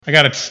I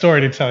got a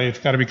story to tell you. It's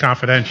got to be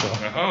confidential.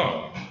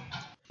 Oh.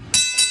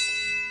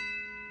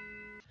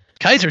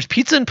 Kaiser's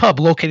Pizza and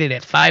Pub, located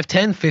at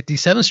 510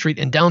 57th Street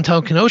in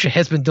downtown Kenosha,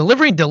 has been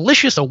delivering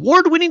delicious,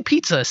 award-winning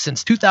pizza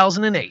since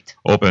 2008.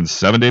 Open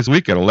 7 days a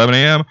week at 11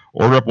 a.m.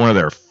 Order up one of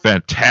their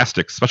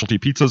fantastic specialty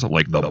pizzas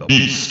like the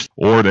Beast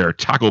or their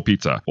Taco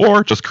Pizza,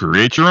 or just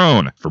create your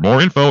own. For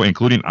more info,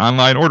 including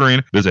online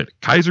ordering, visit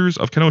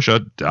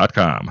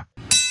kaisersofkenosha.com.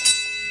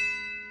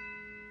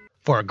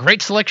 For a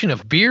great selection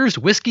of beers,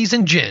 whiskeys,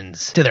 and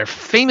gins, to their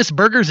famous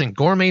burgers and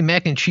gourmet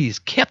mac and cheese,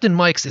 Captain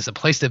Mike's is a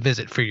place to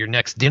visit for your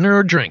next dinner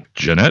or drink.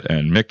 Jeanette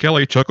and Mick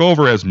Kelly took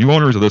over as new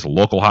owners of this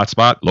local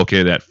hotspot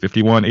located at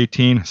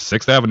 5118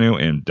 6th Avenue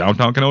in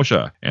downtown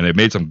Kenosha, and they've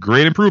made some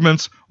great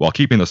improvements while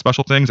keeping the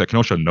special things that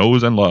Kenosha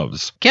knows and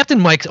loves. Captain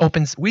Mike's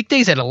opens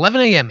weekdays at 11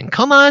 a.m. and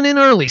come on in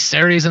early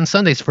Saturdays and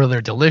Sundays for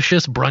their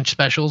delicious brunch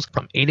specials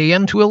from 8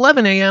 a.m. to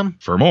 11 a.m.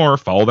 For more,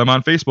 follow them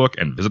on Facebook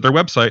and visit their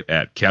website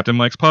at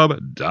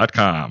CaptainMike'sPub.com.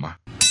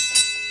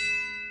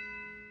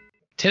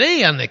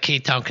 Today on the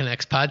K-Town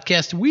Connects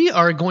podcast, we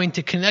are going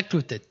to connect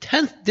with the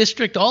 10th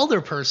District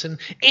Alderperson,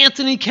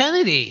 Anthony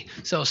Kennedy.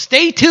 So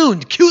stay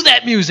tuned. Cue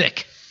that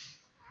music.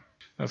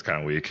 That's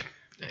kind of weak.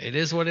 It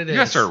is what it is. You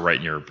gotta start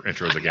writing your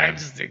intros again. I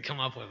just didn't come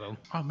up with them.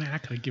 Oh, man, I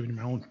could have given you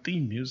my own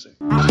theme music.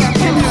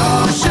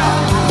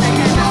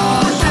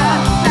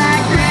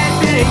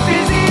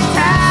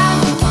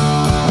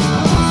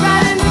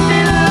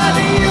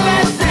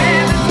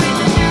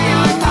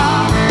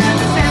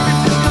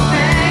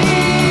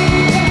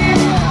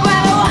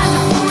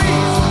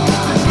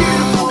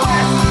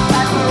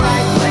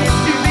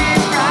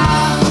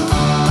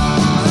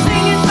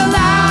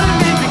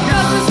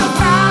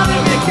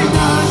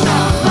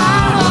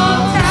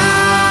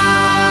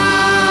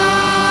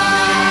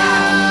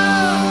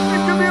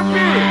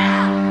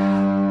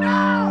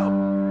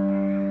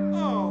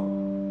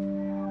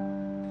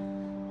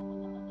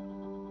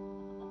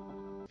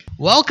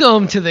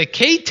 Welcome to the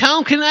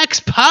K-Town Connects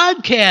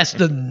podcast,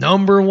 the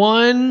number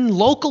one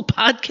local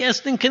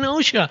podcast in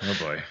Kenosha. Oh,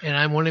 boy. And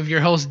I'm one of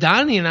your hosts,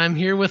 Donnie, and I'm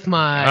here with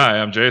my... Hi,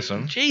 I'm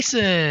Jason.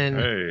 Jason.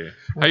 Hey.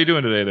 How you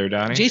doing today there,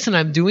 Donnie? Jason,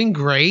 I'm doing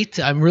great.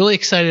 I'm really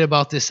excited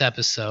about this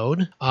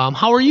episode.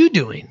 How are you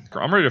doing?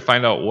 I'm ready to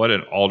find out what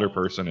an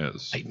alderperson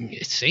is.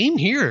 Same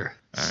here.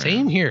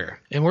 Same here.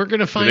 And we're going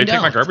to find out. Did they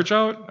take my garbage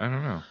out? I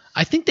don't know.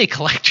 I think they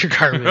collect your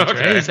garbage, Okay.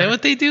 right? Is that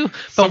what they do?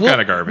 Some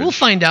kind of garbage. We'll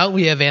find out.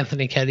 We have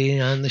Anthony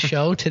Kennedy on the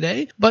show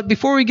today. But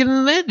before we get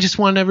into that, just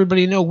want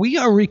everybody to know we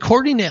are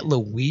recording at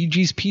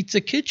Luigi's Pizza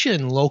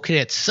Kitchen,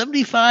 located at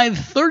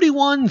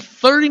 7531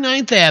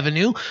 39th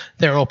Avenue.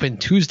 They're open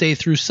Tuesday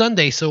through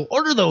Sunday, so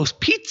order those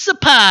pizza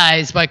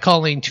pies by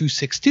calling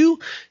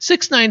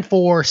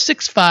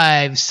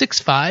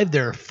 262-694-6565.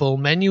 Their full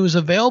menu is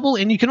available,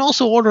 and you can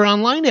also order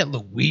online at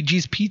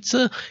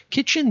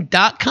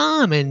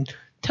luigispizzakitchen.com. And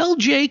tell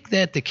Jake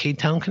that the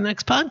K-Town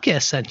Connects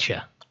podcast sent you.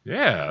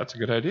 Yeah, that's a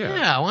good idea.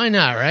 Yeah, why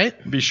not,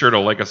 right? Be sure to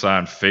like us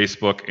on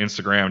Facebook,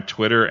 Instagram,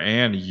 Twitter,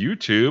 and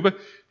YouTube.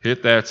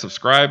 Hit that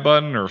subscribe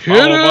button or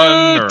follow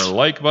button or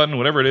like button,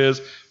 whatever it is.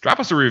 Drop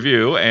us a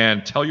review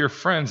and tell your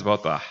friends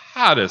about the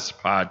hottest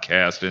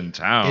podcast in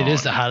town. It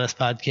is the hottest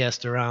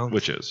podcast around.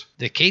 Which is?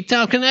 The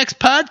K-Town Connects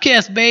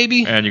podcast,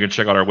 baby. And you can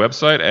check out our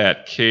website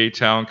at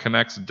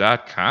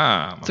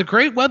ktownconnects.com. It's a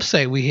great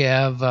website. We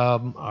have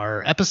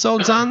our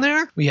episodes on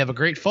there. We have a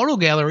great photo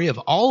gallery of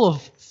all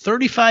of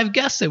 35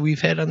 guests that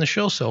we've had on the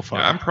show so far.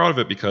 Yeah, I'm proud of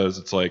it because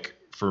it's like,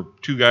 for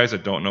two guys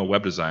that don't know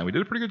web design, we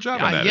did a pretty good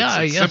job on that.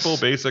 It's simple,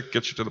 basic,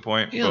 gets you to the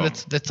point. Yeah,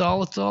 that's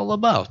all it's all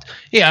about.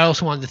 Yeah, I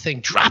also wanted to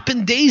thank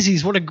Droppin'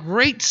 Daisies. What a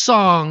great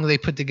song they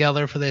put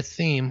together for that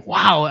theme.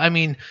 Wow, I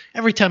mean,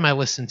 every time I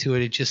listen to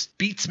it, it just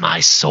beats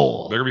my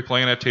soul. They're going to be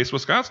playing at Taste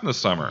Wisconsin this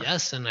summer.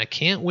 Yes, and I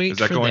can't wait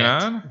for that. Is that going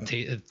on?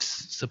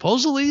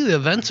 Supposedly, the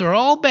events are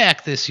all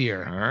back this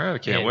year. All right, I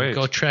can't wait.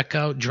 Go check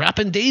out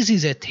Droppin'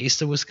 Daisies at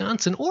Taste of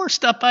Wisconsin, or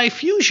stop by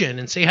Fusion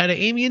and say hi to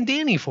Amy and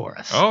Danny for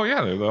us. Oh,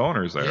 yeah, they're the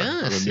owners there.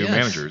 Yes. The new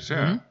managers,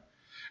 yeah. Mm-hmm.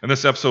 And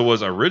this episode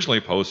was originally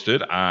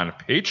posted on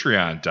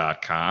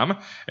patreon.com,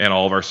 and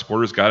all of our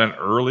supporters got an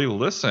early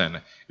listen.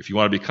 If you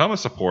want to become a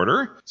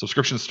supporter,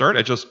 subscriptions start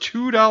at just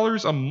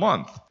 $2 a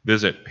month.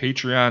 Visit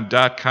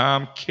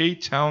patreon.com,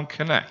 K-Town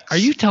Connects. Are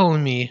you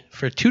telling me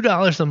for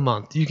 $2 a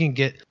month you can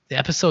get the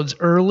episodes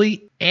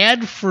early,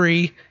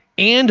 ad-free,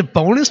 and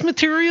bonus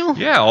material?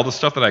 Yeah, all the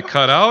stuff that I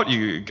cut out,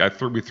 we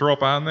throw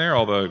up on there,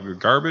 all the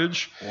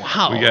garbage.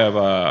 Wow. We have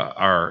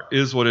our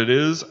Is What It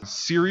Is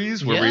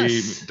series where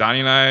Donnie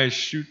and I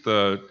shoot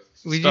the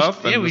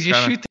stuff. We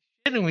just shoot the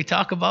shit and we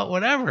talk about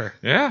whatever.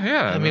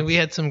 Yeah. I mean, we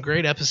had some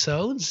great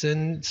episodes.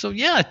 And so,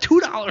 yeah,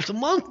 $2 a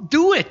month.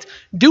 Do it.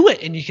 Do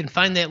it. And you can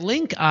find that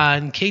link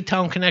on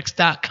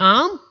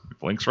ktownconnects.com.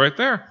 Link's right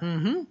there.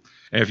 Mm-hmm.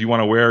 And if you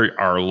want to wear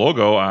our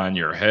logo on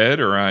your head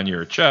or on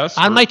your chest.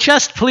 On my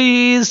chest,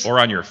 please. Or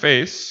on your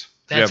face.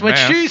 That's what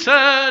she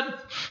said.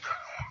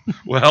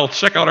 Well,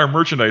 check out our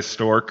merchandise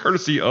store,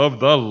 courtesy of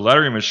The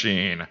Lettering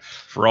Machine.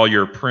 For all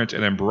your print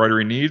and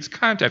embroidery needs,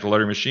 contact The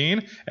Lettering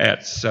Machine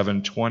at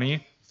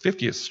 720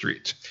 50th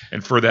Street.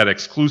 And for that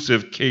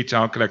exclusive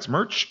K-Town Connects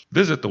merch,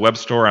 visit the web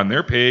store on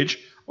their page,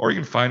 or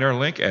you can find our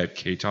link at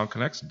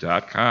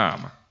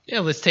ktownconnects.com. Yeah,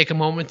 let's take a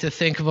moment to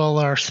think of all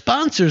our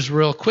sponsors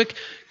real quick.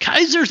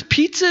 Kaiser's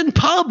Pizza and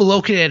Pub,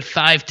 located at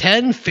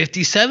 510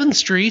 57th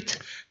Street.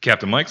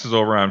 Captain Mike's is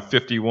over on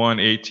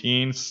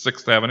 5118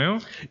 6th Avenue.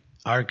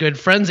 Our good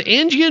friends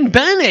Angie and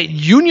Ben at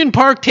Union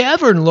Park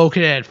Tavern,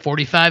 located at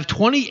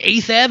 4520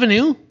 8th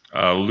Avenue.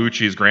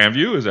 Lucci's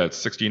Grandview is at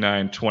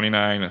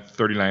 6929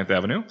 39th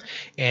Avenue.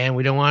 And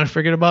we don't want to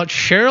forget about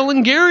Cheryl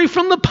and Gary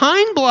from the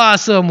Pine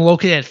Blossom,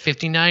 located at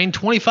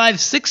 5925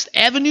 6th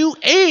Avenue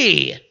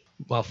A.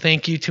 Well,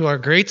 thank you to our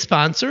great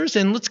sponsors,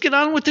 and let's get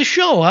on with the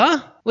show,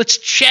 huh? Let's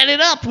chat it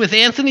up with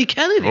Anthony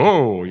Kennedy.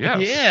 Oh, yes,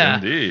 Yeah.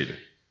 indeed.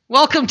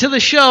 Welcome to the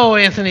show,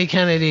 Anthony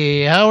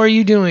Kennedy. How are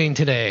you doing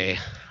today?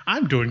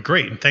 I'm doing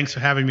great, and thanks for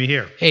having me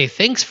here. Hey,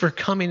 thanks for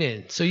coming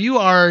in. So you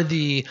are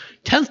the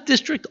 10th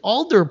District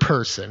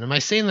Alderperson. Am I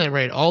saying that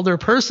right?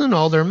 Alderperson,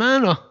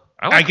 Alderman? Oh.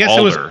 I guess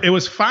Alder. it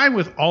was fine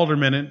with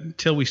aldermen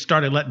until we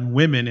started letting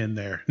women in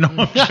there. No,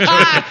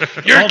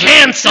 You're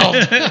canceled.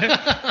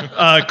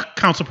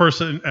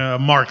 Councilperson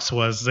Marks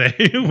was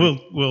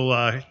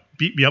will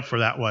beat me up for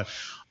that one.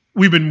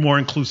 We've been more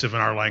inclusive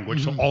in our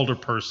language, so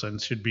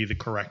alderperson should be the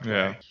correct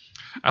Yeah. way.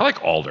 I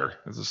like Alder.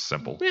 This is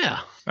simple.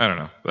 Yeah. I don't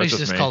know. We That's should just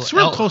just me. call it It's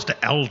real El- close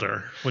to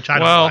elder, which I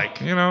Well, don't like.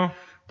 you know.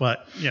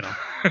 But, you know,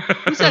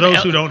 Who's for that those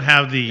El- who don't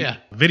have the Yeah.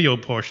 video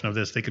portion of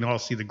this, they can all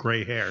see the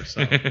gray hair.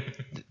 So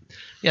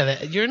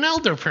Yeah, you're an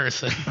elder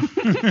person.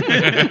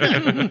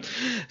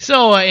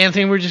 So,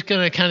 Anthony, we're just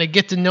going to kind of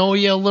get to know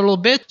you a little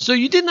bit. So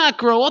you did not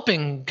grow up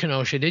in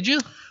Kenosha, did you?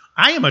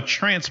 I am a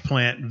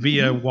transplant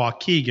via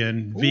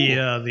Waukegan,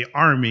 via the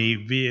Army,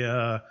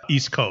 via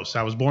East Coast.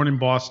 I was born in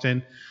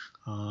Boston,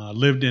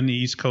 lived in the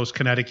East Coast,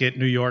 Connecticut,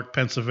 New York,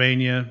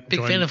 Pennsylvania. Big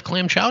fan of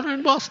clam chowder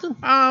in Boston?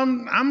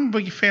 I'm a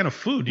big fan of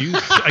food.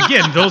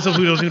 Again, those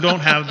who don't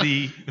have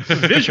the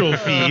visual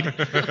feed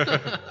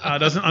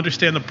doesn't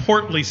understand the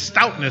portly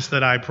stoutness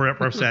that I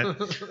represent.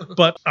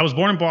 But I was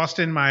born in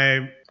Boston.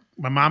 My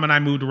mom and I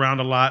moved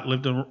around a lot,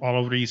 lived all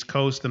over the East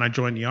Coast. Then I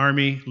joined the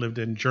Army, lived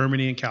in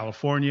Germany and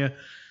California.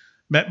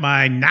 Met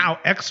my now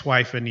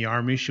ex-wife in the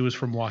Army. She was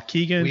from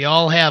Waukegan. We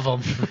all have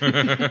them.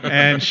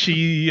 And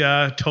she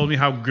told me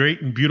how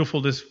great and beautiful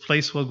this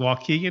place with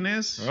Waukegan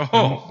is.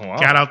 Oh, wow.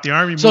 Got out the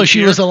Army. So moved she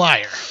here. was a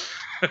liar.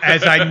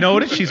 As I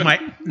noticed, she's my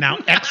now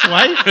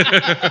ex-wife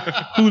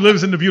who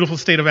lives in the beautiful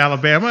state of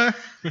Alabama.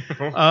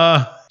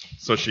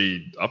 So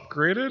she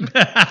upgraded?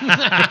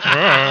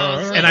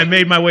 And I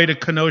made my way to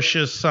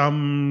Kenosha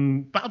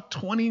about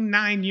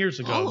 29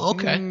 years ago. Oh,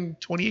 okay.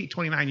 28,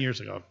 29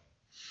 years ago.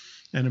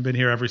 And I've been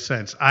here ever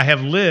since. I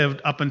have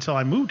lived up until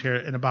I moved here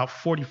in about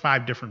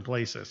 45 different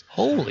places.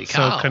 Holy So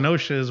cow.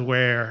 Kenosha is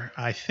where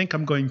I think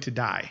I'm going to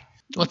die.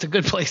 What's a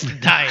good place to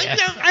die at?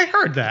 Yeah, I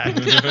heard that.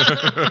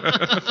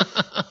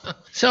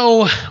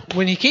 So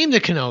when you came to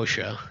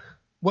Kenosha,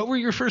 what were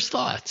your first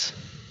thoughts?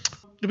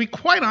 To be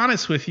quite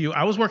honest with you,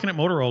 I was working at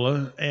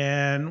Motorola,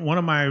 and one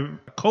of my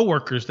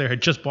coworkers there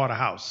had just bought a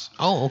house.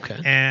 Oh, okay.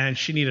 And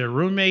she needed a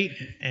roommate,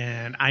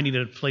 and I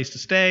needed a place to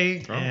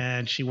stay,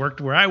 and she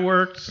worked where I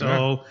worked.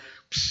 So,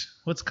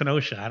 what's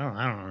Kenosha? I don't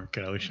know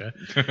Kenosha.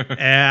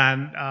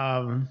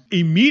 And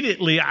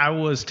immediately I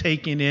was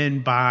taken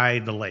in by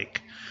the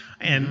lake.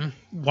 And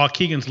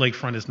Waukegan's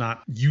lakefront is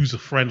not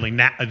user-friendly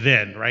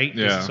then, right?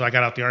 Yeah. So I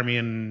got out the Army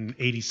in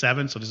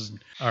 87.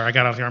 I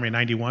got out the Army in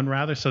 91,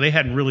 rather. So they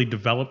hadn't really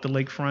developed the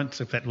lakefront,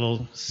 except that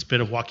little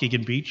spit of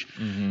Waukegan Beach.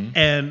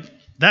 And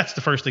that's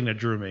the first thing that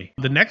drew me.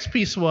 The next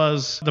piece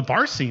was the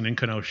bar scene in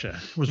Kenosha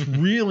was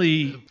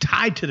really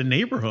tied to the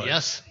neighborhood.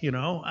 Yes. You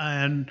know,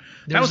 and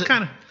There that was a-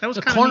 kind of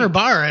a corner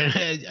bar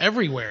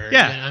everywhere.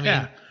 Yeah, I mean,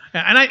 yeah.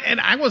 And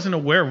I wasn't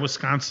aware of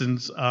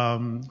Wisconsin's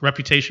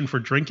reputation for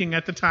drinking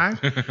at the time,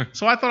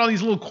 so I thought all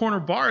these little corner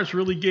bars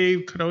really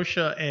gave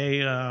Kenosha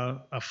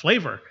a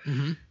flavor.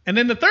 And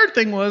then the third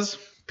thing was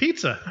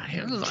pizza.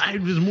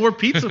 There's more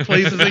pizza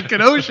places in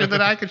Kenosha than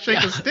I could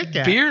shake a stick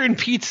at. Beer and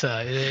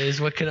pizza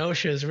is what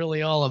Kenosha is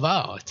really all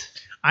about.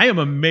 I am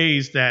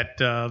amazed that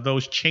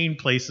those chain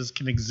places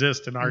can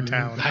exist in our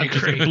town. I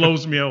agree. It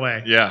blows me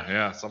away.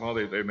 Yeah. Somehow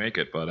they make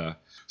it. But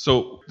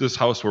so this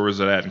house, where was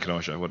it at in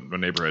Kenosha? What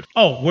neighborhood?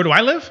 Oh, where do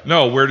I live?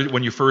 No,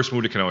 when you first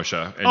moved to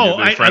Kenosha? And your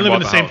I friend live in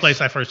bought the same house.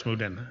 place I first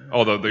moved in.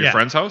 Oh, your Yeah.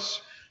 friend's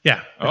house?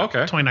 Yeah. Oh,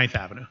 okay. 29th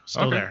Avenue.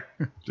 Still Okay. there.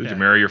 Did Yeah. you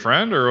marry your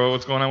friend, or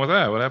what's going on with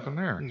that? What happened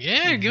there?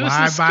 Yeah, give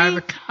Why us a buy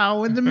scoop. the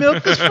cow when the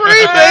milk is free,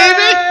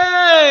 baby?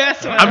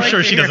 That's what I I'm like sure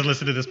to she hear. doesn't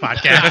listen to this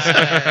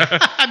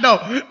podcast.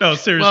 No,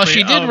 seriously. Well,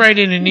 she did write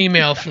in an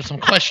email for some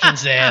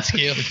questions to ask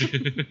you.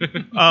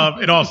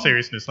 In all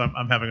seriousness,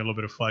 I'm having a little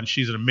bit of fun.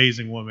 She's an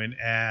amazing woman,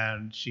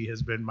 and she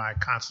has been my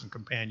constant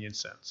companion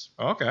since.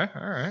 Okay,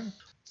 all right.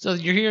 So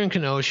you're here in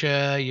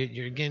Kenosha.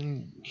 You're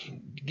getting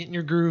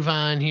your groove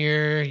on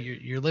here.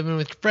 You're living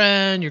with your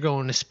friend. You're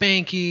going to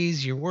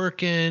Spanky's. You're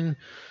working.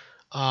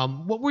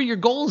 What were your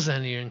goals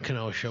then here in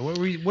Kenosha?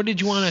 What did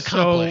you want to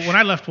accomplish? So when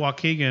I left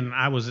Waukegan,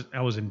 I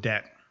was in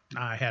debt.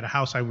 I had a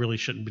house I really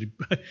shouldn't be.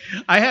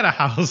 I had a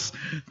house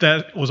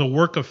that was a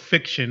work of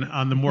fiction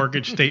on the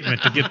mortgage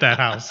statement to get that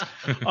house.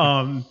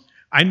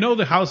 I know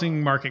the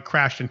housing market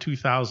crashed in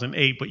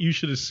 2008, but you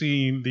should have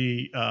seen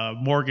the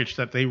mortgage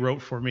that they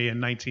wrote for me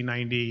in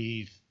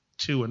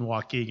 1992 in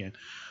Waukegan.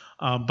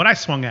 But I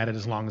swung at it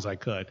as long as I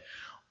could.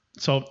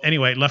 So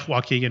anyway, left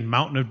Waukegan,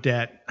 mountain of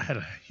debt. I had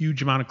a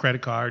huge amount of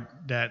credit card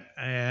debt,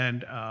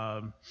 and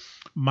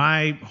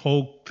my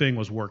whole thing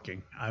was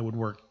working. I would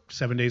work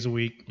 7 days a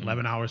week,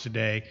 11 hours a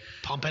day.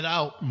 Pump it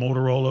out.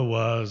 Motorola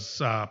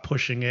was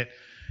pushing it,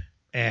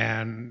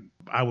 and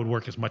I would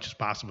work as much as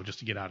possible just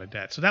to get out of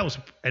debt. So that was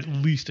at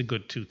least a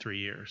good 2-3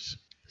 years.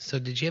 So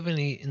did you have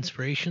any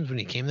inspirations when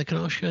you came to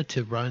Kenosha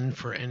to run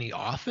for any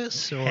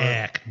office? Or?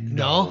 Heck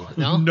No?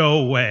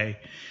 No way.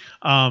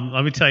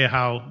 Let me tell you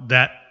how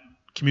that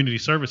community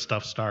service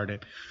stuff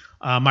started.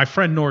 My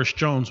friend Norris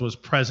Jones was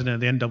president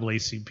of the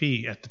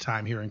NAACP at the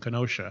time here in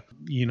Kenosha.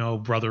 You know,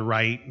 Brother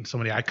Wright and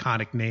some of the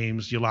iconic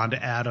names,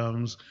 Yolanda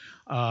Adams,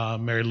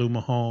 Mary Lou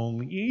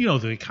Mahone, you know,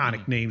 the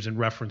iconic names in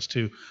reference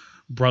to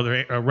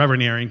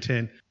Reverend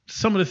Arrington.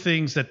 Some of the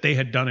things that they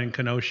had done in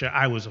Kenosha,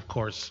 I was, of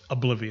course,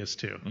 oblivious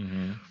to.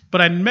 Mm-hmm.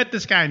 But I met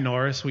this guy,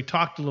 Norris. We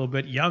talked a little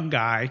bit, young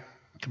guy,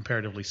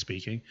 comparatively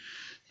speaking,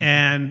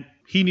 and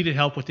he needed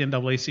help with the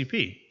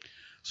NAACP.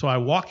 So I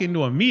walk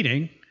into a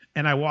meeting,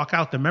 and I walk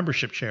out the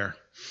membership chair.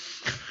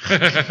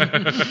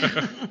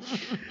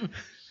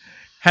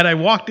 Had I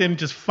walked in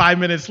just 5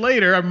 minutes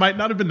later, I might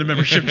not have been the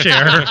membership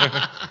chair.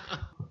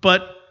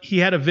 But he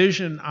had a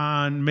vision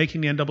on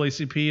making the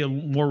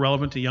NAACP more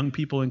relevant to young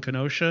people in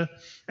Kenosha.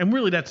 And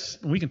really,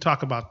 we can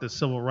talk about the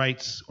civil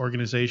rights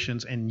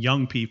organizations and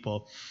young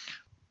people.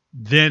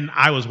 Then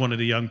I was one of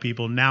the young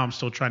people. Now I'm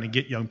still trying to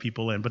get young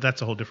people in, but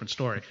that's a whole different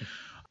story.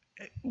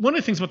 One of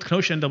the things about the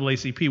Kenosha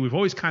NAACP, we've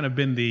always kind of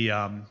been the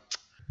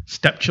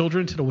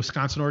stepchildren to the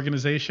Wisconsin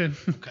organization.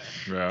 Okay.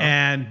 Yeah.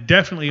 And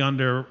definitely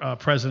under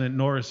President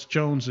Norris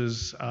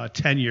Jones's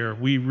tenure,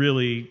 we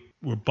really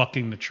were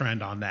bucking the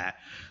trend on that.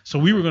 So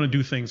we were going to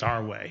do things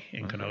our way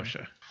in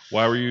Kenosha.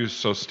 Why were you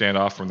so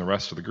standoff from the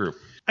rest of the group?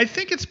 I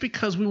think it's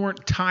because we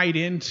weren't tied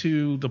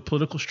into the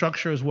political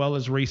structure as well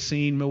as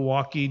Racine,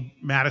 Milwaukee,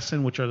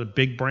 Madison, which are the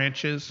big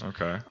branches.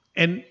 Okay.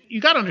 And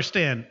you got to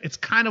understand, it's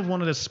kind of one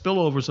of the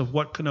spillovers of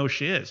what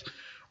Kenosha is.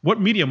 What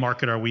media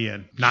market are we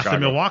in? Not Chicago.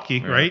 The Milwaukee,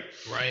 Yeah. Right?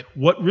 Right.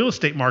 What real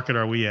estate market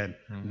are we in?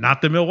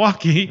 Not the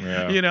Milwaukee,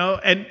 Yeah. you know?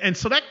 And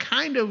so that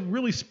kind of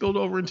really spilled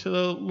over into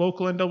the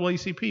local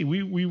NAACP.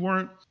 We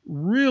weren't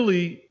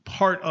really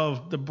part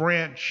of the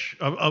branch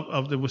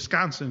of the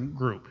Wisconsin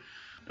group.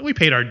 We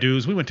paid our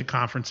dues. We went to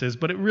conferences,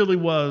 but it really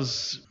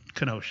was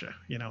Kenosha.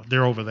 You know,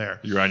 they're over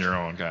there. You're on your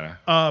own, kind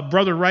of.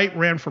 Brother Wright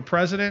ran for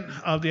president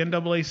of the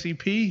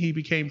NAACP. He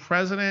became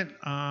president.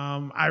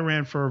 I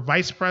ran for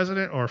vice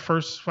president or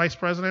first vice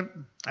president.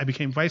 I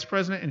became vice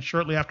president, and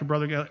shortly after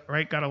Brother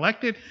Wright got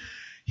elected,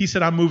 he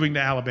said, "I'm moving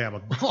to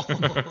Alabama."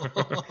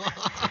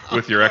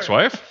 With your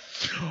ex-wife?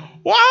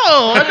 Whoa!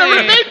 I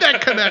never made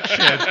that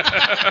connection.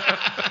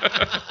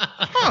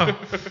 Huh.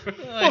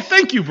 Well,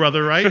 thank you,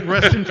 Brother Wright.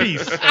 Rest in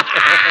peace.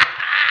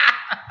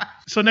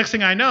 So next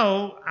thing I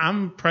know,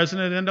 I'm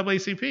president of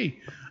NAACP.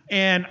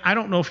 And I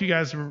don't know if you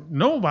guys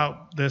know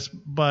about this,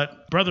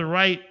 but Brother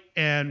Wright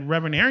and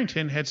Reverend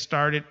Arrington had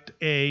started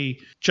a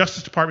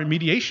Justice Department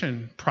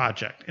mediation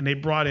project. And they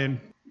brought in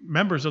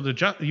members of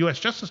the U.S.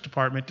 Justice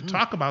Department to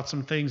talk about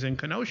some things in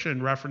Kenosha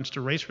in reference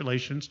to race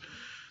relations,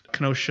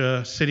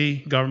 Kenosha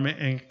city government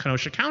and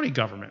Kenosha county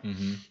government.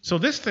 Mm-hmm. So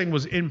this thing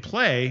was in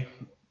play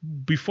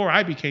before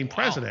I became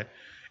president. Wow.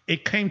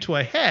 It came to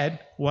a head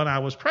when I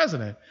was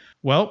president.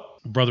 Well,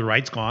 Brother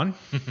Wright's gone.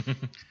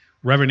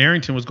 Reverend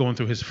Arrington was going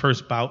through his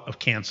first bout of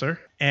cancer.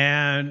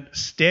 And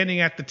standing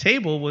at the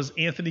table was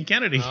Anthony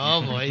Kennedy,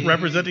 oh, boy.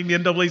 representing the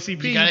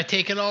NAACP. You got to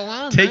take it all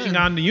on. Taking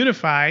on the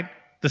Unified,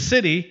 the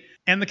city,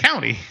 and the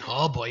county.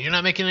 Oh, boy, you're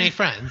not making any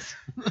friends.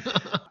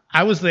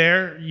 I was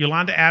there.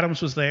 Yolanda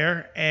Adams was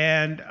there.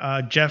 And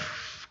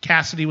Jeff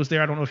Cassidy was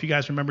there. I don't know if you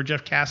guys remember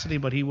Jeff Cassidy,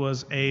 but he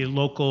was a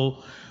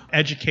local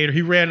educator.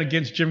 He ran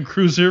against Jim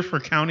Cruiser for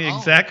county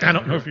exec. Okay. I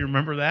don't know if you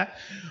remember that.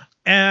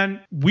 And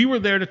we were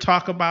there to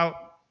talk about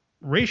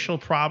racial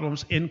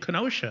problems in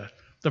Kenosha.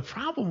 The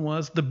problem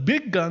was the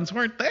big guns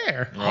weren't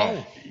there.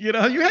 Oh. You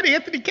know, you had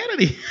Anthony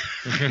Kennedy.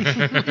 You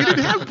didn't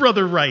have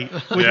Brother Wright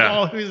with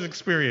all his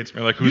experience.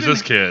 You're like, who's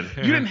this kid?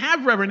 You didn't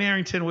have Reverend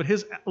Arrington with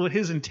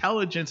his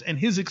intelligence and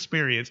his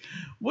experience.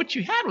 What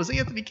you had was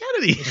Anthony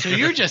Kennedy. So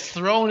you're just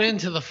thrown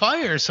into the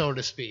fire, so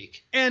to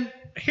speak. And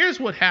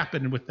here's what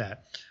happened with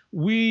that.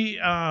 We,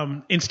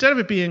 instead of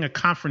it being a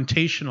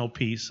confrontational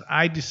piece,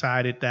 I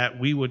decided that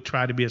we would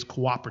try to be as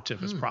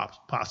cooperative as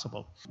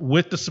possible.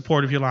 With the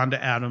support of Yolanda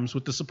Adams,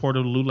 with the support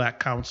of the LULAC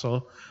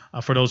Council.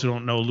 For those who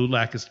don't know,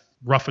 LULAC is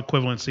rough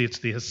equivalency. It's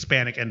the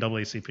Hispanic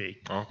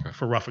NAACP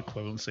for rough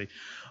equivalency.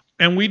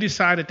 And we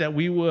decided that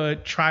we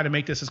would try to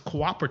make this as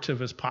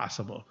cooperative as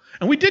possible.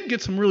 And we did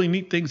get some really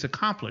neat things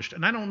accomplished.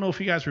 And I don't know if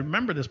you guys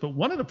remember this, but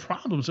one of the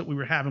problems that we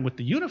were having with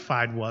the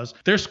Unified was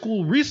their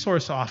school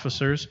resource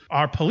officers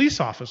are police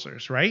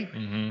officers, right?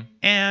 Mm-hmm.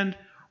 And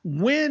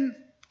when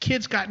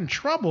kids got in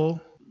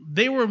trouble,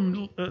 the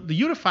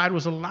Unified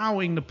was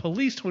allowing the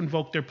police to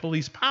invoke their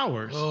police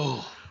powers.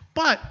 Oh.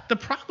 But the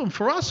problem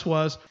for us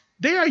was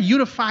they are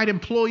Unified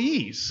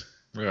employees.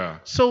 Yeah.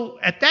 So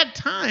at that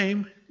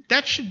time,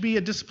 that should be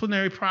a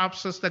disciplinary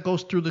process that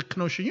goes through the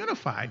Kenosha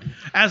Unified,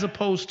 as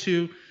opposed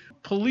to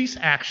police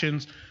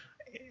actions,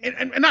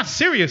 and not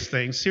serious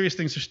things. Serious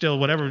things are still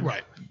whatever.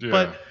 Right. Yeah.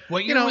 But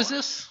What year was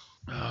this?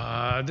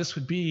 This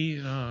would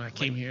be I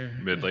came here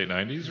Mid-late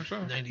 90s or so?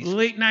 90s.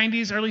 late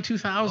 90s, early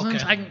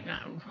 2000s. Okay.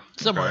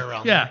 Somewhere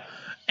around Yeah.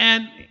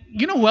 And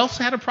you know who else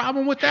had a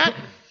problem with that?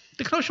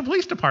 The Kenosha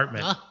Police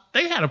Department. Huh?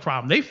 They had a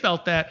problem. They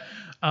felt that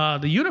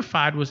the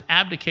Unified was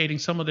abdicating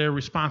some of their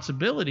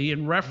responsibility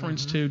in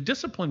reference to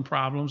discipline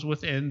problems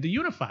within the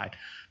Unified.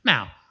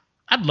 Now,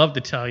 I'd love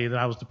to tell you that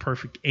I was the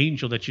perfect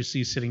angel that you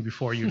see sitting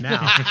before you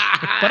now,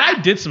 but I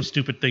did some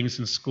stupid things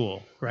in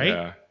school, right?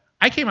 Yeah.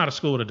 I came out of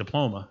school with a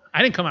diploma.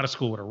 I didn't come out of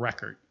school with a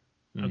record.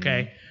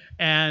 Okay.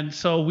 And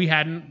so we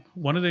had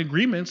one of the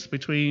agreements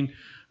between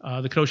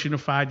the Kenosha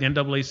Unified, the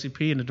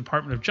NAACP, and the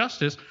Department of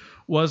Justice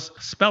was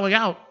spelling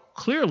out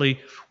clearly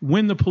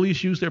when the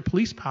police use their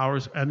police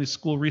powers and the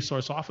school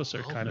resource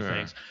officer kind of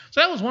things.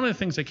 So that was one of the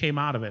things that came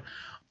out of it.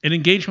 An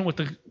engagement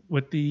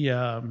with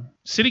the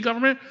city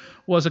government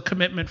was a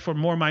commitment for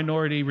more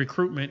minority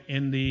recruitment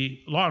in the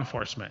law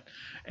enforcement.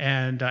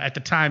 And at the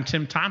time,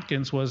 Tim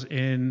Tompkins was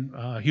in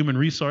human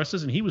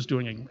resources, and he was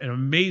doing an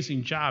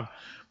amazing job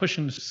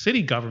pushing the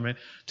city government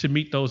to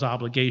meet those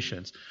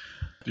obligations.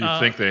 Do you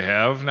think they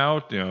have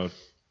now,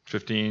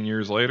 15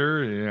 years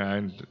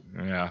later?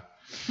 Yeah.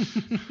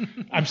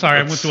 I'm sorry,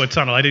 I went through a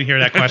tunnel. I didn't hear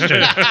that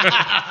question.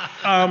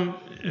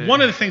 One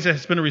of the things that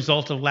has been a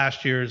result of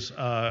last year's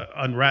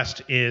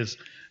unrest is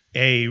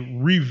a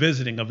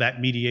revisiting of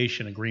that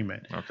mediation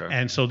agreement. Okay.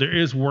 And so there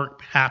is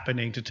work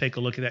happening to take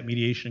a look at that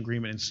mediation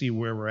agreement and see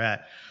where we're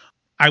at.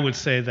 I would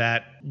say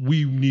that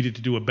we needed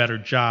to do a better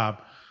job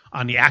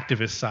on the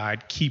activist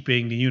side,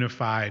 keeping the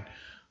Unified,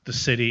 the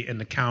city, and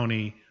the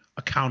county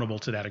accountable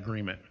to that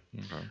agreement.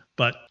 Okay.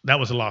 But that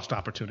was a lost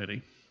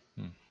opportunity.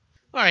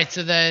 All right.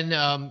 So then,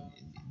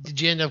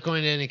 did you end up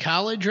going to any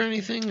college or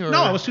anything? Or?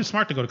 No, I was too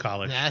smart to go to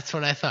college. That's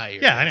what I thought. You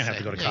were Yeah, I gonna didn't have say.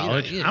 to go to Yeah, you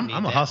college. don't need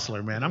I'm a that.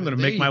 hustler, man. I'm going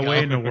to There make my you way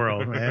go. in the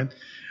world, man.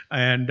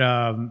 And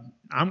I'm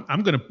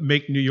going to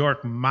make New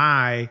York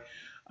my.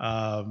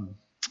 I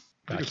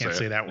can't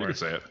say that You word. can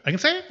say it. I can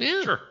say it.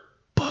 Yeah. Sure.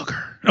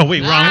 Booger. Oh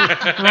wait,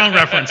 wrong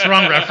reference.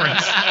 Wrong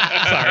reference.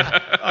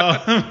 Sorry.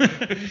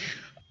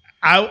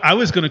 I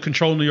was going to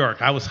control New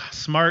York. I was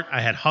smart.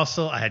 I had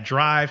hustle. I had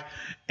drive.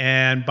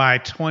 And by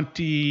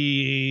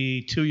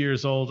 22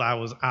 years old, I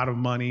was out of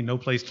money, no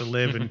place to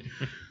live,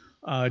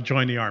 and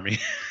joined the Army.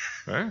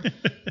 Right.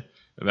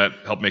 And that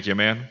helped make you a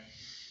man?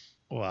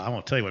 Well, I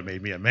won't tell you what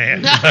made me a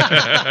man.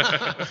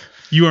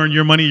 You earn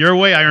your money your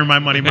way. I earn my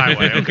money my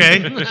way.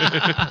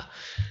 Okay.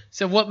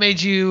 So what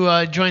made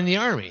you join the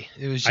Army?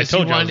 It was I just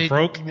told you I wanted, was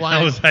broke.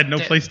 wanted- I had no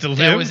place to That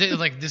live. was it.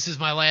 Like, this is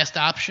my last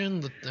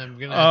option. I'm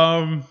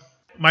gonna.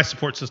 My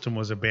support system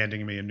was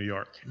abandoning me in New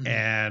York,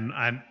 and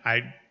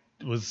I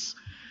was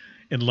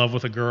in love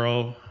with a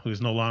girl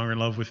who's no longer in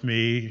love with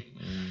me,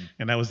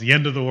 and that was the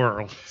end of the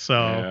world. So,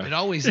 Yeah. It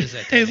always is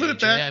that. Isn't it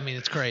age. that? Yeah, I mean,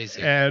 it's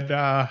crazy. and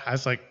I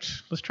was like,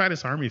 let's try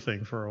this Army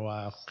thing for a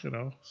while,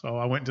 So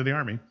I went into the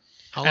Army,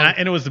 How and, long,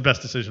 and it was the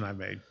best decision I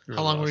made. It how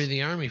really long were was. you in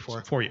the Army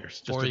for? 4 years.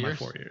 Just 4 did my years?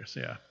 4 years.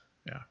 Yeah.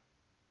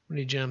 What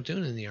did you end up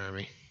doing in the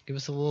Army? Give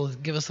us a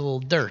little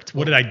dirt.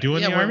 What did I do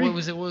in the Army? What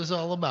was it? What was it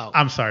all about?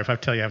 I'm sorry if I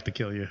tell you I have to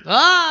kill you.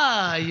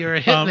 You're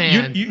a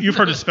hitman. You've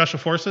heard of Special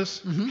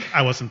Forces?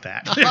 I wasn't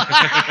that.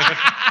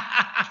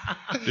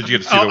 Did you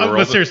get to see the world?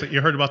 But seriously,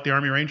 you heard about the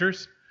Army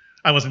Rangers?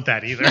 I wasn't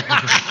that either.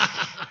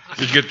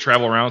 Did you get to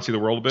travel around, see the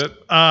world a bit?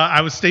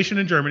 I was stationed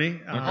in Germany.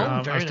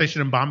 I very was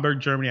stationed in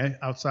Bamberg, Germany,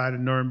 outside of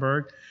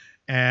Nuremberg.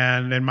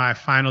 And then my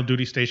final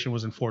duty station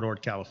was in Fort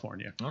Ord,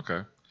 California.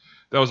 Okay.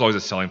 That was always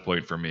a selling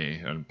point for me,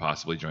 and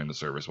possibly joining the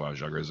service when I was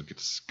younger, is to get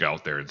to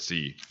scout there and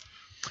see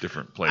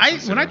different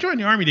places. When I joined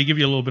the Army, they give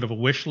you a little bit of a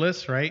wish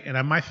list, right? And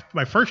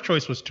my first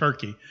choice was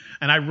Turkey.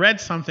 And I read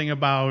something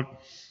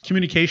about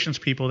communications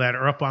people that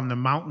are up on the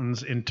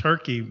mountains in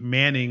Turkey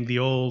manning the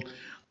old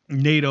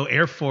NATO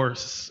Air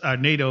Force,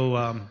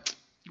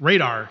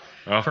 radar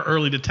for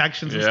early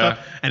detections and stuff.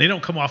 And they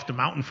don't come off the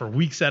mountain for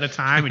weeks at a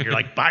time, and you're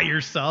like by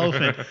yourself.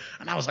 And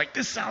I was like,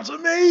 this sounds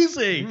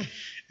amazing.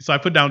 So I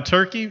put down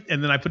Turkey,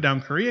 and then I put down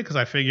Korea because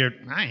I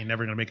figured I ain't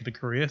never going to make it to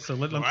Korea, so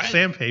let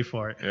Sam pay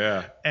for it.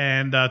 Yeah.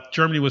 And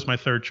Germany was my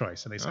third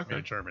choice, and they sent me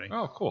to Germany.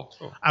 Oh, cool.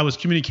 I was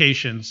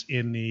communications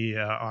in the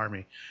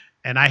Army,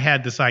 and I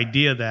had this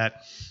idea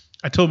that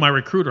I told my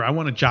recruiter I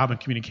want a job in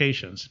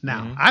communications.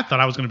 Now, I thought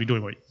I was going to be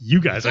doing what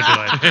you guys are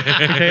doing.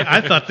 Okay? I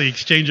thought the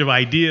exchange of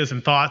ideas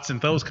and thoughts and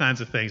those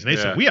kinds of things. And they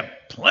said, we have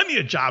plenty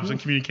of jobs in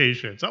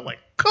communications. I'm like,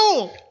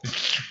 cool.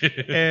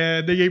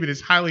 And they gave me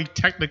this highly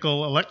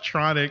technical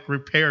electronic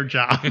repair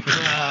job.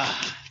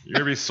 You're going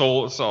to be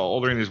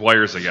soldering these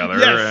wires together.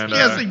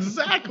 Yes,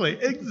 exactly.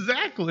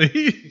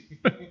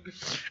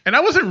 And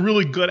I wasn't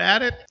really good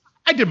at it.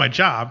 I did my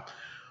job.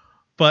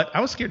 But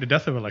I was scared to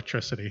death of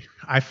electricity.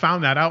 I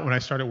found that out when I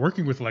started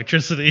working with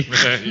electricity.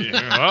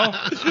 Well,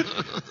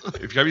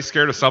 if you gotta be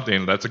scared of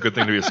something, that's a good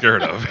thing to be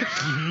scared of.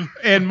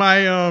 And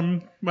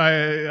my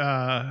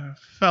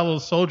fellow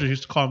soldiers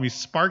used to call me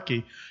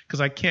Sparky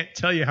because I can't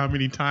tell you how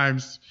many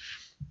times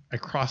I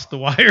crossed the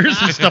wires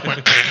and stuff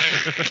like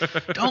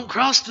that. Don't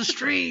cross the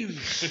stream.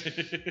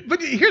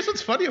 But here's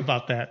what's funny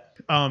about that.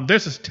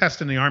 There's this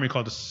test in the Army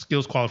called the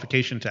Skills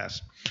Qualification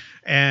Test.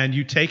 And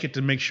you take it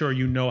to make sure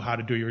you know how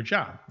to do your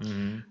job.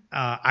 Mm-hmm.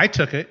 I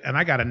took it, and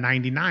I got a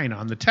 99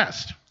 on the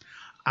test.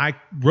 I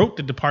wrote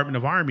the Department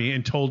of Army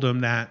and told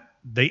them that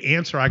the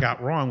answer I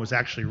got wrong was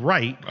actually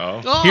right.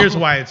 Oh. Here's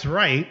why it's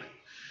right.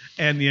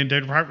 And the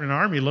Department of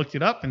Army looked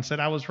it up and said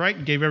I was right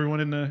and gave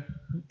everyone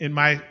in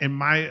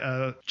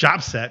my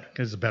job set,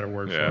 because it's a better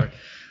word for it.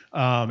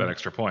 That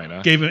extra point,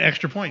 huh? Gave an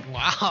extra point.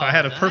 Wow. So I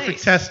had a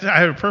perfect test. I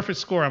had a perfect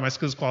score on my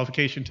skills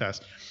qualification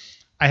test.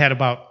 I had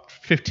about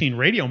 15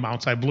 radio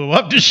mounts I blew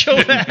up to show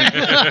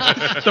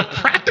that. The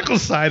practical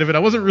side of it I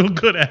wasn't real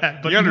good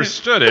at. But you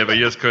understood it, but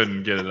you just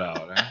couldn't get it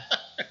out. Huh?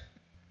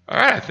 All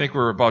right, I think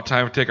we're about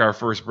time to take our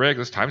first break.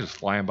 This time's just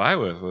flying by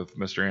with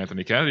Mr.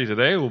 Anthony Kennedy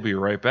today. We'll be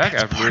right back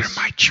That's after part this. of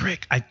my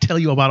trick. I tell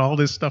you about all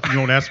this stuff and you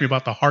don't ask me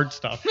about the hard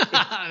stuff.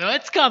 No,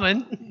 it's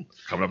coming.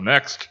 Coming up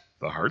next,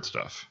 the hard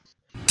stuff.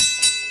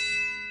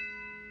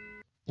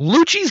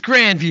 Lucci's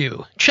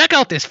Grandview. Check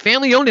out this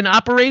family-owned and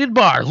operated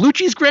bar.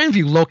 Lucci's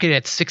Grandview, located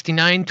at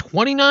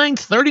 6929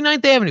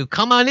 39th Avenue.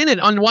 Come on in and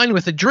unwind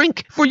with a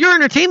drink. For your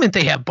entertainment,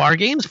 they have bar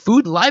games,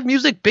 food, live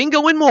music,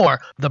 bingo, and more.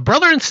 The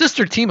brother and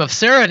sister team of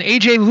Sarah and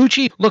AJ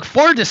Lucci look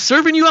forward to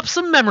serving you up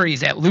some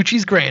memories at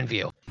Lucci's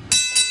Grandview.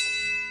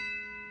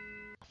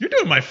 You're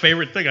doing my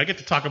favorite thing. I get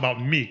to talk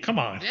about me. Come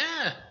on.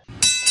 Yeah.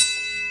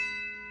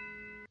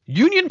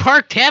 Union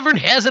Park Tavern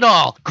has it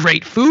all.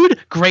 Great food,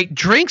 great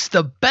drinks,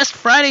 the best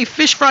Friday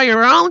fish fry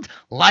around,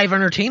 live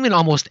entertainment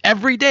almost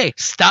every day.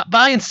 Stop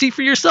by and see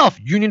for yourself.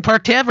 Union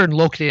Park Tavern,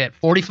 located at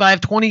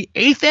 4520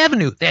 8th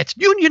Avenue. That's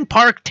Union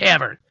Park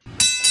Tavern.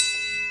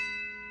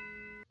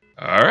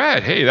 All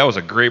right. Hey, that was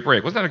a great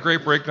break. Wasn't that a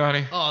great break,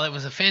 Donnie? Oh, that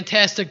was a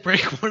fantastic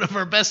break. One of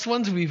our best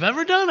ones we've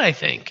ever done, I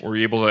think. Were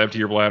you able to empty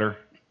your bladder?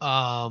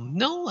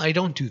 No, I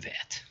don't do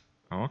that.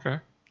 Oh, okay.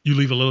 You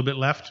leave a little bit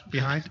left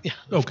behind? Yeah.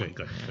 Okay,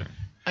 good.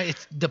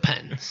 It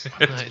depends.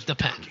 It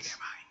depends.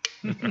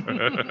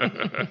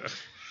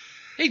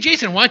 Hey,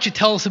 Jason, why don't you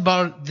tell us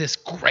about this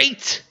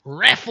great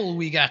raffle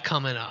we got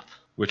coming up?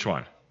 Which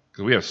one?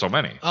 Because we have so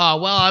many.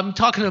 Well, I'm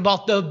talking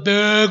about the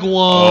big one.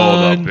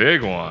 Oh, the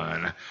big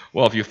one.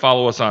 Well, if you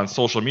follow us on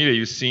social media,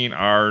 you've seen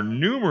our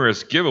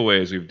numerous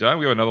giveaways we've done.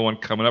 We have another one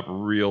coming up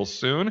real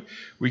soon.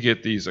 We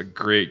get these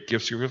great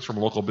gift certificates from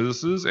local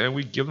businesses, and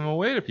we give them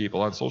away to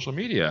people on social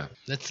media.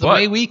 That's the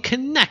way we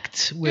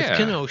connect with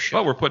Kenosha.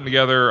 But we're putting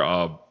together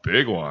a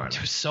big one.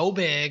 It's so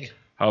big.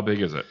 How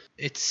big is it?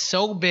 It's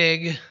so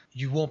big,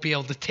 you won't be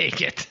able to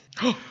take it.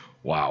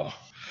 Wow.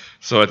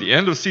 So at the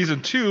end of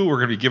season 2, we're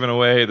going to be giving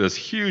away this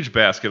huge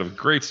basket of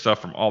great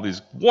stuff from all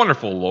these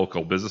wonderful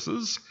local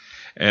businesses.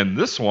 And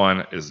this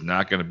one is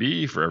not going to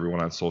be for everyone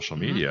on social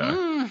media.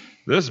 Mm-hmm.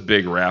 This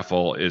big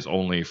raffle is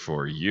only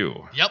for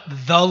you. Yep,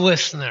 the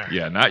listener.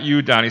 Yeah, not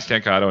you, Donnie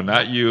Stancato,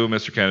 not you,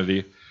 Mr.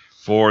 Kennedy,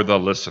 for the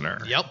listener.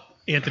 Yep.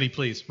 Anthony,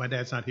 please. My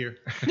dad's not here.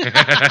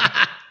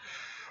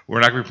 We're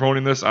not going to be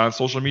promoting this on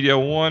social media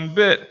one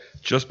bit.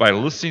 Just by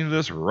listening to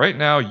this right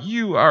now,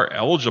 you are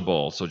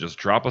eligible. So just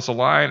drop us a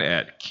line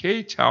at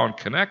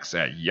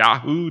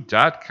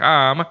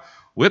ktownconnects@yahoo.com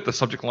with the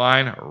subject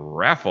line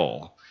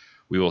raffle.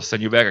 We will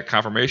send you back a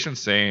confirmation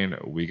saying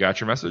we got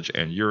your message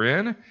and you're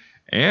in,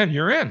 and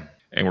you're in.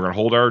 And we're going to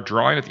hold our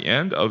drawing at the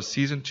end of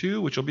season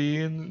 2, which will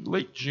be in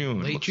late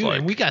June. Late June,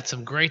 and we got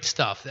some great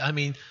stuff. I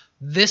mean,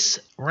 this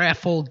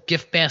raffle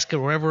gift basket,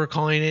 whatever we're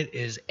calling it,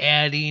 is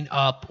adding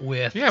up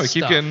with we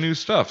keep getting new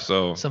stuff.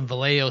 So some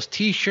Vallejo's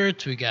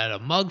t-shirts. We got a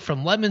mug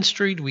from Lemon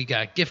Street. We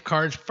got gift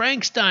cards,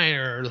 Frank's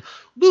Diner,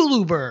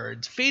 Lulu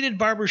Birds, Faded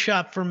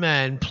Barbershop for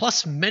Men,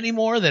 plus many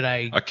more that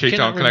I a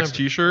K-Town Connects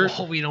t-shirt.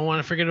 Oh, we don't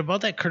want to forget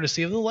about that,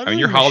 courtesy of the Lemon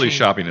your Machine. holiday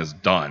shopping is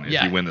done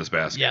if you win this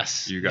basket.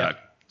 Yes. You got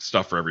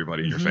stuff for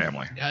everybody in your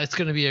family. Yeah, it's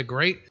going to be a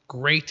great,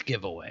 great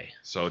giveaway.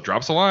 So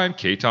drop us a line,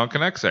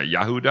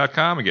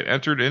 ktownconnects@yahoo.com, and get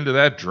entered into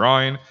that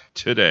drawing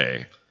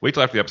today. Wait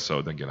till after the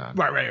episode, then get on.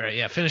 Right.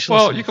 Yeah, finish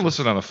listening. Well, you can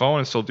listen on the phone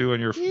and still do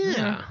in your...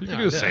 Yeah. You can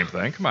do the same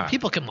thing. Come on.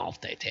 People can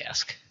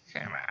multitask.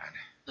 Come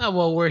on.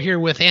 Well, we're here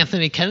with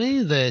Anthony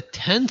Kennedy, the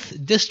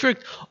 10th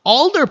District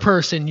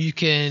Alderperson. You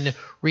can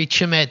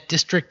reach him at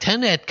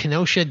District10 at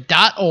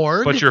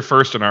kenosha.org. But you're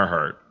first in our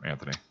heart,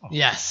 Anthony. Oh.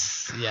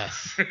 Yes.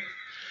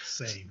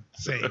 Same.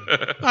 All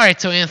right,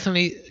 so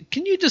Anthony,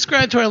 can you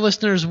describe to our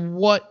listeners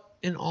what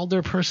an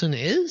alderperson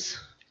is?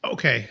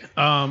 Okay.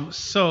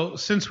 So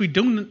since we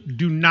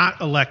do not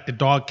elect the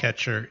dog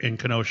catcher in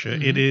Kenosha,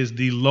 it is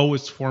the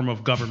lowest form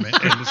of government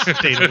in the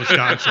state of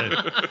Wisconsin.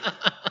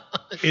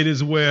 It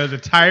is where the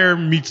tire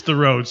meets the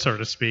road, so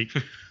to speak.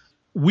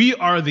 We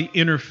are the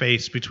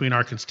interface between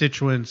our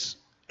constituents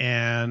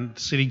and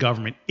city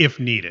government if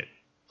needed.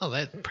 Oh,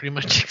 that pretty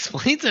much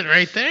explains it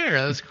right there.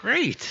 That was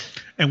great.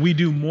 And we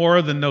do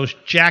more than those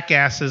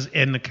jackasses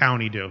in the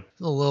county do.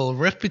 A little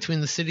rift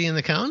between the city and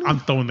the county? I'm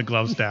throwing the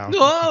gloves down.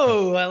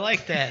 Whoa, I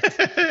like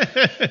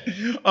that.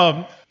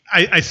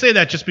 I say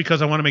that just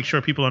because I want to make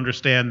sure people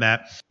understand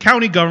that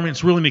county government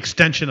is really an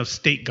extension of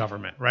state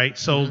government, right?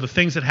 So the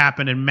things that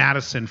happen in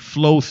Madison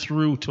flow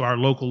through to our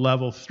local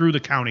level through the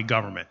county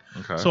government.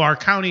 Okay. So our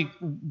county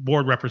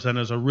board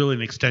representatives are really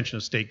an extension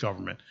of state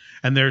government,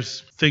 and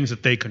there's things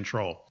that they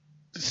control.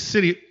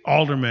 City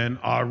aldermen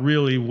are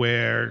really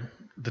where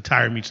the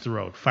tire meets the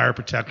road: fire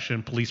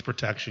protection, police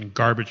protection,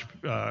 garbage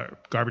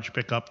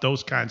pickup,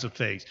 those kinds of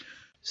things.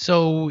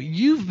 So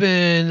you've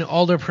been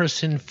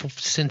alderperson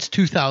since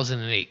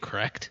 2008,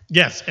 correct?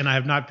 Yes, and I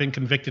have not been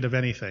convicted of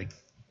anything.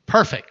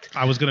 Perfect.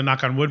 I was going to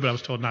knock on wood, but I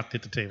was told not to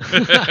hit the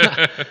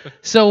table.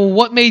 So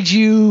what made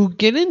you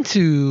get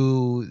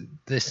into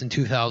this in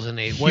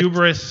 2008?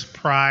 Hubris,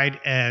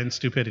 pride, and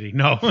stupidity.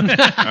 No. I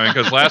mean,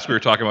 because last we were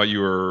talking about you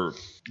were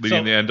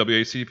leading the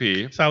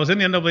NAACP. So I was in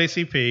the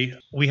NAACP.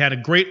 We had a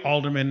great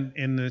alderman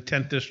in the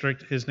 10th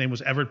district. His name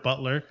was Everett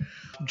Butler.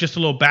 Just a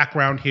little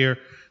background here.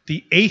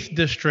 The 8th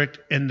district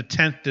and the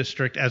 10th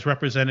district, as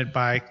represented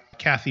by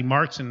Kathy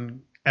Marks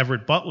and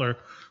Everett Butler,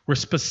 were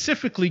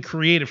specifically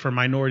created for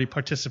minority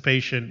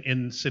participation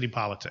in city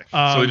politics.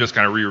 So they just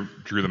kind of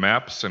redrew the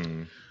maps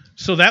and...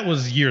 So that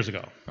was years ago.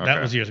 Okay. That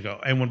was years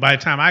ago. And by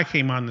the time I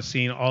came on the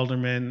scene,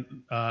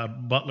 Alderman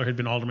Butler had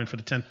been alderman for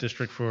the 10th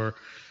district for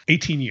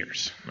 18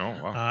 years. Oh,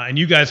 wow. And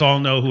you guys all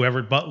know who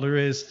Everett Butler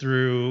is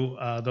through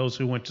those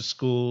who went to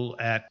school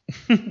at,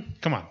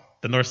 come on,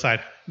 the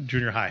Northside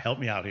Junior High. Help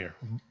me out here.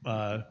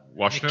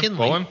 Washington?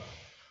 McKinley.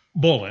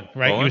 Bolin,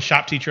 right? Bolin? He was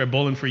shop teacher at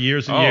Bolin for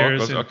years and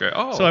years. Okay.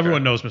 Oh, so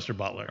everyone knows Mr.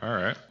 Butler. All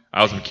right.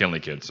 I was a McKinley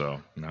kid,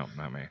 so no,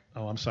 not me.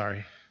 Oh, I'm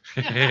sorry.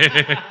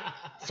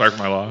 Sorry for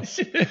my loss.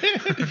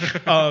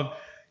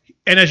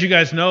 And as you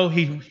guys know,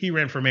 he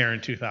ran for mayor in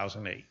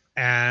 2008.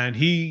 And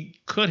he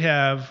could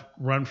have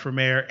run for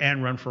mayor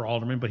and run for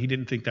alderman, but he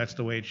didn't think that's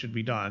the way it should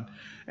be done.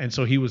 And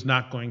so he was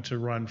not going to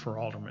run for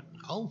alderman.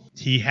 Oh.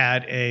 He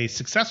had a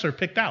successor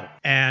picked out.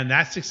 And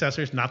that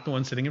successor is not the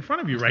one sitting in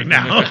front of you right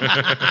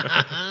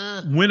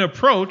now. When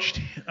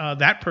approached,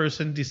 that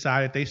person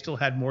decided they still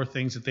had more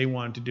things that they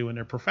wanted to do in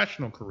their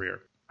professional career.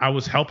 I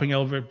was helping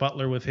Everett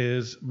Butler with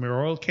his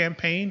mayoral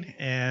campaign,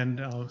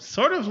 and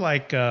sort of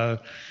like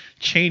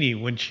Cheney,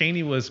 when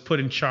Cheney was put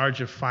in charge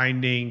of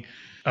finding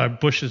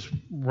Bush's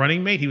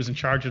running mate, he was in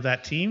charge of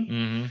that team.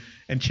 Mm-hmm.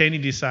 And Cheney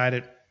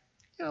decided,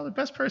 the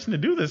best person to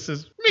do this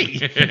is me.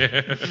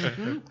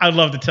 I'd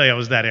love to tell you I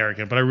was that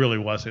arrogant, but I really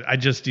wasn't. I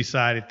just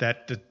decided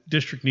that the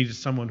district needed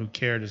someone who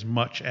cared as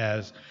much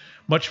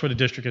for the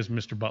district as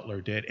Mr.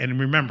 Butler did. And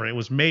remember, it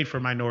was made for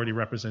minority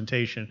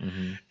representation.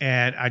 Mm-hmm.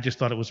 And I just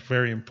thought it was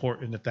very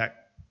important that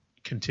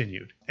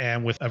continued.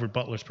 And with Everett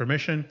Butler's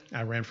permission,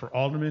 I ran for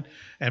alderman.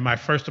 And my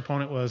first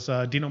opponent was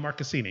Dino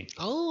Marcassini.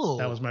 Oh.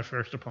 That was my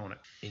first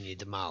opponent. And you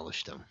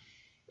demolished him.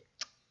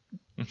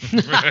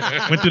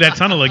 Went through that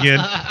tunnel again.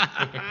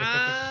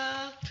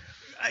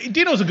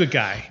 Dino's a good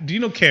guy.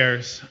 Dino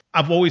cares.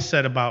 I've always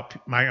said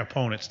about my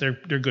opponents, they're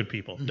good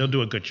people. They'll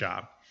do a good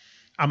job.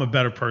 I'm a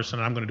better person,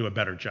 and I'm going to do a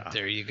better job.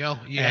 There you go.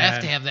 You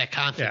have to have that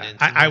confidence.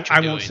 Yeah,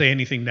 I won't say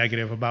anything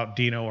negative about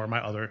Dino or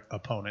my other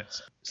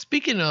opponents.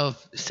 Speaking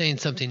of saying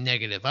something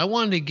negative, I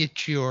wanted to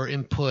get your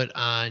input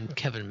on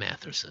Kevin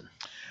Matheson.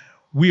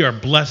 We are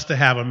blessed to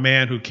have a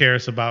man who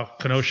cares about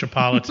Kenosha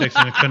politics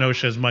and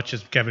Kenosha as much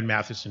as Kevin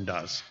Matheson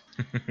does.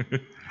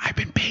 I've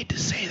been paid to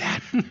say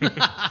that.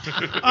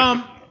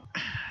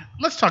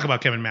 Let's talk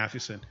about Kevin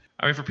Matheson.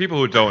 I mean, for people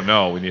who don't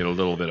know, we need a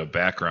little bit of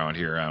background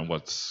here on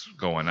what's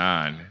going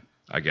on,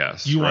 I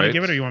guess. You want to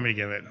give it or you want me to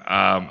give it?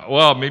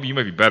 Well, maybe you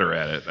might be better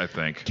at it, I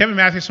think. Kevin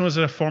Matheson was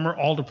a former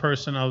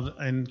alderperson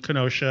in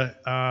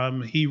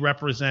Kenosha. He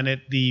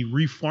represented the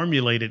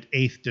reformulated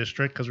 8th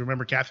District, because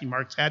remember, Kathy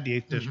Marks had the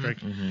 8th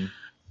District. Mm-hmm.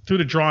 Through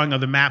the drawing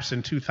of the maps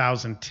in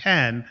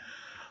 2010,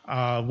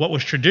 what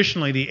was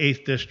traditionally the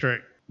 8th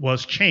District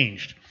was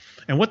changed.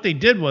 And what they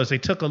did was they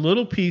took a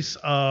little piece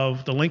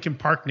of the Lincoln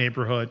Park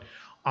neighborhood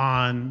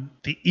on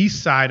the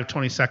east side of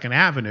 22nd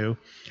Avenue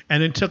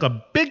and then took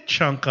a big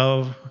chunk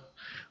of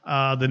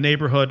the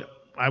neighborhood,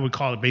 I would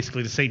call it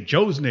basically the St.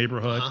 Joe's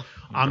neighborhood,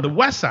 on the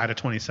west side of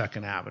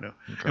 22nd Avenue.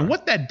 Okay. And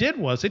what that did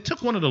was it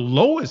took one of the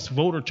lowest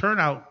voter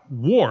turnout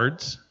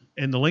wards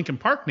in the Lincoln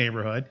Park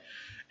neighborhood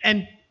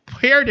and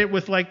paired it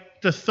with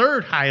like the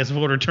third highest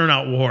voter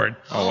turnout ward.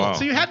 Oh, wow.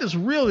 So you had this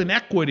real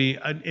inequity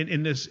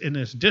in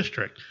this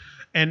district.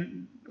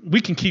 And we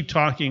can keep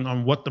talking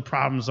on what the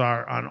problems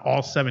are on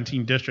all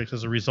 17 districts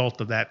as a result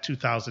of that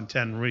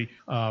 2010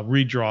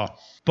 redraw.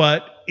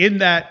 But in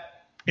that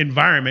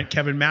environment,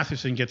 Kevin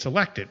Matheson gets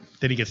elected.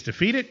 Then he gets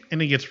defeated,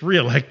 and he gets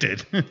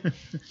reelected.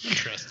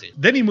 Interesting.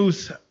 Then he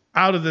moves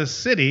out of the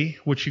city,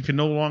 which you can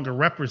no longer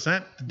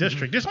represent the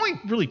district. There's only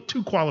really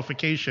two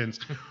qualifications.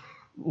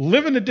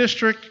 Live in the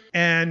district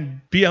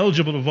and be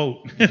eligible to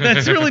vote.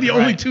 That's really the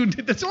only two.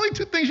 That's the only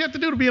two things you have to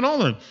do to be an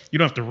alderman. You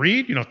don't have to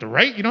read. You don't have to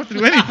write. You don't have to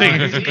do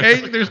anything.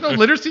 Okay? There's no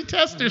literacy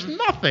test. There's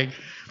nothing.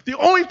 The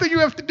only thing you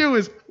have to do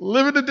is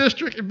live in the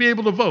district and be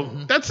able to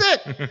vote. That's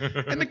it.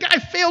 And the guy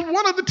failed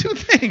one of the two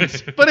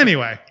things. But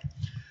anyway,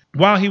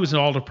 while he was an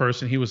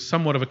alderperson, he was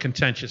somewhat of a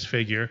contentious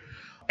figure.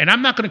 And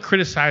I'm not going to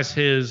criticize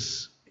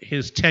his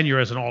tenure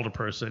as an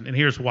alderperson, and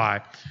here's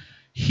why.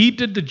 He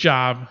did the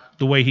job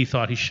the way he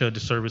thought he should to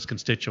serve his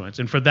constituents,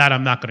 and for that,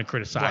 I'm not going to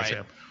criticize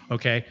him.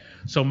 Okay?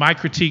 So my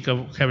critique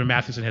of Kevin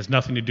Mathewson has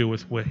nothing to do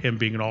with him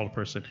being an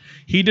alderperson.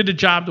 He did the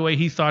job the way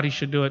he thought he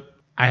should do it.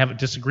 I have a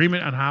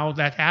disagreement on how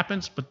that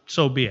happens, but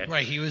so be it.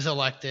 Right, he was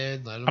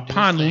elected. Let him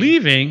Upon do his thing.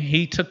 leaving,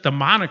 he took the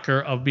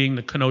moniker of being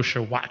the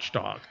Kenosha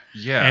watchdog.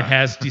 Yeah. And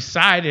has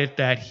decided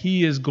that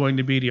he is going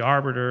to be the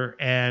arbiter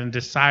and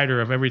decider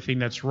of everything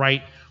that's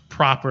right,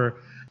 proper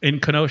in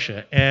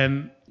Kenosha.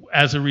 And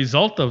as a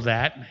result of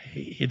that,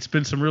 it's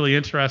been some really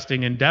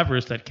interesting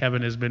endeavors that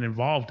Kevin has been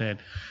involved in.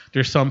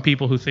 There's some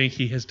people who think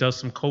he has done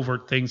some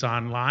covert things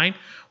online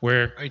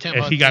where Are you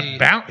talking he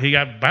about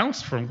got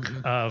bounced from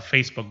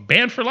Facebook,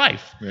 banned for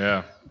life.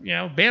 Yeah.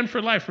 Banned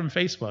for life from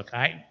Facebook.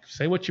 I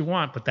say what you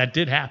want, but that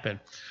did happen.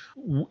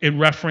 In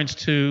reference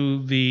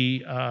to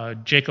the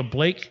Jacob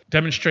Blake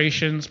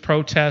demonstrations,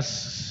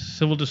 protests,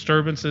 civil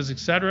disturbances,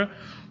 etc.,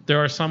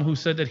 there are some who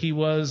said that he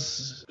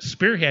was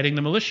spearheading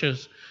the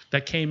militias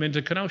that came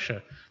into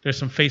Kenosha. There's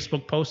some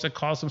Facebook posts that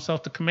calls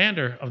himself the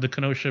commander of the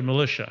Kenosha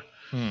militia.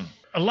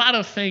 A lot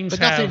of things But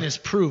nothing is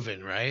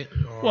proven, right?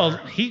 Well,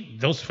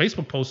 those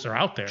Facebook posts are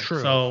out there.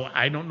 True. So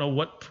I don't know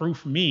what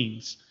proof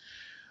means.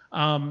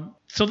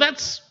 So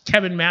that's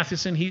Kevin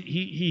Mathewson.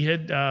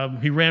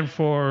 He ran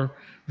for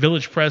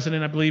village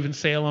president, I believe, in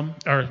Salem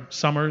or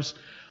Summers.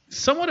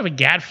 Somewhat of a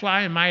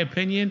gadfly, in my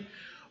opinion.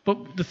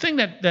 But the thing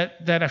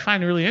that I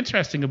find really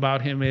interesting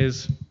about him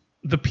is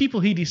the people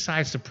he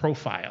decides to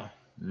profile.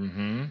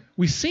 Mm-hmm.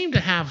 We seem to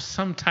have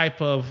some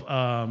type of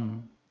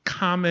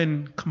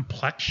common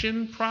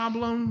complexion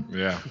problem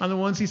on the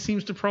ones he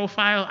seems to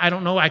profile. I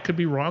don't know. I could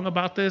be wrong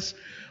about this.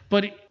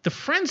 But the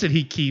friends that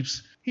he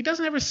keeps, he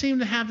doesn't ever seem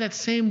to have that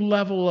same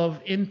level of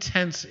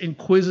intense,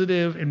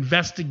 inquisitive,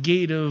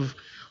 investigative,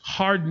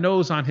 hard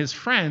nose on his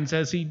friends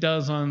as he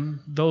does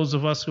on those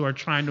of us who are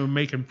trying to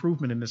make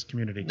improvement in this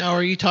community. Now,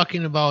 are you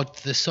talking about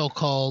the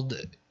so-called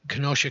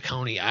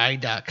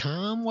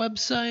KenoshaCountyEye.com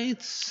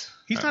websites?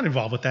 He's not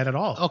involved with that at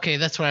all. Okay,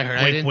 that's what I heard.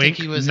 Wink, I didn't wink,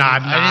 think he was.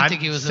 nod, I didn't nod,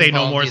 think he was say no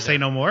involved more, either. say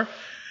no more.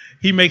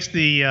 He makes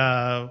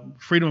the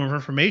Freedom of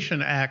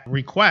Information Act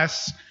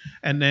requests,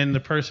 and then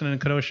the person in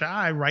Kenosha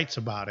Eye writes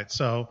about it.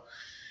 So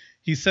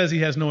he says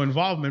he has no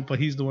involvement, but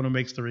he's the one who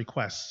makes the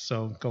requests.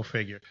 So go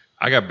figure.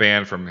 I got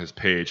banned from his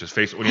page.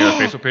 When he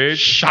had a Facebook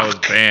page, I was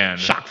banned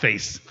Shock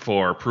face.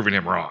 for proving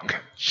him wrong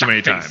too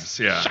many times.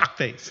 Yeah. Shock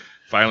face.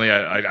 Finally,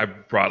 I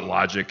brought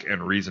logic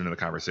and reason to the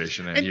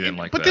conversation, and he didn't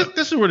like but that. But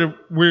this is where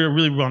we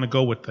really want to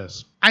go with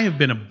this. I have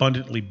been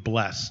abundantly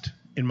blessed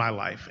in my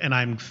life, and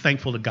I'm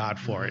thankful to God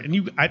for it.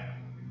 And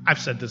I've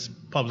said this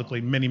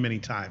publicly many, many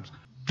times.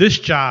 This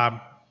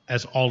job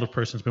as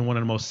alderperson has been one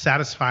of the most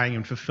satisfying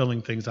and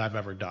fulfilling things I've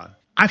ever done.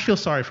 I feel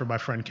sorry for my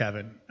friend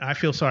Kevin. I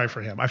feel sorry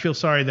for him. I feel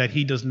sorry that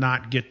he does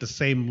not get the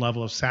same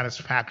level of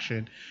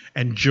satisfaction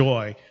and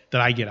joy that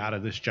I get out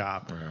of this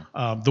job.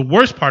 Yeah. The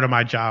worst part of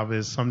my job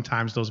is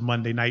sometimes those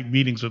Monday night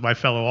meetings with my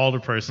fellow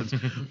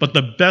alderpersons. But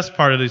the best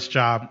part of this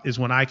job is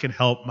when I can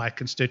help my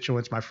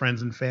constituents, my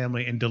friends and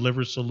family, and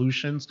deliver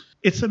solutions.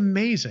 It's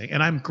amazing,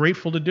 and I'm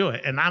grateful to do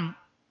it. And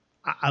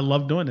I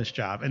love doing this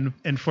job.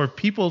 And for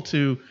people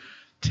to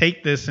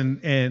take this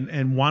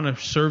and want to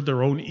serve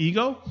their own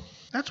ego,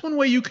 that's one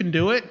way you can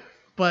do it.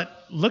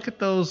 But look at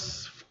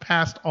those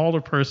past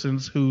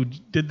alderpersons who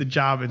did the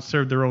job and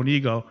served their own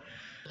ego.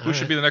 Who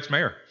should be the next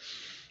mayor?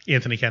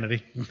 Anthony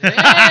Kennedy.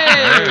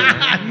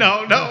 Hey!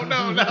 No.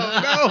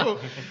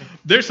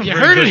 There's some You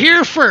very heard good, it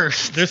here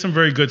first. There's some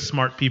very good,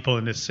 smart people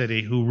in this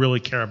city who really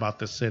care about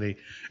this city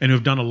and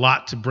who've done a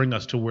lot to bring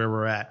us to where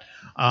we're at.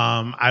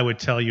 I would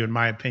tell you, in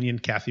my opinion,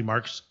 Kathy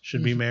Marks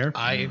should be mayor.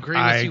 I agree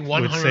with you 100%.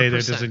 I would say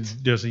that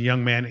there's a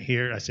young man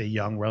here. I say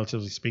young,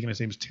 relatively speaking. His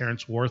name is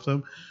Terrence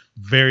Wortham.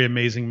 Very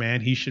amazing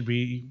man. He should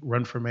be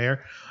run for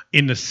mayor.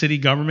 In the city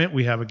government,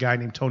 we have a guy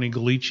named Tony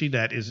Galici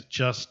that is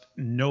just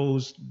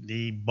knows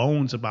the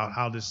bones about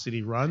how this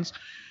city runs.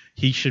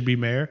 He should be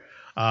mayor.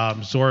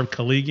 Zorb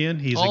Kaligian,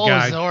 he's a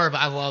guy. Zorb,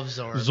 I love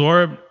Zorb.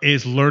 Zorb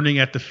is learning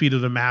at the feet of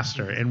the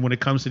master, and when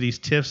it comes to these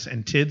TIFs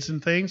and TIDs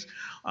and things,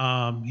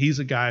 he's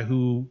a guy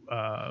who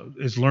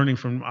is learning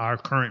from our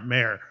current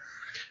mayor.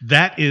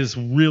 That is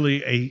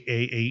really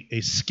a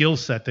skill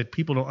set that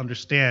people don't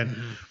understand.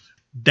 Mm-hmm.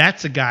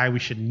 That's a guy we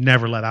should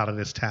never let out of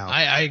this town.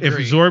 I agree.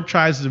 If Zorb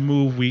tries to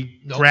move,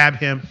 we grab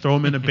him, throw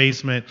him in the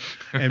basement,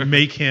 and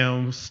make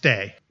him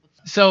stay.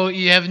 So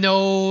you have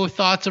no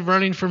thoughts of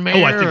running for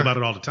mayor? Oh, I think about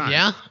it all the time.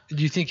 Yeah?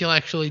 Do you think you'll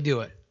actually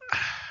do it?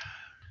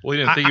 Well, he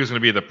didn't think he was going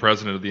to be the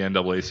president of the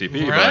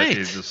NAACP, right. but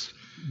he's just...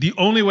 The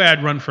only way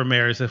I'd run for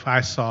mayor is if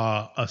I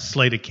saw a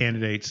slate of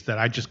candidates that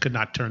I just could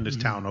not turn this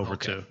town over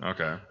to.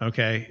 Okay.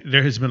 Okay.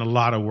 There has been a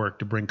lot of work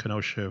to bring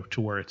Kenosha to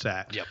where it's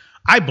at. Yep.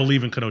 I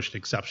believe in Kenosha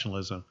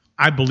exceptionalism.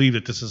 I believe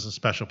that this is a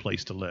special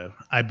place to live.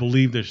 I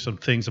believe there's some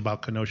things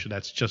about Kenosha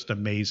that's just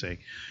amazing.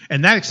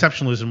 And that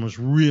exceptionalism was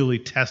really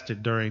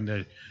tested during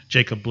the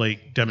Jacob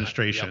Blake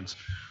demonstrations.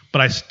 Yep.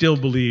 But I still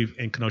believe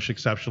in Kenosha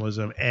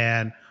exceptionalism,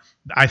 and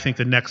I think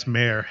the next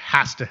mayor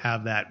has to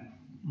have that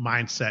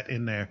mindset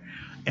in there,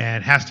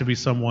 and has to be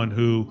someone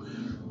who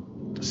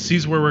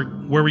sees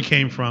where we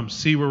came from,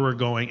 see where we're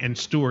going, and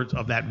stewards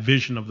of that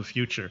vision of the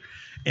future.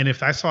 And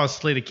if I saw a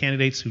slate of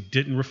candidates who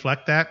didn't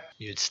reflect that,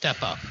 you'd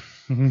step up.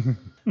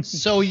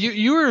 So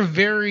you were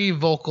very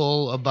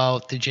vocal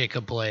about the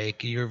Jacob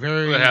Blake. You're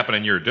very. That happened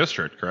in your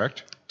district,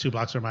 correct? 2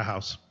 blocks from my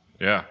house.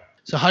 Yeah.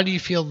 So how do you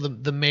feel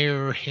the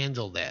mayor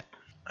handled that?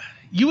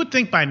 You would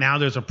think by now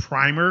there's a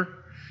primer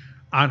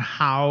on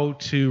how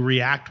to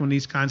react when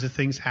these kinds of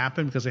things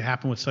happen, because they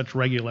happen with such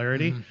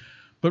regularity. Mm-hmm.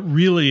 But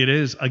really it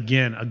is,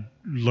 again, a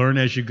learn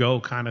as you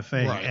go kind of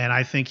thing. Right. And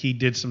I think he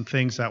did some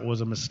things that was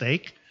a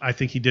mistake. I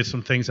think he did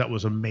some things that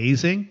was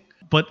amazing.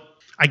 But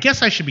I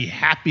guess I should be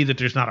happy that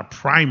there's not a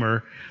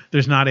primer.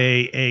 There's not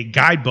a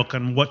guidebook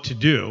on what to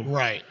do.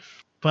 Right.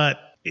 But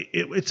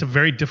it's a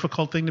very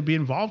difficult thing to be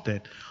involved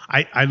in.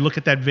 I look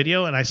at that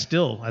video and I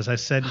still, as I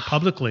said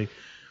publicly,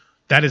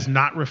 that is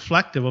not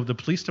reflective of the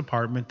police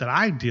department that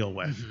I deal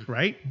with, mm-hmm.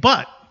 right?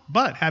 But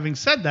having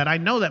said that, I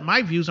know that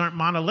my views aren't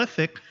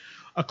monolithic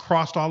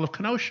across all of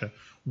Kenosha.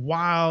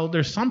 While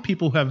there's some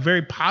people who have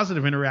very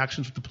positive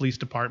interactions with the police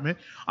department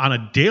on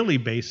a daily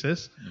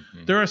basis,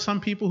 mm-hmm. there are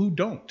some people who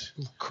don't.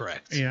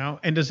 Correct.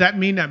 And does that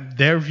mean that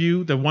their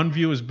view, the one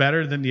view, is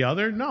better than the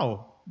other?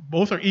 No.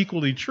 Both are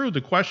equally true.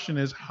 The question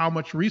is, how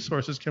much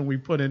resources can we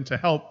put in to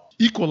help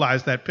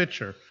equalize that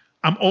picture?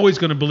 I'm always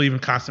going to believe in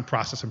constant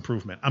process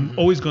improvement. I'm mm-hmm.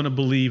 always going to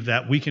believe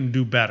that we can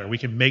do better. We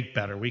can make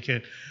better.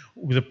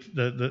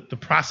 The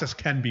process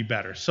can be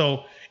better.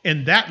 So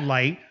in that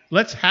light,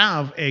 let's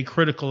have a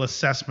critical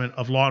assessment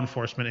of law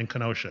enforcement in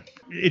Kenosha.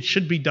 It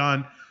should be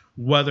done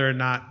whether or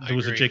not there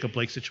was a Jacob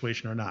Blake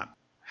situation or not.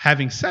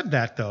 Having said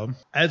that, though,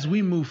 as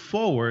we move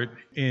forward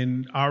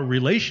in our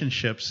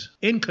relationships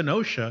in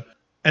Kenosha,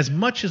 as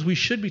much as we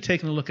should be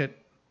taking a look at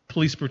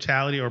police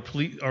brutality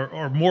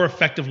or more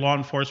effective law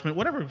enforcement,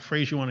 whatever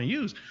phrase you want to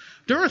use,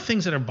 there are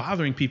things that are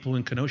bothering people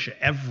in Kenosha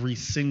every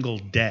single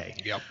day.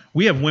 Yep.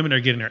 We have women that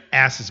are getting their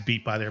asses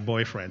beat by their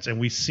boyfriends, and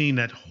we've seen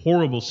that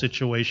horrible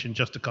situation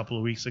just a couple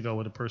of weeks ago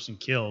with a person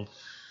killed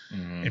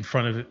mm-hmm. in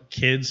front of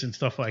kids and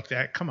stuff like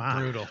that. Come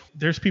on. Brutal.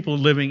 There's people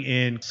living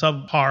in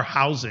subpar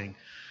housing,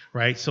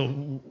 right?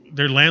 So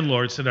they're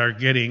landlords that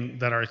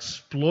are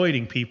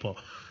exploiting people.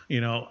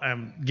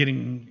 I'm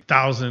getting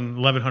 $1,000,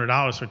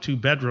 $1,100 for 2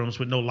 bedrooms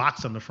with no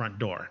locks on the front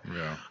door.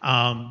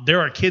 Yeah. There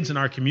are kids in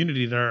our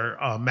community that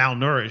are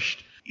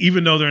malnourished,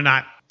 even though they're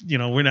not.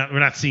 We're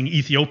not seeing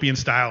Ethiopian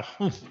style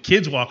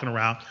kids walking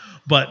around.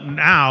 But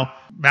now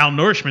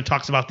malnourishment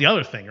talks about the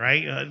other thing,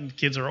 right?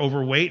 Kids are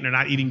overweight and they're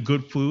not eating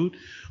good food.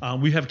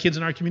 We have kids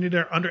in our community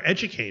that are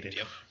undereducated.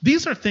 Yep.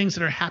 These are things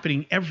that are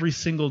happening every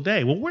single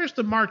day. Well, where's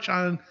the march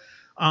on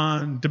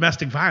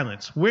domestic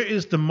violence? Where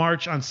is the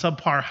march on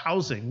subpar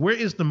housing? Where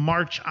is the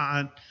march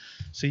on?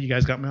 See, you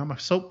guys got me on my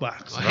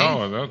soapbox.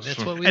 Well, that's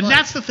what we and like.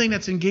 That's the thing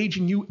that's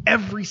engaging you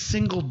every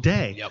single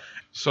day. Yep.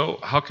 So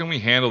how can we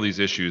handle these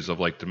issues of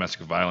like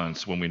domestic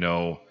violence when we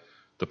know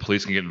the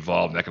police can get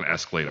involved and that can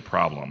escalate a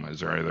problem? Is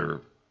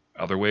there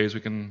other ways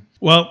we can?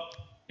 Well,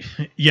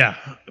 yeah,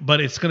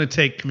 but it's going to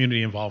take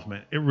community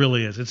involvement. It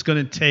really is. It's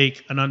going to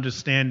take an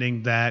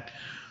understanding that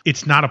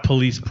it's not a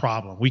police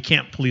problem. We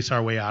can't police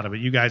our way out of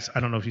it. You guys, I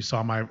don't know if you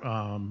saw my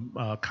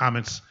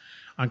comments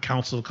on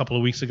council a couple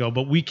of weeks ago,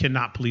 but we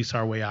cannot police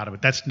our way out of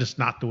it. That's just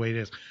not the way it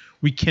is.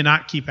 We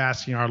cannot keep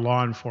asking our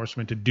law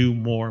enforcement to do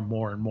more and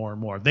more and more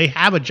and more. They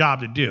have a job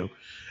to do,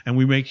 and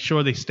we make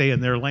sure they stay in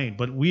their lane.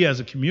 But we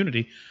as a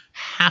community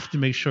have to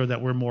make sure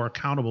that we're more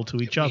accountable to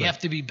each other. We have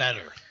to be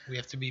better.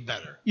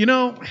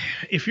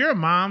 If you're a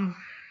mom,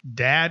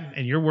 dad,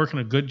 and you're working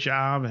a good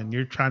job and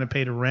you're trying to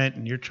pay the rent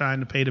and you're trying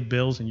to pay the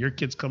bills and your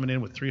kid's coming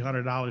in with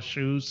 $300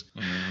 shoes,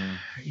 mm-hmm.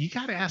 you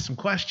got to ask some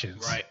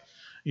questions. Right.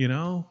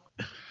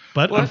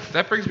 But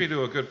that brings me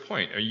to a good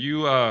point.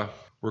 You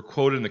were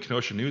quoted in the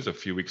Kenosha News a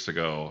few weeks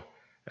ago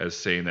as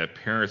saying that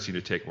parents need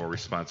to take more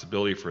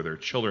responsibility for their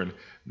children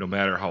no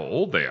matter how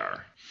old they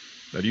are.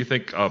 Now, do you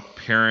think a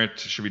parent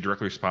should be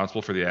directly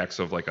responsible for the acts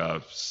of like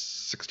a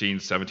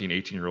 16, 17,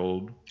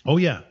 18-year-old? Oh,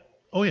 yeah.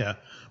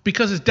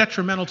 Because it's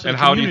detrimental to the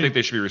community. And how do you think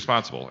they should be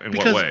responsible?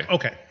 What way?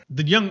 Okay.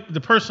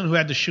 The person who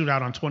had the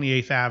shootout on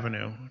 28th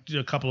Avenue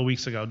a couple of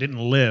weeks ago didn't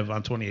live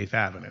on 28th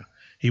Avenue.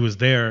 He was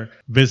there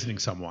visiting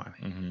someone.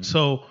 Mm-hmm.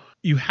 So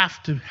you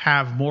have to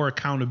have more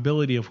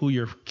accountability of who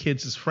your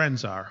kids'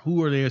 friends are.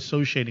 Who are they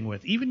associating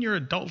with? Even your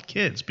adult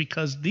kids,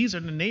 because these are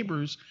the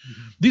neighbors.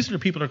 Mm-hmm. These are the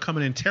people that are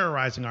coming in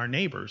terrorizing our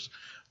neighbors.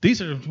 These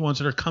are the ones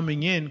that are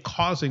coming in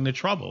causing the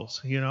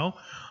troubles,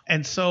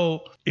 And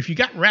so if you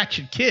got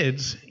ratchet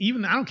kids,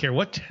 even I don't care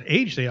what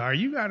age they are,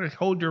 you got to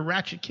hold your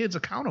ratchet kids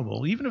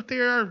accountable, even if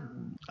they are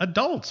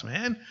adults,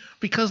 man.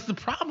 Because the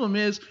problem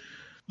is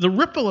the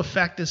ripple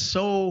effect is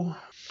so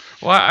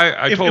Well,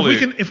 I totally.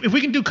 If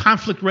we can do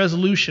conflict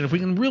resolution, if we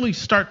can really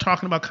start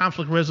talking about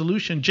conflict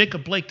resolution,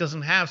 Jacob Blake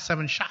doesn't have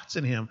 7 shots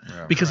in him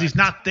because he's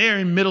not there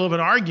in the middle of an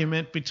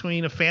argument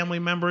between a family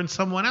member and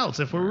someone else.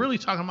 If we're really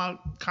talking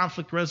about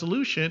conflict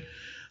resolution,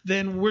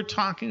 then we're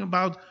talking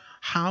about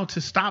how to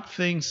stop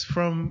things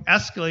from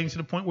escalating to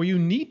the point where you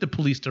need the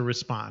police to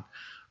respond,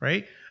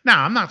 right?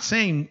 Now, I'm not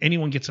saying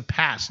anyone gets a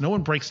pass. No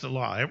one breaks the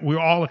law. We're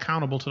all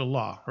accountable to the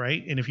law,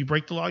 right? And if you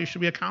break the law, you should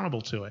be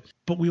accountable to it.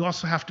 But we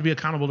also have to be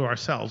accountable to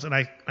ourselves. And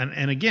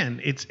again,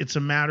 it's a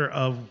matter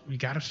of we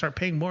got to start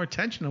paying more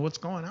attention to what's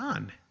going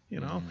on, you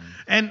know.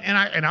 And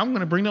I'm going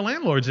to bring the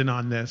landlords in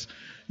on this.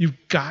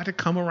 You've got to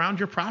come around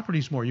your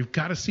properties more. You've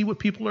got to see what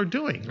people are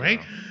doing,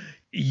 right?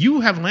 You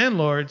have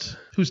landlords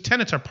whose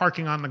tenants are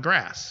parking on the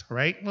grass,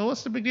 right? Well,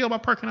 what's the big deal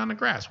about parking on the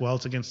grass? Well,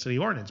 it's against city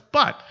ordinance,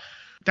 but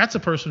that's a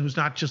person who's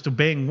not just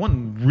obeying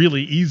one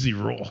really easy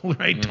rule,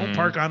 right? Don't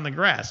park on the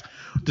grass.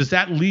 Does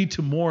that lead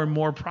to more and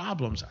more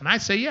problems? And I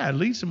say, yeah, it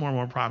leads to more and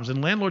more problems.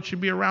 And landlords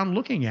should be around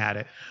looking at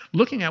it,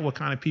 looking at what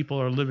kind of people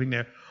are living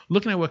there,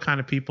 looking at what kind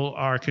of people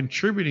are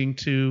contributing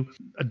to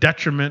a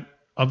detriment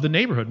of the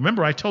neighborhood.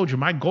 Remember, I told you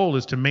my goal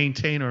is to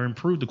maintain or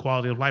improve the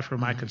quality of life for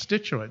my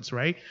constituents,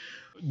 right?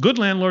 Good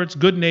landlords,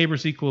 good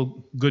neighbors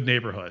equal good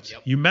neighborhoods.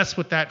 Yep. You mess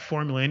with that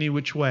formula any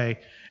which way,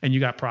 and you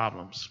got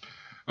problems.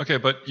 Okay,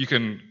 but you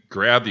can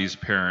grab these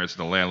parents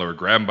and the landlord,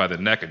 grab them by the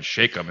neck and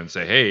shake them and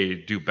say, hey,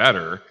 do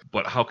better.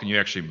 But how can you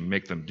actually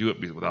make them do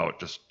it without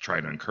just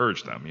trying to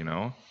encourage them, you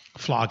know?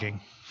 Flogging.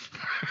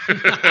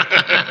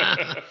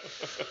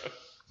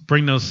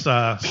 Bring those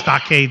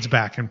stockades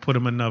back and put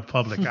them in the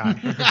public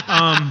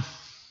eye.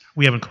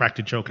 We haven't cracked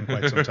a joke in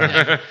quite some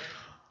time.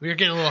 We were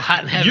getting a little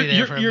hot and heavy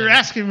there. You're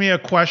asking me a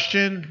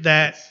question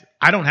that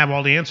I don't have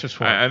all the answers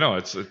for. I know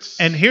it's.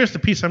 And here's the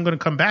piece I'm going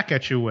to come back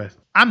at you with.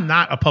 I'm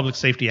not a public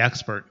safety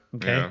expert.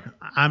 Okay, yeah.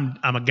 I'm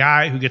a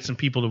guy who gets some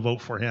people to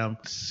vote for him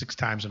 6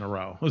 times in a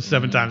row,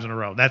 7 times in a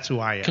row. That's who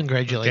I am.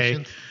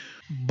 Congratulations. Okay?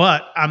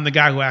 But I'm the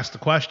guy who asks the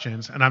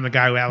questions, and I'm the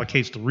guy who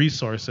allocates the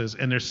resources.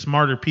 And there's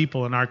smarter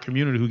people in our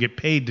community who get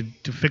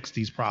paid to fix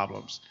these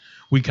problems.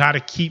 We got to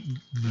keep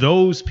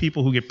those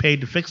people who get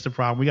paid to fix the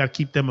problem. We got to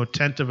keep them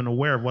attentive and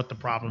aware of what the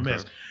problem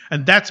is.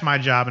 And that's my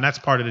job, and that's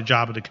part of the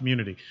job of the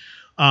community.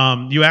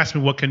 You asked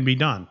me what can be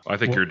done. I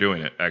think you're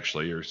doing it,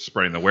 actually. You're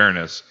spreading the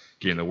awareness,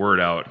 getting the word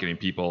out, getting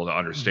people to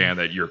understand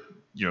that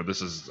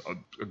this is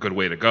a good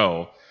way to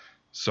go.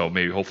 So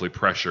maybe hopefully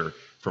pressure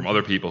from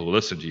other people who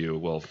listen to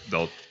you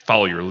they'll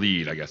follow your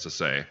lead, I guess to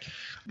say.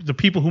 The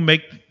people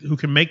who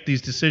can make these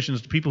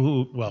decisions, the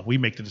people we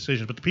make the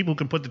decisions, but the people who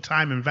can put the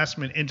time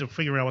investment into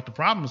figuring out what the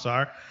problems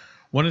are,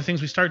 one of the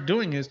things we start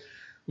doing is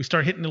we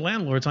start hitting the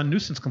landlords on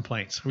nuisance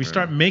complaints. We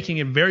start making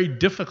it very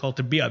difficult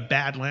to be a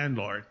bad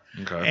landlord.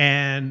 Okay.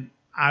 And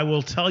I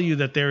will tell you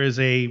that there is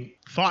a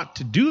thought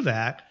to do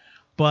that,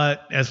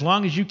 but as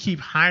long as you keep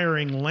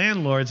hiring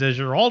landlords as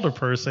your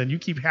alderperson, you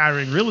keep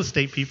hiring real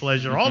estate people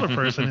as your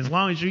alderperson, as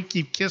long as you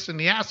keep kissing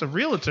the ass of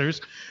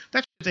realtors,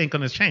 that shit ain't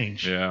going to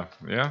change. Yeah.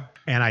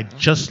 And I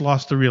just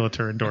lost the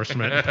realtor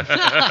endorsement.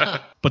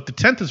 But the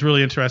 10th is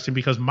really interesting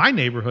because my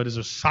neighborhood is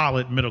a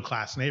solid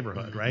middle-class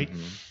neighborhood, right?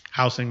 Mm-hmm.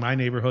 Housing my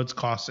neighborhoods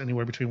costs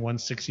anywhere between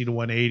 $160 to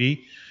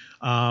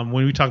 $180.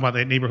 When we talk about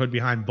that neighborhood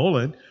behind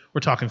Bullen,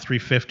 we're talking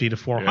 $350 to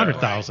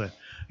 $400,000. Right.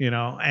 You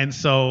know, and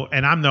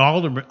I'm the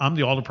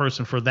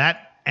alderperson for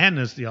that, and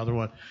there's the other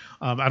one.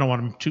 I don't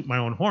want to toot my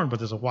own horn, but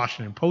there's a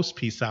Washington Post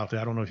piece out there.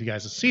 I don't know if you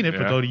guys have seen it,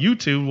 but go to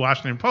YouTube,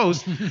 Washington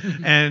Post,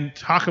 and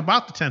talk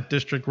about the 10th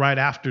District right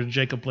after the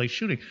Jacob Blake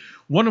shooting.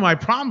 One of my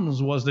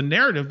problems was the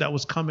narrative that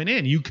was coming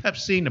in. You kept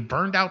seeing the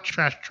burned out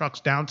trash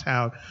trucks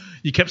downtown.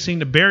 You kept seeing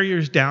the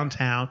barriers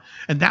downtown,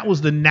 and that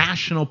was the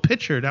national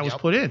picture that was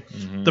put in.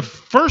 Mm-hmm. The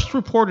first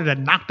reporter that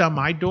knocked on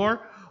my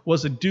door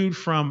was a dude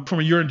from a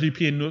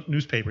UNDP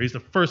newspaper. He's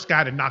the first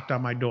guy that knocked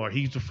on my door.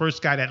 He's the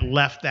first guy that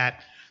left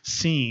that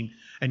scene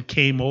and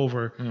came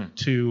over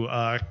to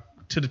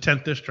the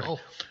 10th District. Oh.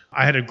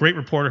 I had a great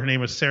reporter. Her name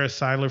was Sarah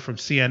Seidler from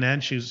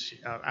CNN.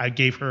 I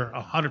gave her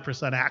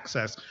 100%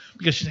 access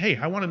because she said, hey,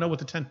 I want to know what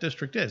the 10th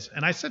District is.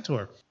 And I said to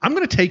her, I'm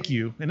going to take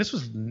you, and this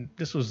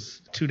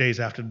was 2 days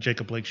after the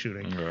Jacob Blake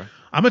shooting. Okay.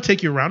 I'm going to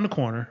take you around the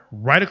corner,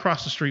 right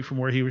across the street from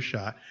where he was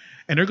shot,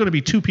 and there are going to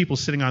be 2 people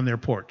sitting on their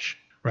porch.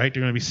 Right?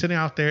 They're going to be sitting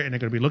out there and they're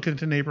going to be looking at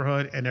the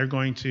neighborhood and they're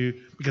going to,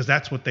 because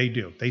that's what they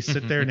do. They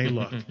sit there and they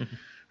look.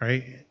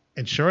 Right?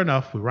 And sure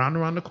enough, we round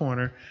around the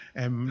corner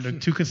and the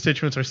 2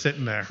 constituents are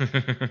sitting there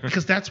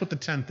because that's what the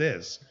 10th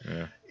is.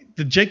 Yeah.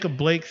 The Jacob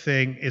Blake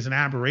thing is an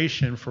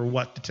aberration for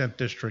what the 10th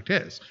District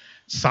is.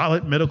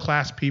 Solid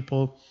middle-class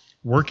people,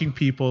 working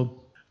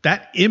people.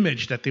 That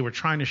image that they were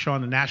trying to show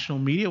on the national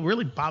media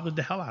really bothered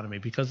the hell out of me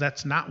because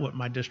that's not what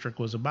my district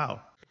was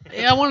about.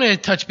 Yeah, I want to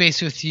touch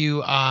base with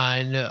you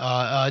on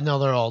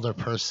another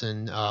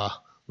alderperson,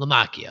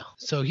 Lamacchia.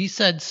 So he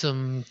said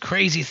some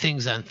crazy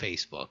things on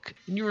Facebook,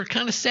 and you were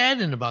kind of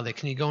saddened about it.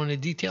 Can you go into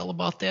detail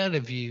about that?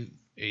 Have you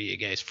Are you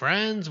guys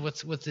friends?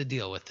 What's the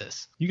deal with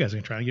this? You guys are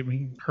going to try to get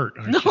me hurt,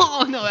 aren't you?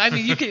 No. I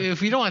mean, you can,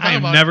 if you don't want to I talk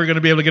am about never going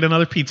to be able to get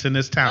another pizza in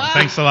this town.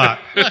 Thanks a lot.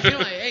 No, if you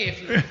don't,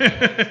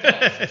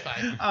 it's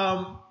fine.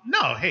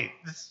 No, hey,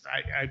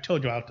 I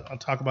told you I'll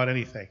talk about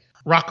anything.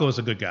 Rocco is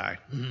a good guy.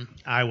 Mm-hmm.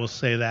 I will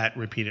say that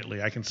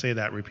repeatedly. I can say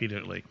that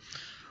repeatedly.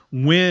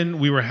 When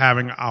we were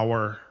having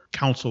our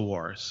council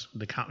wars,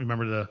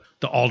 remember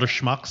the alder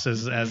schmucks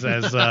as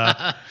Is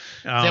that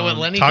what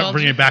Lenny called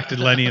bringing you? it back to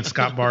Lenny and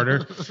Scott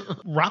Barter.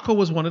 Rocco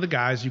was one of the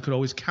guys you could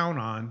always count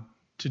on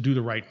to do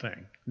the right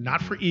thing,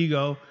 not for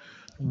ego.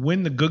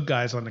 When the good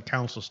guys on the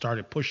council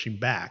started pushing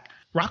back,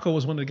 Rocco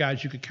was one of the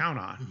guys you could count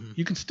on. Mm-hmm.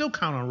 You can still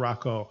count on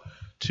Rocco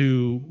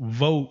to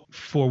vote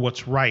for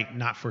what's right,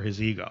 not for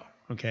his ego.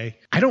 Okay.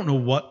 I don't know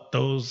what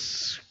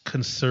those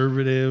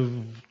conservative,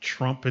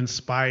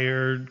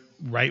 Trump-inspired,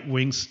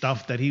 right-wing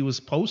stuff that he was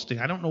posting.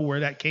 I don't know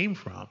where that came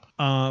from.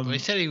 He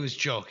said he was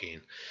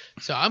joking.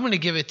 So I'm going to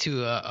give it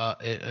to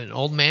an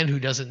old man who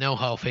doesn't know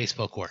how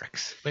Facebook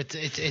works. But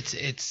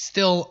it's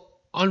still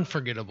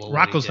unforgettable.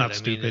 Rocco's not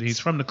stupid. He's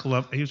from the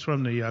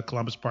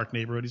Columbus Park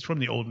neighborhood. He's from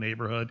the old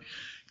neighborhood.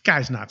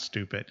 Guy's not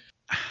stupid.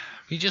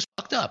 He just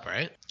fucked up,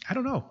 right? I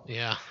don't know.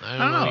 Yeah, I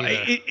don't know.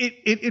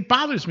 It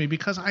bothers me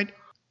because I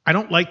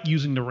don't like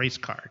using the race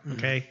card,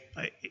 okay?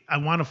 Mm-hmm. I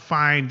want to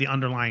find the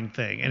underlying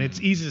thing. And it's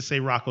easy to say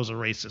Rocco's a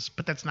racist,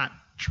 but that's not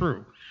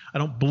true. I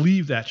don't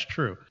believe that's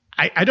true.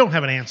 I don't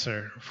have an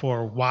answer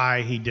for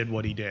why he did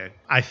what he did.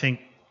 I think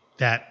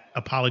that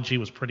apology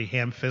was pretty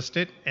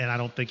ham-fisted, and I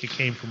don't think it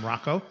came from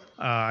Rocco.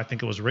 I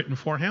think it was written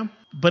for him.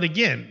 But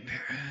again,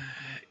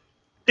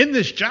 in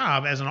this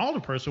job as an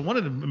alderperson, one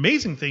of the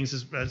amazing things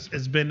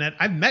has been that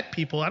I've met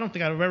people I don't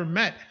think I've ever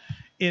met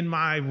in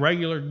my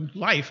regular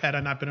life had I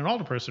not been an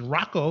alderperson.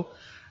 Rocco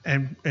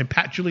and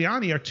Pat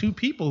Giuliani are two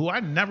people who I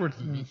never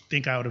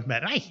think I would have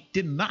met. I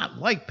did not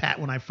like Pat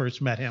when I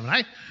first met him.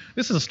 And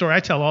this is a story I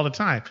tell all the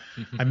time.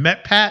 I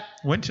met Pat,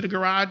 went to the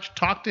garage,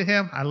 talked to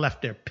him. I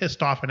left there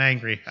pissed off and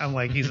angry. I'm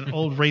like, he's an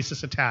old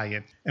racist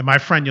Italian. And my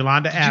friend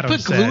Yolanda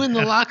Adams said... Did you put glue in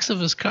the locks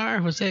of his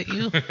car? Was that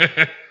you?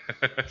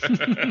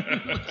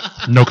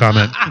 No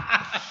comment.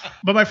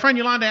 But my friend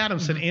Yolanda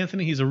Adams said,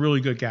 Anthony, he's a really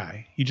good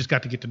guy. You just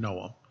got to get to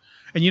know him.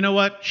 And you know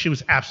what? She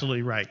was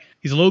absolutely right.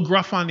 He's a little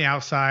gruff on the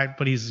outside,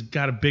 but he's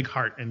got a big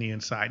heart in the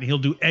inside, and he'll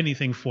do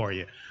anything for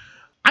you.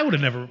 I would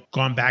have never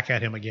gone back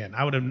at him again.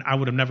 I would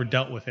have never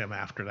dealt with him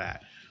after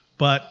that.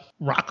 But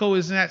Rocco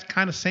is in that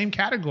kind of same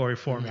category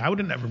for me. I would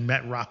have never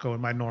met Rocco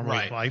in my normal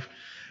life.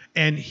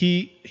 And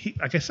he,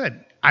 like I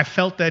said, I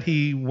felt that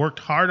he worked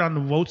hard on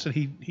the votes that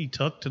he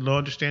took to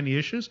understand the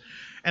issues.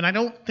 And I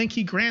don't think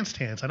he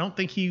grandstands. I don't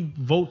think he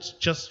votes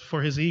just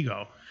for his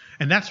ego.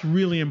 And that's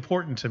really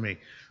important to me.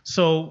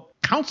 So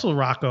Council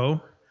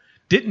Rocco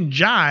didn't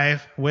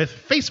jive with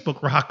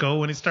Facebook Rocco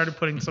when he started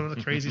putting some of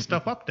the crazy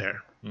stuff up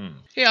there.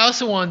 Yeah, I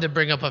also wanted to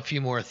bring up a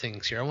few more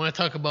things here. I want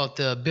to talk about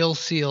the Bill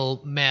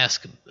Seal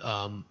mask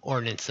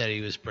ordinance that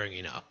he was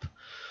bringing up.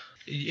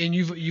 And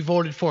you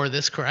voted for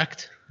this,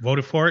 correct?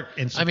 Voted for it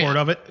in support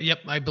of it? Yep,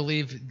 I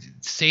believe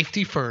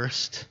safety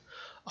first.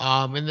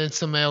 And then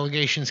some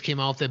allegations came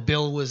out that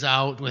Bill was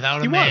out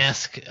without a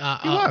mask.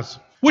 He was.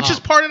 Which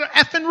is part of the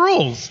effing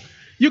rules.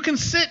 You can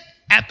sit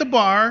at the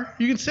bar,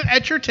 you can sit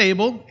at your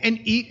table and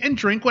eat and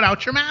drink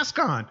without your mask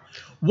on.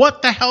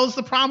 What the hell is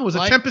the problem? It was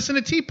a tempest in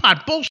a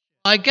teapot. Bullshit.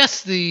 I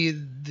guess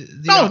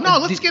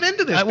let's get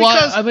into this.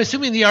 Well, I'm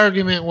assuming the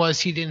argument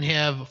was he didn't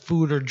have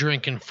food or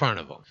drink in front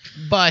of him.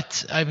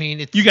 But, I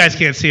mean... You guys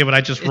can't see it, but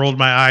I just rolled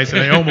my eyes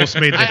and I almost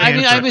made the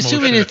I'm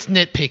assuming it's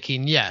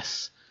nitpicking,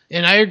 yes.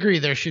 And I agree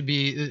there should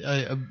be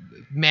a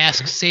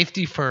mask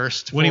safety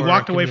first. When he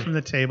walked away from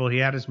the table, he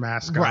had his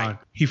mask on.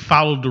 He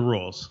followed the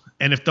rules.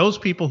 And if those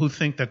people who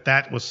think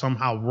that was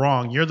somehow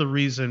wrong, you're the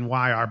reason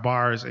why our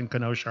bars in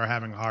Kenosha are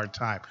having a hard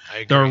time.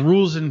 There are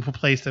rules in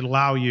place that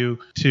allow you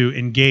to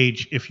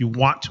engage if you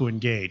want to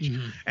engage.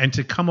 Mm-hmm. And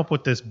to come up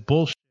with this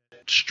bullshit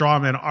straw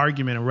man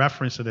argument in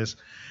reference to this.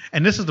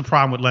 And this is the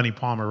problem with Lenny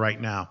Palmer right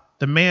now.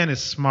 The man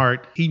is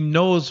smart. He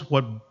knows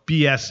what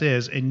BS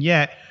is. And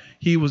yet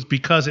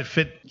because it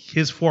fit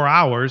his 4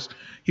 hours,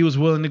 he was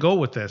willing to go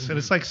with this. Mm-hmm. And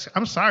it's like,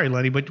 I'm sorry,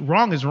 Lenny, but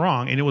wrong is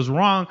wrong. And it was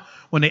wrong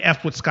when they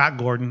effed with Scott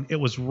Gordon. It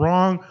was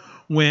wrong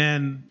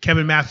when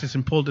Kevin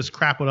Masterson pulled this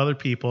crap with other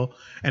people.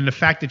 And the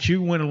fact that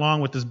you went along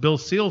with this Bill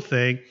Seal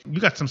thing,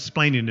 you got some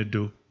splaining to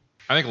do.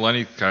 I think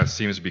Lenny kind of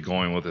seems to be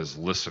going with his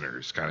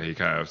listeners. He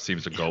kind of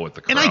seems to go with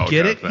the crowd. And I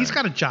get it. He's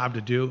got a job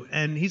to do,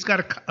 and he's got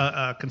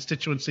a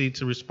constituency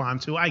to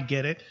respond to. I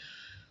get it.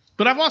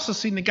 But I've also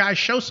seen the guy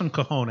show some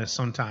cojones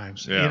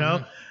sometimes, you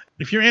know?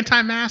 If you're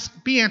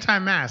anti-mask, be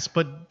anti-mask,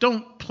 but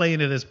don't play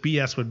into this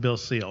BS with Bill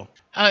Seal.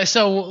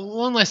 So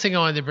one last thing I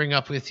wanted to bring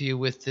up with you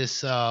with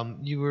this,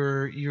 you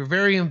were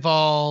very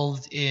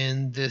involved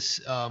in this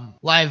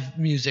live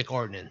music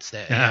ordinance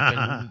that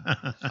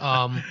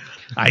happened.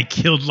 I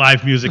killed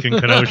live music in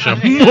Kenosha.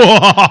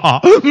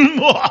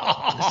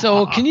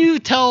 So can you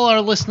tell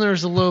our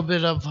listeners a little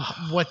bit of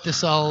what this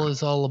is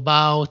all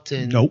about?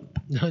 And Nope.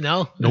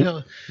 No.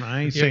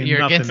 I ain't saying you're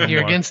nothing against, anymore.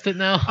 You're against it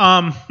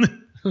now.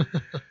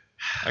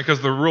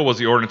 Because the rule was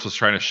the ordinance was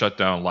trying to shut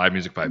down live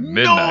music by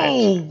midnight.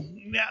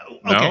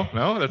 Okay.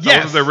 No, that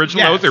Yes, was the original.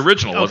 yes. That was the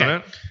original, Okay.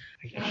 wasn't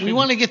it? We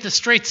want to get the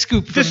straight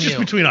scoop from This is you. just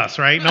between us,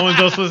 right? No one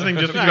else listening.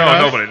 Just between No,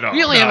 us. nobody knows.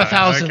 We only have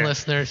 1,000 okay.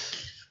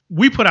 listeners.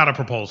 We put out a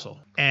proposal,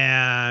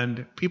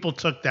 and people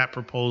took that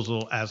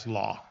proposal as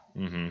law.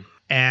 Mm-hmm.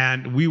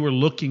 And we were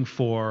looking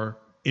for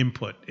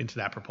input into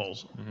that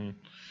proposal. Mm-hmm.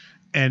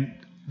 And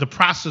the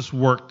process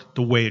worked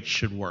the way it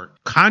should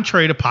work.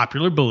 Contrary to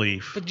popular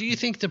belief, But do you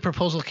think the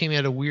proposal came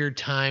at a weird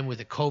time with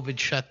the COVID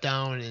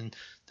shutdown and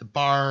the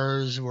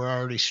bars were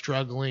already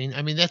struggling?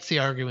 I mean, that's the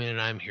argument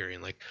that I'm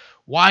hearing. Like,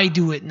 why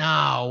do it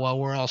now while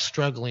we're all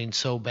struggling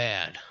so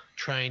bad,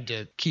 trying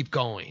to keep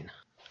going?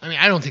 I mean,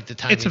 I don't think the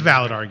time. it's a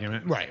valid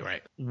argument.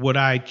 Right. Would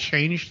I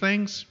change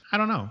things? I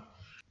don't know.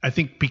 I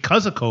think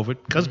because of COVID,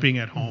 because being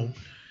at home,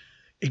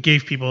 it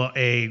gave people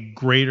a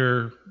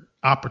greater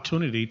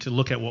opportunity to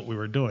look at what we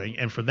were doing.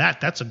 And for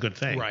that, that's a good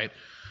thing. Right.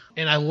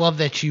 And I love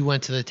that you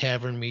went to the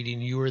tavern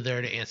meeting. You were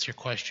there to answer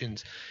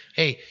questions.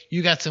 Hey,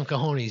 you got some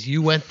cojones.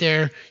 You went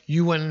there,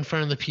 you went in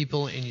front of the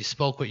people, and you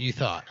spoke what you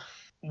thought.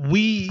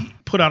 We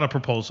put out a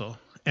proposal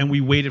and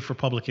we waited for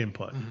public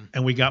input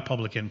and we got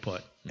public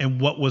input. And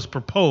what was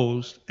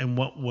proposed and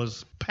what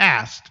was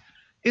passed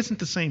isn't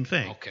the same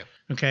thing.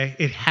 Okay.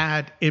 It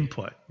had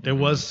input. There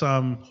was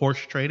some horse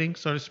trading,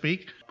 so to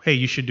speak. Hey,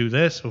 you should do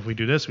this. If we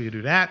do this, we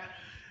do that.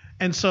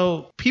 And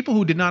so people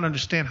who did not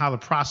understand how the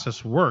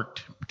process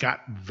worked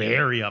got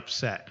very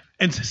upset.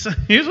 And so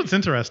here's what's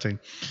interesting.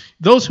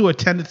 Those who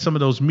attended some of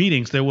those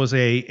meetings, there was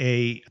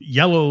a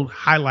yellow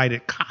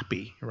highlighted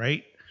copy,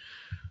 right?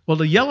 Well,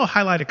 the yellow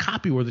highlighted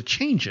copy were the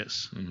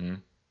changes. Mm-hmm.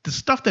 The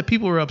stuff that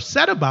people were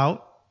upset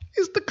about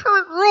is the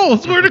current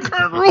rules. Were the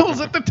current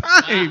rules at the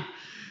time.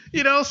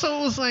 You know, so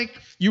it was like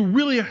you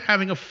really are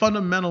having a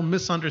fundamental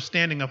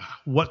misunderstanding of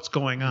what's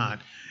going on.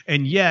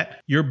 And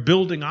yet you're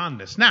building on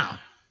this. Now,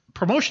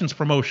 promotion's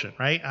promotion,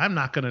 right? I'm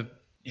not going to,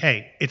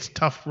 hey, it's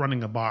tough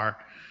running a bar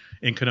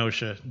in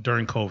Kenosha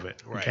during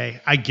COVID. Right.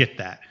 Okay. I get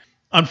that.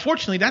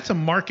 Unfortunately, that's a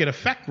market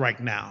effect right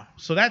now.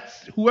 So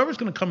that's whoever's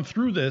going to come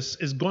through this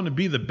is going to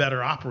be the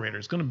better operator.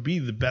 It's going to be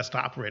the best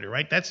operator,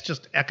 right? That's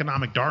just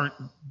economic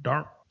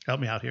help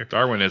me out here.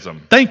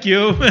 Darwinism. Thank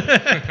you.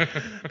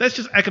 That's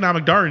just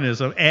economic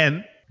Darwinism.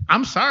 And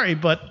I'm sorry,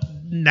 but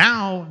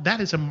now that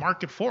is a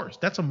market force.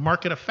 That's a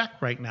market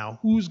effect right now.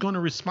 Who's going to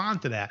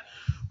respond to that?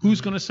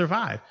 Who's going to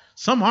survive?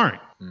 Some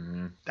aren't.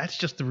 Mm-hmm. That's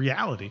just the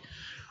reality.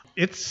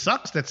 It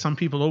sucks that some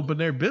people opened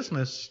their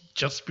business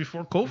just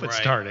before COVID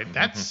started.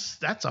 That's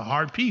a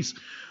hard piece.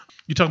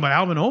 You talk about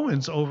Alvin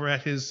Owens over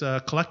at his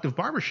Collective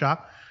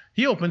Barbershop.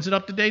 He opens it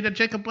up the day that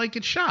Jacob Blake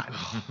gets shot.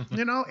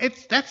 You know,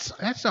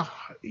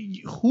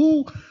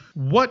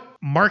 what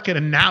market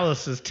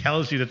analysis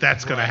tells you that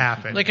that's going to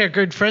happen? Like our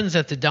good friends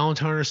at the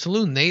Downtowner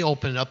Saloon, they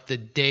opened up the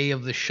day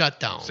of the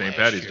shutdown. St.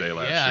 Patty's Day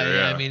last year.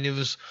 Yeah. I mean, it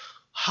was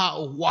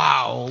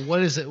wow.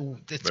 What is it?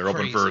 It's They're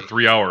open crazy. for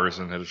 3 hours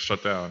and had it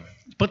shut down.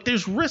 But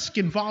there's risk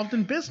involved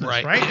in business,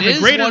 Right. right? It And is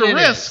the greater what the it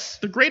risk, is.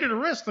 the greater the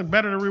risk, the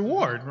better the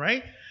reward,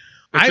 right?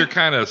 But you're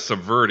kind of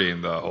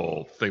subverting the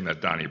whole thing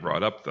that Donnie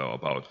brought up, though,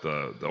 about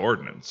the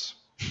ordinance.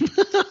 I mean,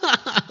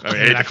 I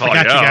hate to call you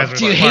out.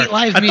 Do you hate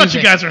live I thought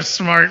music? you guys were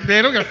smart.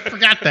 They don't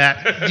forgot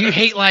that. Do you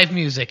hate live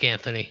music,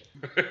 Anthony?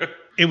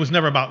 It was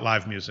never about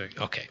live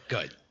music. Okay,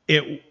 good.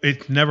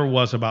 It never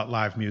was about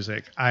live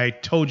music. I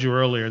told you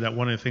earlier that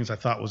one of the things I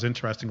thought was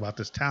interesting about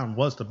this town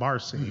was the bar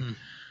scene. Mm-hmm.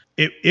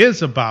 It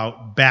is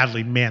about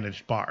badly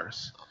managed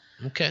bars.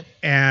 Okay.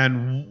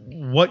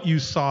 And what you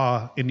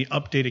saw in the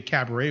updated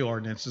cabaret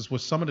ordinances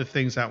was some of the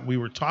things that we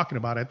were talking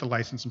about at the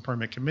License and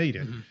Permit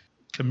Committee.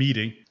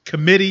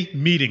 Committee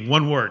meeting,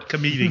 one word,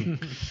 committee.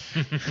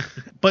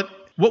 But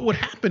what would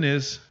happen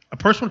is a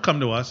person would come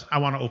to us, I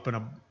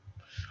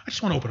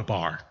just want to open a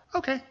bar.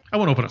 Okay. I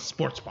want to open a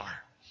sports bar.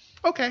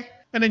 Okay.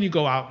 And then you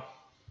go out,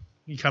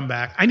 you come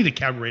back, I need a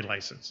cabaret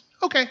license.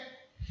 Okay.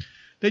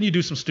 Then you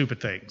do some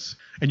stupid things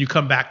and you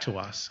come back to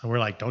us and we're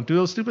like, don't do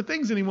those stupid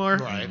things anymore.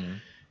 Right.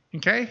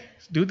 Okay,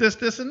 do this,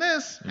 this, and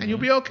this, and you'll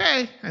be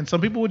okay. And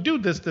some people would do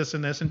this, this,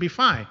 and this and be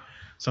fine.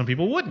 Some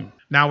people wouldn't.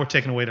 Now we're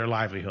taking away their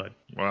livelihood.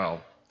 Wow.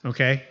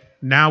 Okay,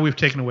 now we've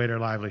taken away their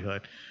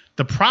livelihood.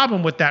 The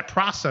problem with that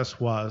process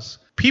was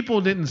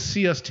people didn't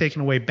see us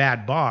taking away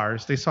bad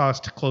bars. They saw us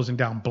closing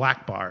down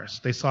black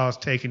bars. They saw us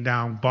taking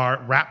down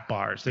rap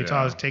bars. They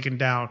saw us taking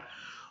down.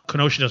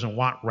 Kenosha doesn't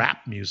want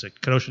rap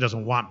music. Kenosha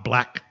doesn't want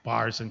black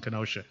bars in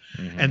Kenosha.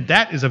 And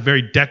that is a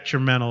very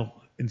detrimental,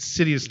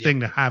 insidious thing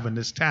to have in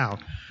this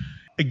town.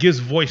 It gives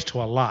voice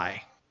to a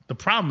lie. The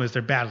problem is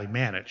they're badly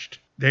managed.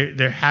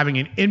 They're having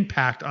an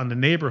impact on the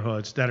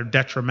neighborhoods that are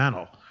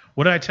detrimental.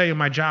 What did I tell you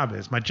my job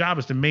is? My job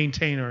is to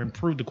maintain or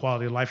improve the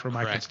quality of life for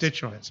my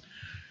constituents.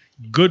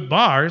 Good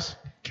bars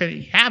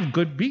can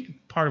be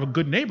part of a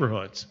good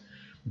neighborhoods.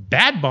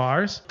 Bad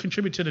bars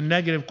contribute to the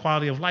negative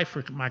quality of life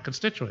for my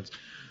constituents.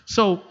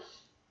 So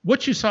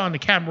what you saw in the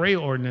cabaret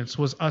ordinance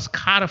was us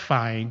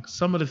codifying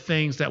some of the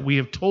things that we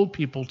have told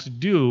people to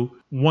do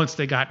once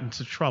they got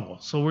into trouble.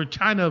 So we're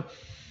kind of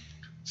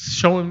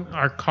showing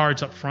our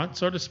cards up front,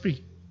 so to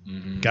speak.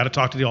 Got to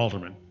talk to the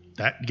alderman.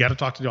 That you got to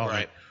talk to the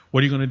alderman. Right.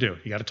 What are you going to do?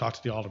 You got to talk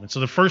to the alderman. So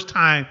the first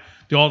time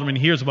the alderman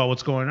hears about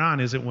what's going on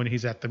is it when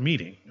he's at the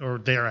meeting or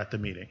they're at the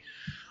meeting.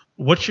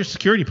 What's your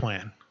security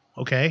plan?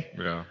 Okay.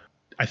 Yeah.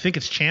 I think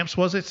it's Champs,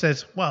 was it?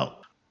 Says,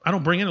 well, I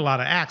don't bring in a lot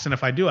of acts, and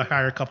if I do, I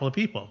hire a couple of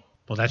people.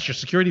 Well, that's your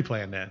security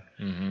plan then.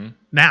 Mm-hmm.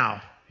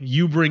 Now,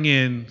 you bring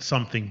in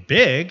something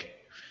big,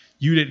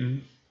 you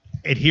didn't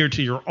adhere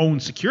to your own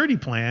security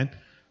plan,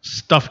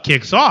 stuff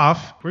kicks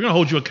off, we're going to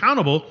hold you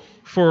accountable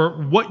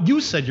for what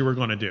you said you were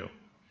going to do.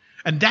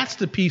 And that's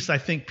the piece I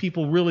think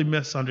people really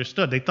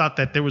misunderstood. They thought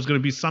that there was going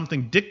to be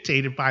something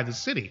dictated by the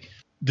city.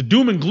 The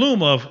doom and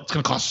gloom of it's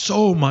going to cost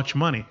so much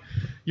money.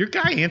 Your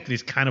guy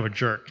Anthony's kind of a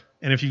jerk.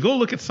 And if you go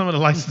look at some of the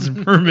license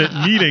and permit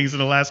meetings in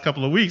the last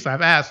couple of weeks,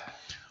 I've asked,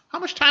 how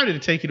much time did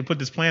it take you to put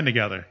this plan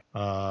together?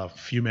 A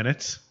few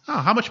minutes. Oh,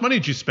 how much money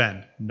did you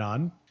spend?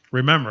 None.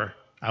 Remember,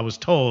 I was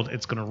told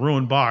it's going to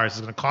ruin bars.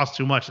 It's going to cost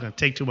too much. It's going to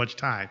take too much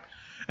time.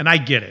 And I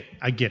get it.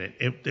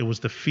 It was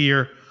the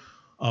fear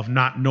of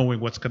not knowing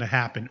what's going to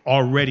happen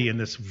already in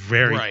this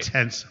very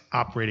tense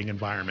operating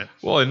environment.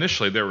 Well,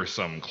 initially there were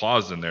some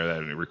clauses in there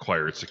that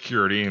required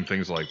security and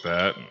things like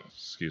that.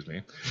 Excuse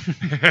me.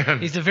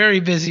 He's a very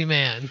busy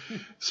man.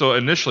 So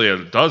initially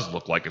it does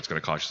look like it's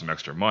going to cost you some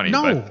extra money.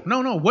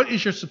 No. What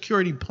is your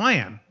security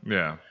plan?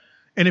 Yeah.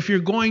 And if you're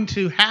going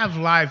to have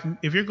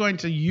if you're going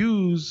to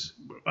use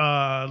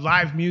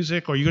live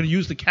music or you're going to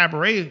use the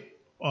cabaret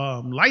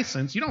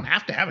license, you don't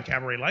have to have a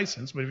cabaret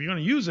license, but if you're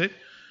going to use it,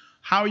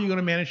 how are you going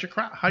to manage your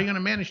crowd? How are you going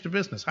to manage the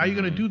business? How are you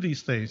going to do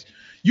these things?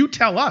 You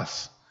tell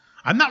us.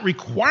 I'm not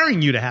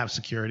requiring you to have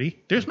security.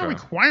 There's no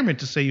requirement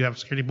to say you have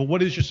security, but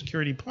what is your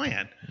security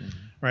plan?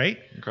 Right?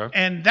 Okay.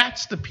 And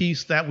that's the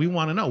piece that we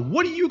want to know.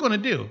 What are you going to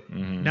do?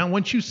 Now,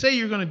 once you say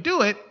you're going to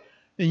do it,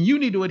 then you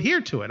need to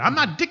adhere to it. I'm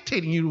not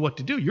dictating you what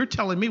to do. You're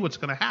telling me what's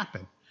going to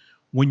happen.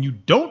 When you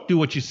don't do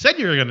what you said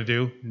you were going to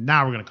do,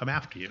 now we're going to come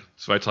after you.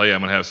 So I tell you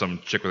I'm going to have some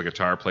chick with a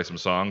guitar play some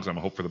songs. I'm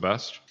going to hope for the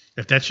best.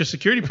 If that's your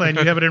security plan,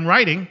 you have it in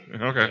writing.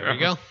 Okay. There you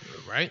go.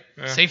 Right?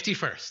 Yeah. Safety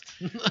first.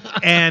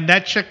 And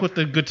that chick with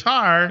the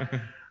guitar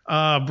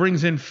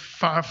brings in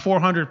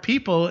 400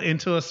 people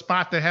into a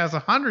spot that has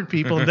 100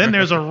 people. And then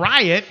there's a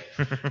riot.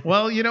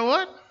 Well, you know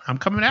what? I'm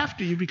coming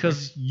after you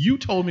because you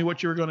told me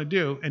what you were going to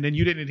do, and then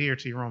you didn't adhere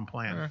to your own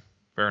plan.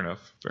 Fair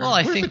enough.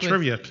 I Where's think the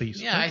trivia,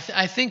 please? Yeah,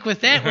 I think with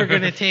that we're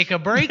going to take a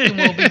break, and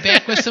we'll be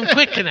back with some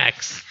quick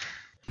connects.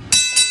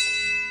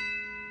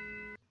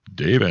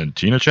 Dave and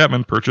Tina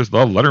Chapman purchased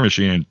the Letter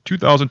Machine in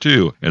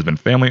 2002 and has been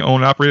family-owned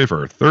and operated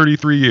for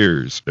 33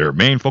 years. Their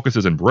main focus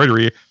is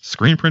embroidery,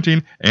 screen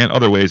printing, and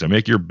other ways to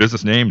make your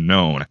business name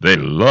known. They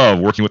love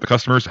working with the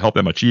customers to help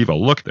them achieve a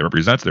look that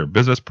represents their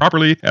business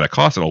properly at a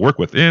cost that will work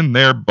within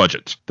their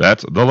budget.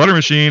 That's The Letter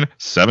Machine,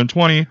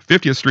 720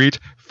 50th Street.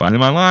 Find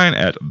them online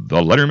at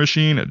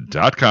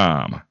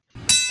thelettermachine.com.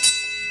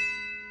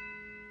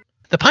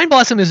 The Pine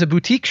Blossom is a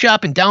boutique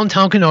shop in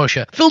downtown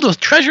Kenosha, filled with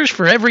treasures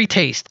for every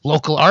taste.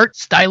 Local art,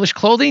 stylish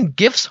clothing,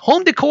 gifts,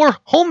 home decor,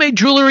 homemade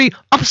jewelry,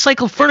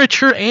 upcycled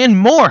furniture, and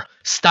more.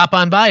 Stop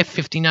on by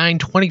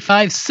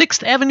 5925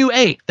 6th Avenue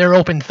A. They're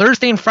open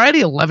Thursday and Friday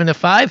 11 to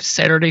 5,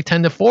 Saturday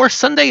 10 to 4,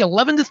 Sunday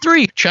 11 to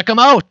 3. Check them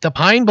out, The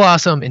Pine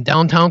Blossom in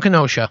downtown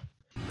Kenosha.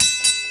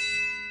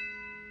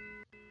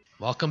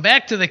 Welcome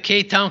back to the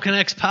K-Town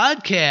Connects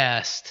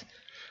podcast.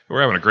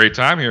 We're having a great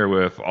time here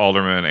with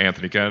Alderman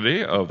Anthony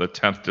Kennedy of the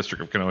 10th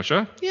District of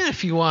Kenosha. Yeah,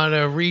 if you want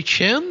to reach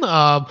him,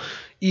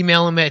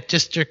 email him at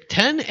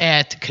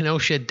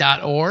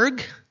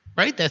district10@kenosha.org.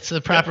 Right? That's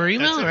the proper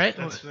email, right?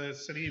 That's the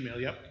city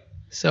email, yep.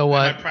 So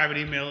my private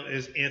email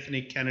is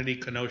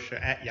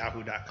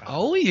anthonykennedykenosha@yahoo.com.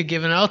 Oh, you're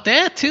giving out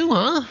that too,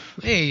 huh?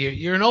 Hey,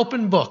 you're an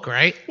open book,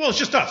 right? Well, it's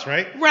just us,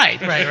 right? Right.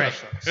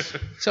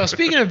 So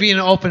speaking of being an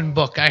open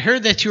book, I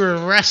heard that you're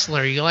a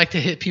wrestler. You like to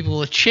hit people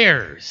with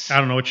chairs. I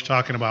don't know what you're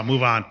talking about.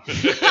 Move on.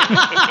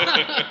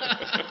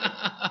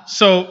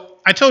 So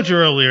I told you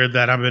earlier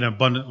that I've been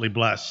abundantly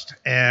blessed.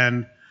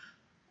 And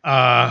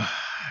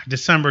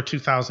December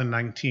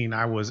 2019,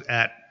 I was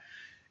at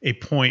a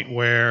point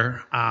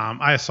where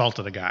I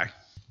assaulted a guy.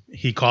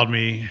 He called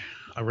me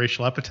a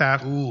racial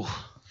epithet. Ooh.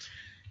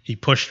 He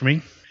pushed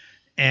me,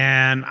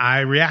 and I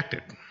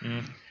reacted.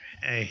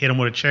 I hit him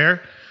with a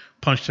chair,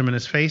 punched him in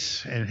his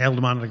face, and held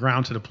him onto the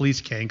ground till the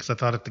police came because I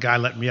thought if the guy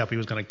let me up, he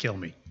was going to kill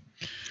me.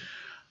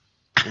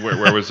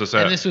 Where was this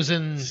at? And this was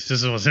in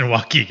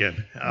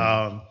Waukegan.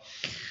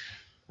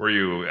 Were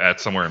you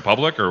at somewhere in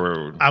public,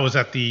 or? I was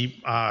at the.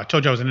 I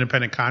told you I was an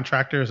independent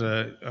contractor as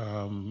a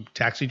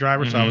taxi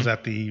driver, so I was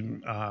at the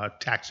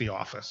taxi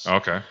office.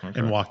 Okay.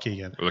 In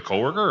Waukegan. With a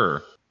coworker,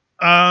 or?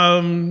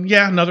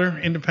 Yeah, another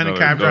independent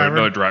cab driver.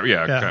 Another driver,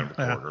 kind of a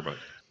coworker, but.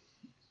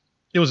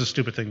 It was a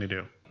stupid thing to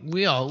do.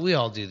 We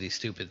all do these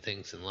stupid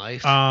things in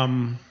life.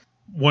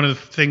 One of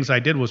the things I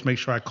did was make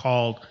sure I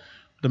called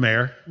the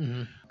mayor,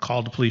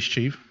 called the police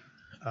chief,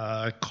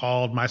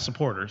 called my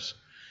supporters,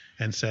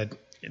 and said,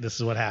 "This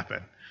is what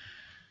happened."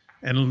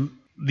 And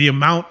the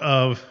amount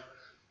of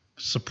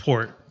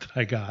support that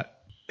I got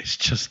is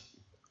just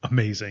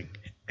amazing.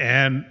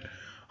 And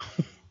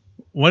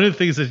one of the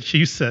things that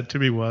she said to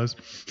me was,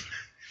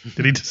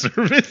 Did he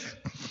deserve it?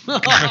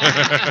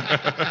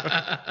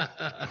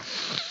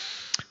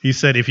 He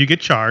said, if you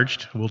get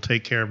charged, we'll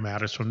take care of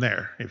matters from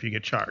there. If you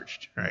get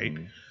charged, right?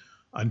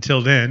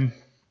 Until then,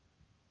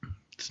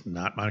 it's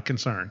not my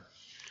concern.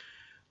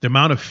 The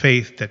amount of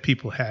faith that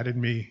people had in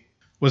me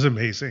was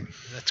amazing.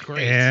 That's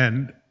great.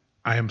 And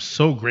I am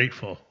so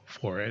grateful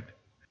for it.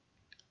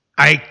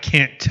 I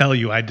can't tell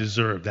you I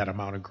deserve that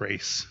amount of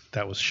grace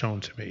that was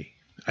shown to me.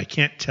 I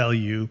can't tell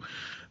you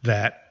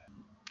that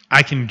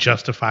I can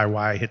justify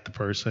why I hit the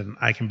person.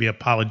 I can be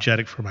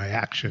apologetic for my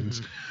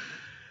actions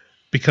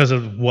because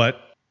of what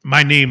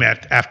my name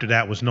after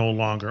that was no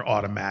longer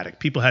automatic.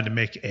 People had to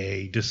make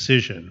a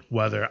decision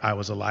whether I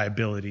was a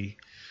liability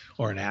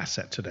or an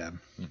asset to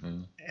them.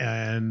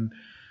 And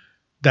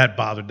that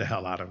bothered the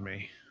hell out of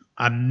me.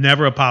 I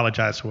never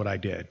apologized for what I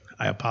did.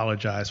 I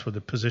apologized for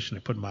the position I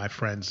put my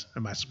friends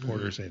and my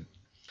supporters in.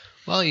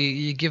 Well,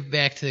 you give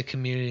back to the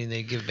community and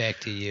they give back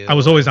to you. I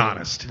was always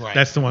honest. Right.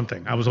 That's the one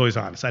thing. I was always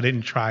honest. I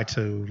didn't try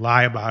to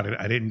lie about it.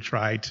 I did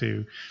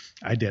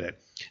it.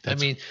 I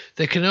mean,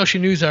 the Kenosha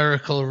News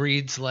article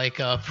reads like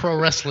a pro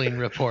wrestling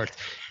report.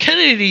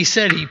 Kennedy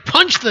said he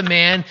punched the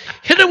man,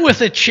 hit him with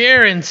a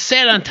chair, and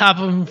sat on top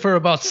of him for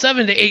about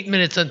 7 to 8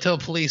 minutes until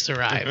police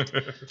arrived.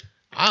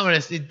 I'm going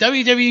to say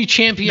WWE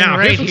champion Now,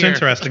 right here's what's here.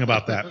 interesting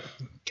about that.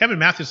 Kevin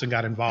Mathewson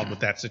got involved with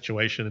that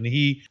situation, and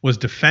he was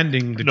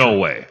defending the No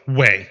way.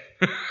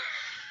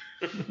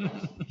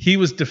 He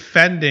was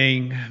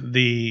defending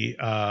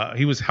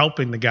he was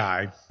helping the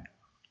guy.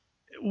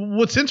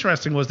 What's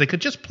interesting was they could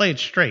just play it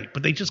straight,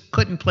 but they just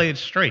couldn't play it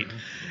straight.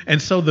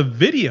 And so the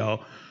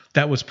video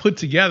that was put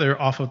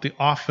together off of the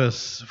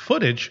office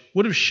footage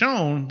would have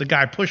shown the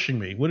guy pushing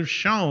me, would have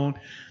shown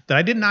that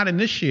I did not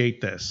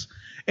initiate this.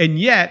 And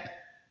yet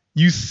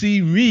you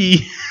see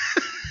me,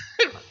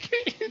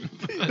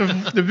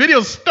 the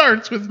video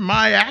starts with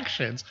my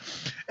actions.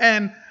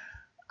 And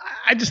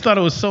I just thought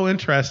it was so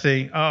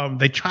interesting.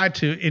 They tried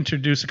to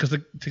introduce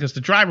it because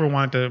the driver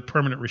wanted a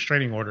permanent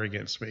restraining order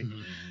against me,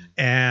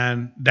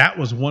 and that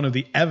was one of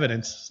the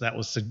evidence that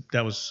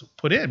was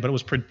put in. But it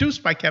was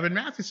produced by Kevin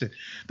Mathewson.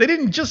 They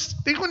wouldn't just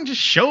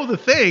show the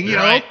thing, you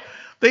know.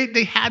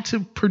 They had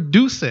to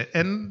produce it,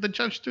 and the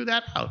judge threw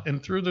that out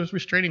and threw the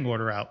restraining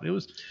order out. It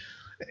was.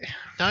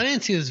 Now, I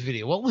didn't see this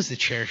video. What was the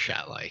chair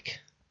shot like?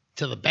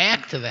 To the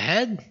back? To the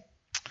head?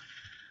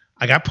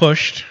 I got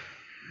pushed.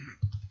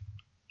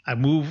 I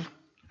move,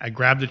 I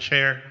grab the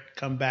chair,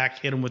 come back,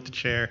 hit him with the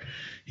chair.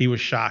 He was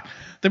shocked.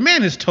 The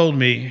man has told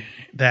me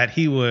that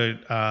he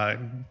would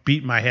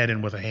beat my head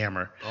in with a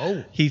hammer.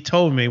 Oh. He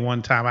told me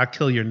one time, I'll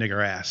kill your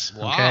nigger ass.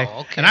 Wow,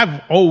 okay. And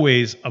I've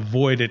always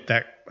avoided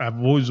that.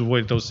 I've always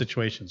avoided those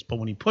situations. But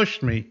when he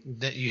pushed me.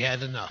 That you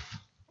had enough.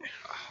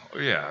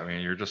 Yeah, I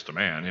mean, you're just a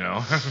man, you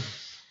know.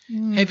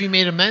 Have you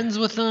made amends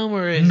with them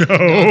or No.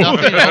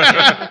 Nothing?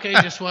 Okay,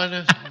 just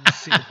wanted to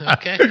see.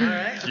 Okay, all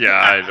right. Yeah,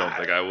 I don't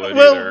think I would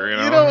either.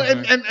 You know,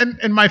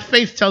 and my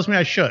faith tells me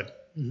I should.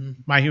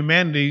 My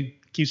humanity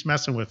keeps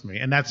messing with me,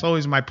 and that's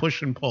always my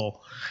push and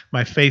pull.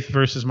 My faith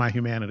versus my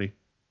humanity.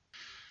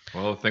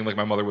 Well, the thing like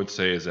my mother would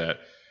say is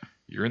that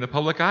you're in the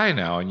public eye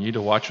now, and you need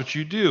to watch what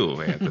you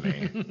do,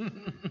 Anthony. You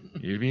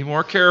need to be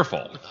more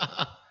careful.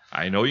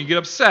 I know you get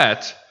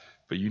upset,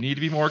 but you need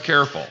to be more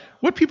careful.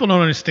 What people don't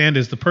understand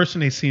is the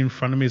person they see in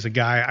front of me is a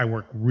guy I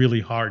work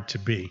really hard to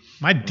be.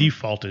 My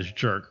default is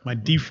jerk. My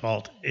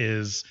default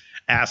is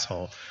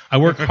asshole. I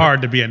work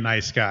hard to be a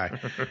nice guy.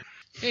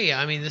 Hey,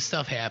 I mean, this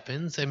stuff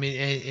happens. I mean,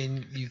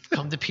 and you've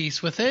come to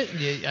peace with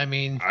it. I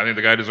mean, I think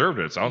the guy deserved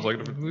it. It sounds like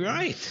it.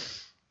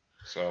 Right.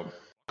 So,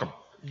 come.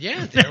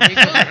 Yeah, there we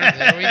go.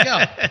 There we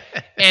go.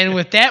 And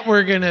with that,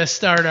 we're going to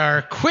start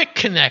our Quick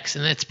Connects,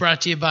 and it's brought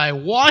to you by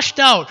Washed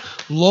Out,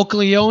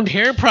 locally owned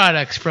hair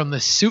products from the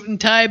suit and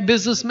tie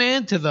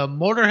businessman to the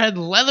Motorhead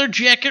leather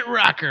jacket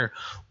rocker.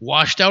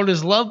 Washed Out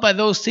is loved by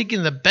those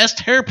seeking the best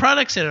hair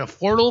products at an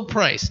affordable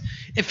price.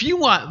 If you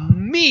want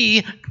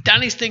me,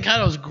 Donnie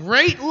Stincato's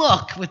great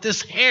look with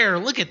this hair,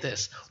 look at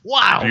this.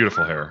 Wow.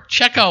 Beautiful hair.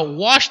 Check out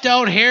Washed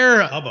Out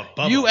Hair, Bubba.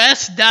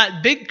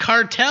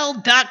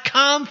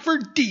 us.bigcartel.com for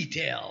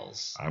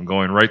details. I'm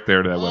going right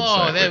there to that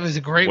website. Oh, that was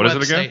a great What website.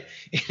 What is it again?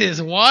 It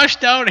is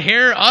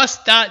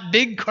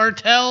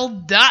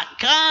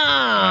washedouthairu.bigcartel.com.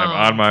 I'm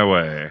on my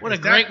way. What a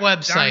great Johnny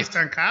website.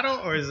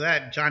 Stancato or is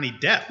that Johnny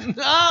Depp?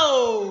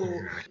 Oh!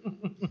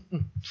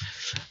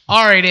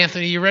 All right,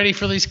 Anthony, you ready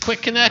for these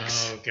quick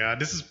connects? Oh God,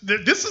 this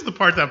is the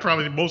part that I'm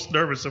probably the most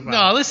nervous about.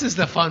 No, this is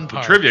the fun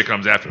part. Trivia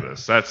comes after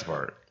this. That's the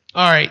part.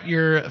 All right,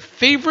 your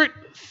favorite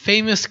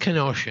famous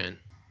Kenoshan.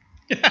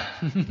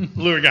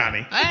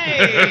 Lurigani.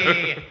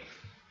 Hey!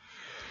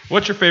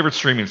 What's your favorite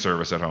streaming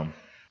service at home?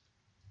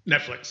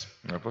 Netflix.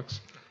 Netflix.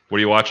 What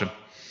are you watching?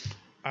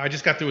 I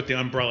just got through with the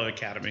Umbrella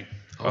Academy.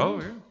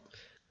 Oh, yeah.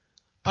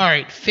 All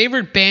right,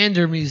 favorite band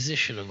or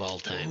musician of all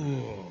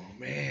time? Oh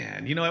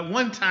man, at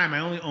one time I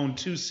only owned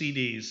 2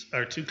 CDs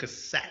or 2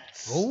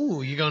 cassettes.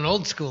 Oh, you're going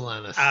old school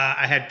on us.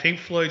 I had Pink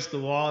Floyd's The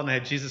Wall and I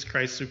had Jesus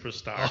Christ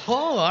Superstar.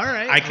 Oh, all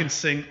right. I can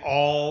sing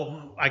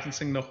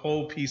the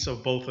whole piece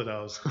of both of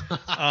those.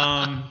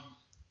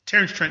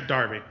 Terrence Trent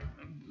D'Arby.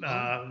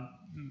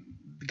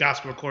 The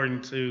Gospel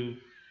According to,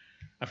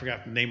 I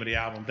forgot the name of the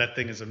album. That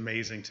thing is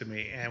amazing to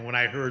me. And when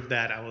I heard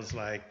that, I was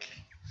like,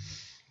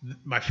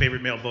 my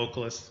favorite male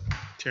vocalist,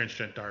 Terrence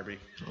Trent D'Arby.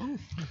 Oh,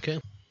 okay.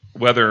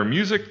 Whether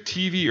music,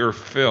 TV, or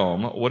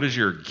film, what is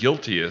your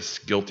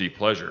guilty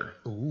pleasure?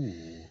 Ooh.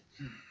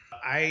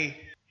 I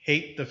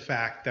hate the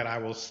fact that I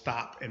will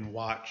stop and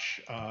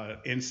watch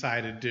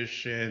Inside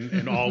Edition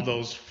and all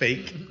those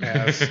fake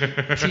ass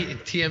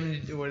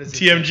TMJ, what is it?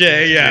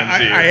 TMJ. Yeah,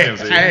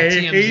 TMZ. I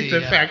TMZ, hate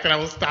the yeah. fact that I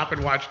will stop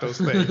and watch those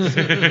things.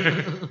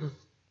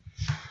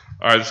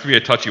 All right, this could be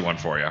a touchy one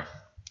for you.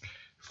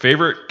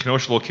 Favorite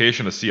Kenosha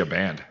location to see a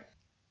band?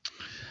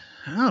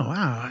 Oh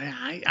wow,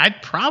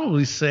 I'd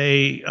probably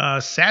say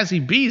Sassy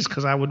Bees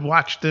because I would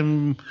watch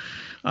them.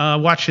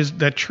 Watch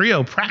that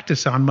trio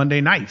practice on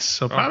Monday nights.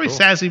 So probably cool.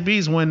 Sassy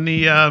Bees when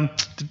the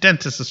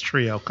Dentist's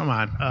trio. Come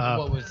on.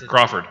 What was it?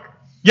 Crawford.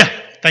 Yeah,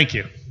 thank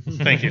you.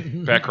 Thank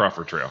you. Pat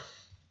Crawford Trio. All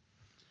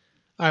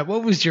right,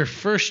 what was your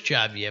first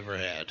job you ever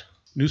had?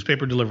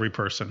 Newspaper delivery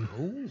person.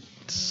 Ooh.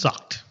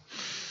 Sucked.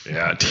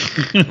 Yeah.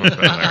 Been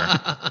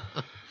there.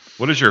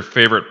 What is your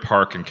favorite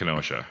park in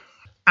Kenosha?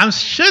 I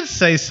should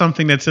say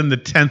something that's in the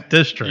 10th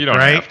district, You don't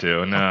right? have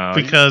to. No.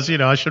 Because,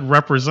 I should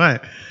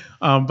represent.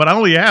 But I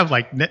only have oh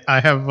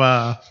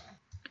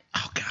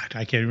God,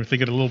 I can't even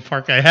think of the little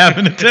park I have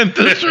in the 10th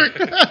district.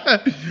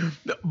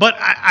 But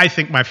I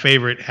think my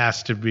favorite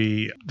has to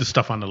be the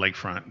stuff on the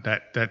lakefront.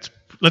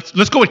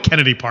 Let's go with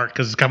Kennedy Park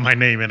because it's got my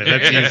name in it.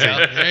 That's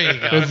easy. There you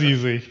go. That's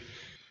easy.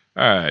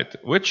 All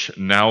right. Which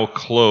now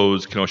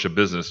closed Kenosha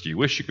business do you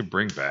wish you could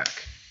bring back?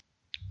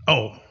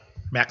 Oh,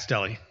 Max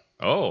Deli.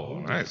 Oh,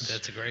 nice.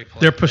 That's a great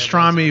point. Their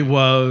pastrami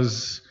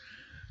was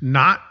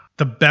not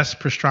the best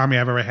pastrami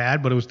I've ever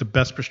had, but it was the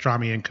best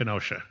pastrami in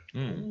Kenosha.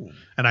 Mm.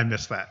 And I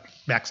miss that.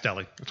 Max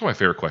Deli. That's one of my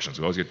favorite questions.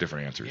 We always get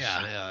different answers.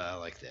 Yeah, I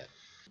like that.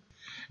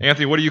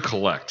 Anthony, what do you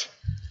collect?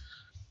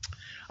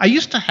 I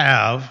used to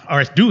have, or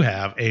I do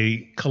have,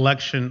 a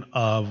collection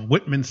of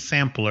Whitman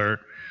Sampler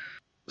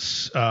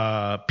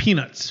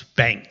Peanuts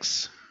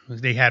banks.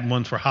 They had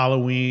one for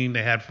Halloween.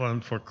 They had one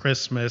for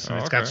Christmas. And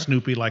it's got okay.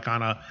 Snoopy like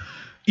on a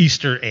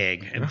Easter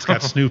egg. And it's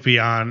got Snoopy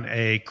on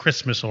a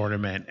Christmas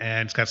ornament.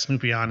 And it's got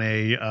Snoopy on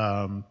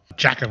a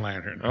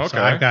jack-o'-lantern. Okay.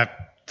 So I've got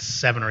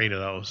 7 or 8 of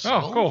those.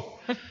 Oh, cool.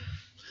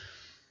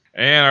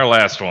 And our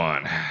last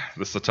one.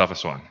 This is the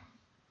toughest one.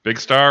 Big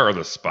Star or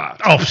The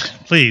Spot? Oh,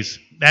 please.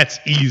 That's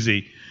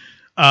easy.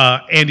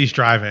 Andy's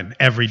driving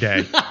every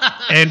day.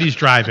 Andy's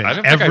driving I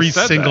didn't think I every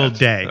said single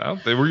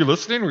that. day. Were you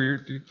listening? Were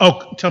you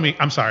Oh, tell me.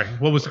 I'm sorry.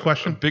 What was the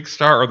question? Big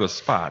Star or The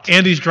Spot?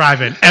 Andy's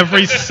driving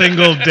every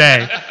single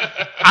day.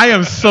 I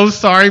am so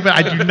sorry, but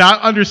I do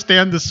not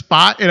understand The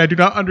Spot, and I do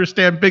not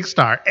understand Big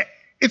Star.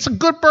 It's a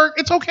good burger.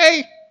 It's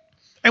okay.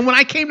 And when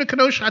I came to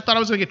Kenosha, I thought I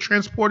was going to get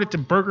transported to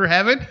Burger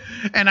Heaven,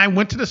 and I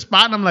went to The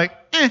Spot, and I'm like,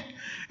 eh.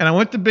 And I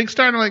went to Big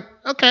Star, and I'm like,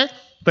 okay.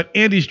 But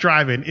Andy's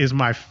Driving is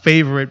my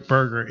favorite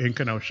burger in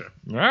Kenosha.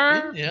 All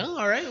right. Yeah,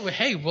 all right. Well,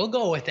 hey, we'll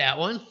go with that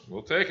one.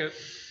 We'll take it.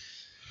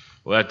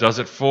 Well, that does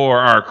it for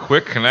our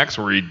Quick Connects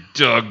where we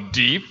dug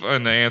deep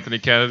into Anthony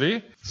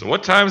Kennedy. So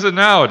what time is it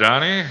now,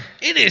 Donnie?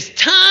 It is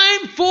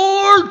time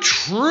for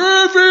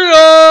trivia.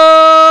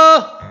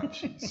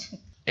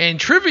 And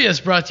trivia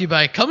is brought to you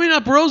by Coming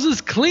Up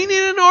Roses Cleaning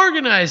and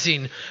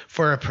Organizing.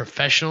 For a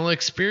professional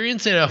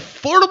experience at an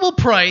affordable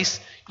price,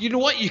 you know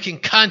what? You can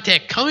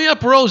contact Coming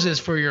Up Roses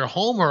for your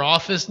home or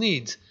office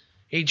needs.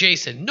 Hey,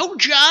 Jason, no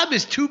job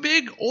is too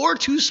big or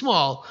too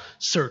small.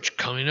 Search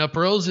Coming Up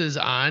Roses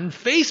on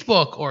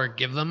Facebook or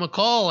give them a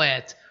call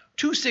at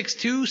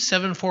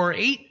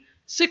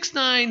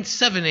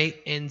 262-748-6978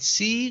 and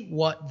see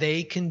what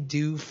they can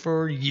do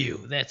for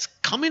you. That's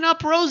Coming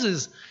Up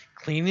Roses,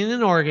 Cleaning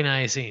and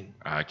Organizing.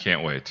 I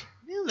can't wait.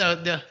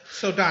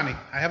 So, Donnie,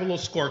 I have a little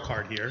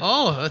scorecard here.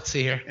 Oh, let's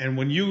see here. And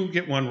when you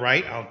get one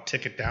right, I'll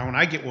tick it down. When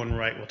I get one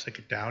right, we'll tick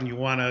it down. You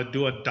want to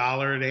do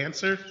 $1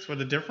 answer for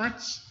the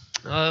difference?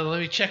 Let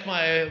me check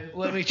my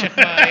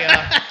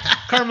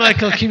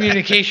Carmichael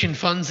Communication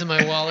funds in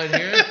my wallet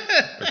here.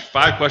 There's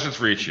 5 questions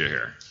for each of you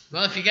here.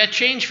 Well, if you got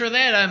change for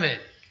that, I'm in.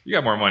 You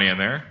got more money in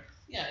there.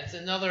 Yeah, it's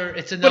another. But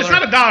it's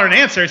not $1 an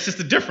answer. It's just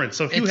the difference.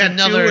 So if you It's had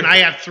another- 2 and I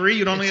had 3,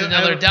 you'd only It's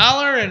another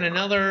 $1 and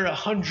another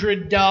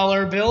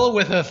 $100 bill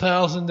with a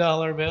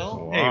 $1,000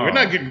 bill. Hey, we're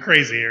not getting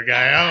crazy here,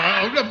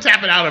 guy. I'm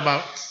tapping out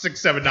about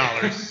 $6-7.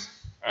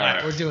 All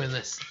right, we're doing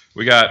this.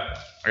 I got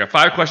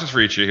 5 questions for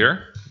each of you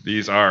here.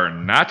 These are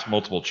not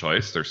multiple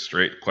choice. They're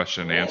straight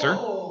question and answer.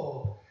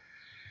 Oh.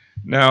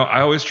 Now, I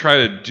always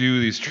try to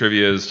do these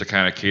trivias to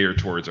kind of cater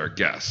towards our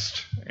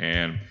guest.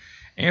 And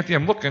Anthony,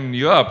 I'm looking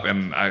you up,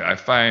 and I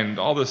find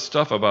all this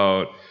stuff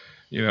about,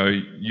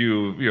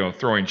 you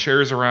throwing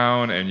chairs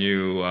around, and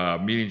you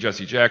meeting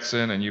Jesse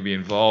Jackson, and you being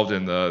involved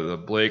in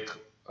the Blake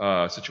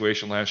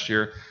situation last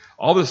year.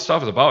 All this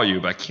stuff is about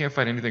you, but I can't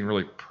find anything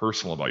really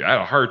personal about you. I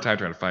had a hard time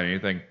trying to find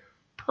anything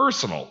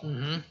personal,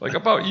 like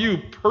about you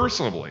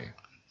personally.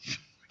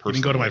 You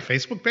can go to my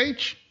Facebook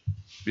page?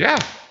 Yeah.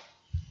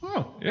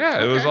 Oh. Yeah,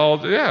 okay. It was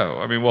all, yeah.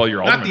 I mean, well,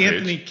 your Not ultimate the page.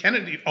 Anthony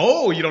Kennedy.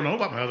 Oh, you don't know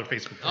about my other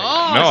Facebook page.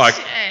 Oh, No, I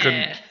shit.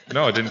 couldn't.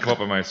 No, it didn't come up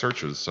in my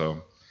searches.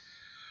 So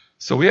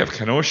we have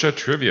Kenosha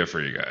trivia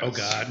for you guys. Oh,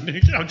 God.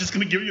 I'm just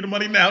going to give you the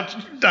money now,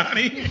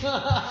 Donnie.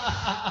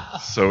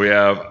 So we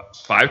have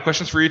 5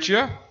 questions for each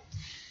of you.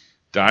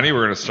 Donnie,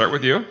 we're going to start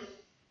with you.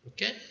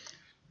 Okay.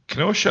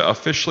 Kenosha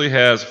officially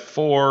has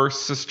 4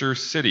 sister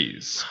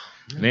cities.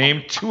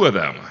 Name 2 of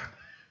them.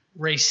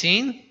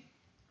 Racine.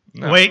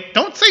 No. Wait,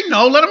 don't say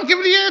no. Let him give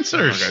me the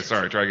answers. Okay,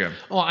 sorry. Try again.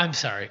 Oh, I'm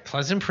sorry.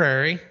 Pleasant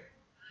Prairie.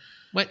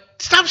 What?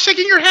 Stop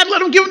shaking your head.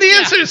 Let him give him the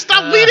answers.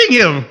 Stop leading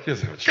him. He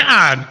doesn't have a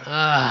chance.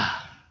 God.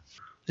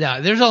 Yeah,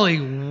 there's only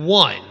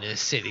one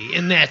city,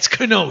 and that's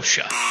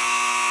Kenosha.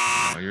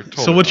 Oh, you're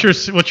totally So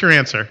what's your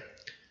answer?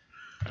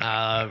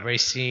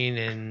 Racine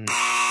and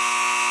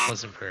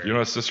Pleasant Prairie. You know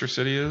what a sister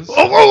city is?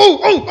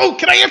 Oh!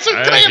 Can I answer?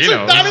 Can I He answer,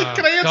 knows. Donnie?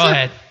 Can I answer? Go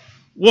ahead.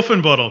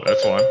 Wolfenbüttel.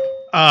 That's one.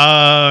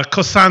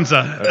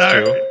 Cosenza.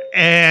 That's 2.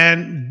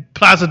 And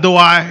Plaza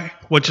Douai,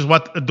 which is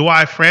what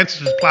Douai, France,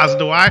 which is Plaza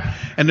Douai.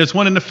 And there's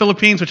one in the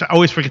Philippines, which I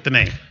always forget the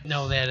name.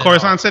 No, that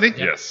Corazon City?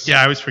 Yes. Yeah,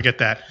 I always forget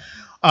that.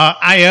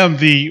 I am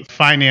the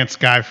finance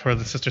guy for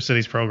the Sister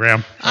Cities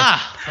program.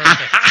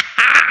 Perfect.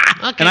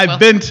 Okay, And I've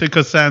been to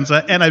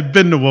Cosenza and I've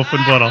been to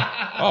Wolfenbüttel.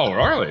 Oh,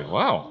 really?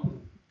 Wow.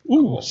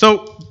 Ooh.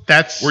 So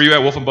that's... Were you at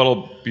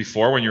Wolfenbüttel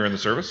before when you were in the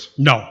service?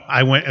 No,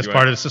 I went as You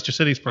part went- of the Sister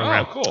Cities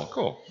program. Oh,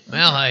 cool.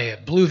 Well, I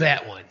blew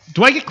that one.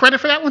 Do I get credit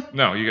for that one?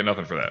 No, you get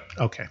nothing for that.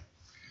 Okay.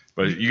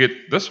 But you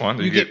get this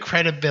one. You get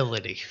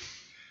credibility.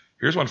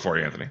 Here's one for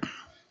you, Anthony.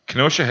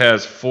 Kenosha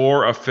has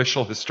 4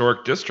 official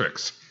historic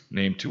districts.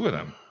 Name 2 of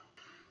them.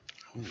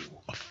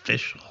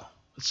 Official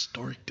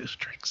historic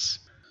districts.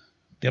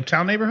 The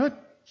Uptown neighborhood?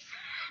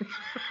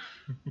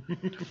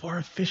 4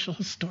 official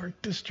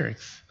historic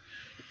districts.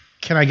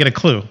 Can I get a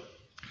clue?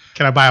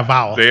 Can I buy a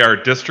vowel? They are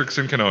districts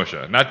in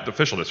Kenosha. Not the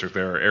official district.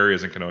 They are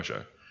areas in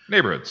Kenosha.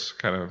 Neighborhoods,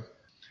 kind of.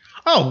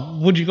 Oh,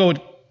 would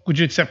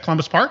you accept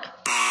Columbus Park?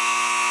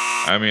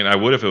 I mean, I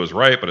would if it was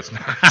right, but it's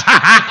not.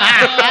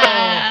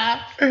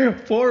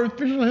 4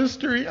 official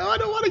history. Oh, I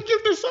don't want to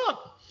give this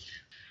up.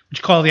 Would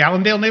you call the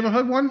Allendale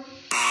neighborhood one? No.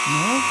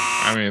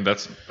 I mean,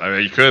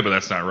 you could, but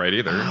that's not right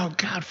either. Oh,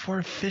 God, 4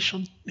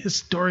 official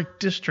historic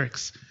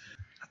districts.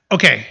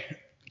 Okay,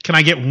 can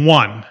I get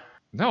 1?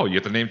 No, you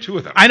have to name 2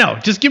 of them. I know.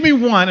 Just give me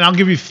 1, and I'll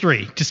give you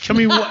 3. Just give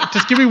me 1,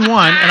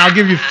 and I'll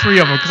give you 3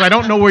 of them, because I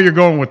don't know where you're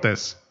going with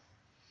this.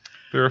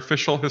 They're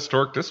official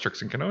historic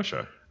districts in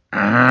Kenosha.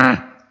 Uh,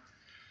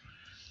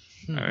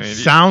 I mean,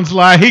 Sounds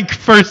like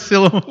first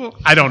syllable.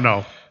 I don't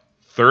know.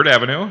 3rd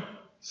Avenue,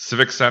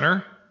 Civic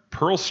Center,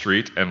 Pearl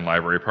Street, and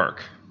Library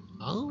Park.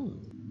 Oh.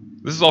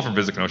 This is all from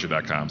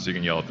visitkenosha.com, so you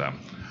can yell at them.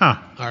 Huh.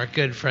 Our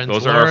good friends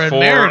Those are Laura our and 4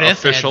 Meredith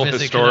official at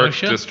Visit historic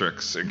Kenosha.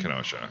 districts in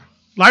Kenosha.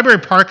 Library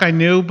Park I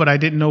knew, but I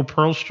didn't know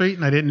Pearl Street,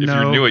 and I didn't If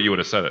know. you knew it, you would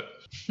have said it.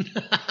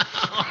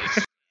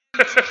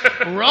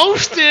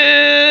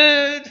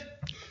 Roasted!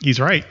 He's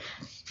right.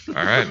 All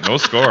right, no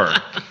score.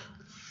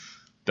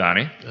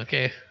 Donnie,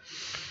 Okay.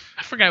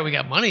 I forgot we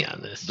got money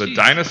on this. the Jeez.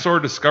 Dinosaur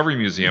Discovery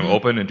Museum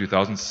opened in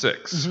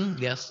 2006.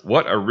 Yes.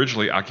 What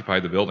originally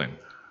occupied the building?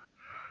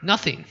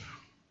 Nothing.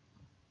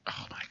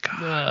 Oh my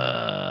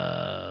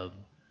God.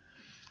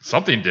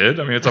 Something did.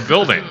 I mean, it's a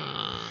building.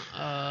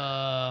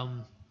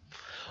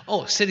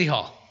 City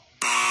Hall.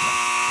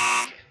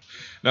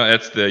 No,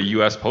 that's the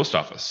U.S. Post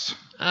Office.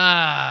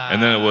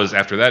 And then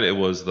after that, it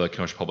was the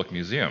Kenosha Public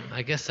Museum.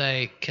 I guess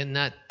I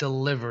cannot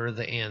deliver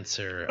the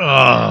answer.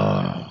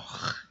 Oh,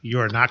 you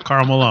are not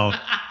Karl Malone.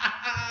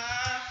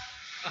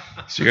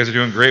 So you guys are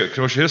doing great with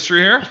Kenosha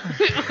history here.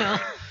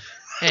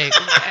 Hey,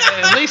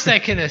 at least I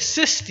can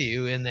assist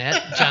you in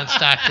that John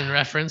Stockton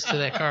reference to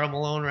that Karl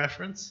Malone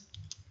reference.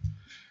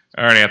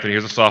 All right, Anthony,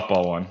 here's a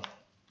softball one.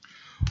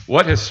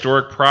 What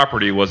historic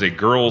property was a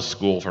girls'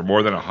 school for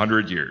more than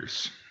 100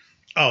 years?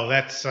 Oh,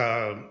 that's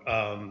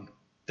the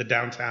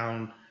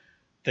downtown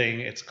thing.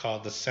 It's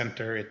called the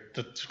Center. It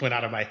just went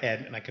out of my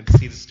head, and I can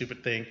see the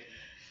stupid thing.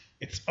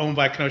 It's owned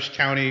by Kenosha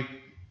County.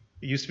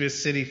 It used to be a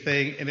city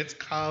thing, and it's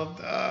called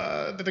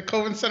the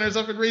DeKoven Center's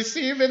up in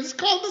Racine, and it's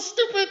called the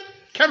stupid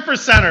Kemper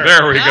Center.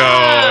 There we go.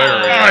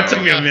 Oh, There it we took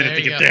go. me a minute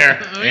to get there.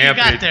 Oh, you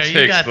Anthony got there. You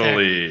takes got the there.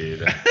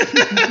 lead.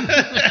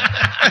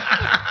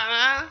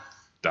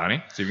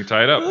 Donnie, see if you can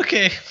tie it up.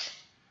 Okay.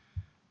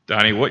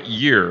 Donnie, what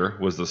year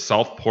was the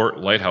Southport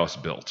Lighthouse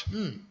built?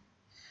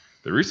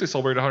 They recently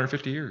celebrated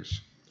 150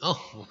 years.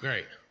 Oh, well,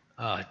 great.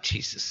 Oh,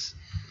 Jesus.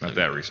 Not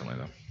that recently,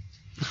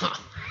 though.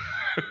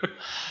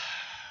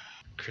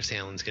 Chris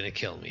Allen's going to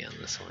kill me on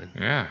this one.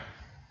 Yeah.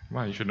 Come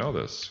on, you should know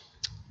this.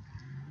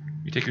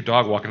 You take your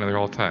dog walking in there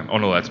all the time. Oh,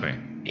 no, that's me.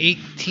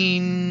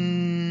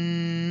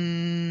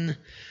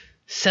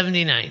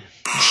 1879.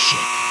 Shit.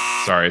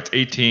 Sorry, it's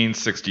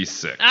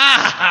 1866.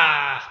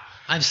 Ah!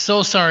 I'm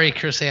so sorry,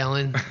 Chris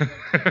Allen.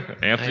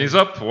 Anthony's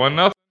up 1-0.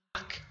 All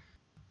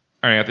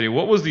right, Anthony,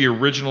 what was the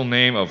original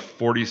name of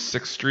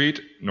 46th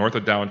Street, north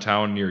of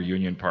downtown near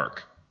Union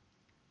Park?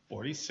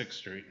 46th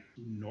Street,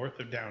 north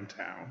of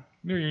downtown.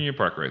 Near Union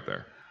Park right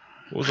there.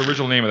 What was the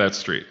original name of that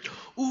street?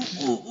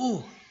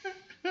 Ooh.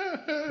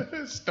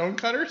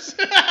 Stonecutters?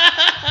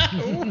 I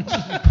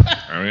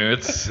mean,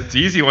 it's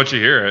easy once you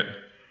hear it.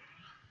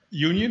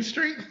 Union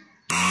Street?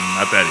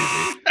 Not that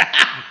easy.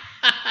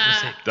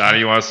 Was it, Donnie,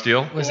 you want to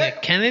steal? was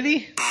it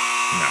Kennedy? No.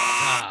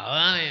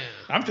 Oh, yeah.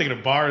 I'm thinking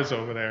of bars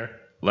over there.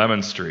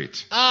 Lemon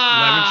Street.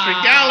 Lemon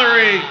Street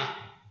Gallery.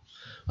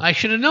 I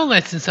should have known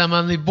that since I'm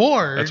on the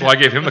board. That's why I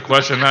gave him the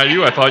question, not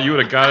you. I thought you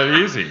would have got it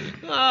easy.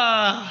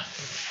 Ah,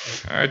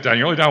 All right, Don,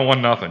 you're only down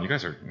 1-0. You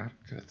guys are not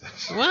good at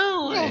this.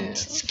 well,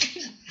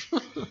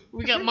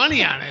 we got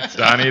money on it.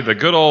 Donnie, the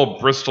good old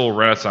Bristol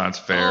Renaissance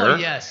Fair Oh,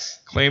 yes.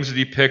 claims to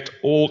depict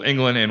Old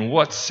England in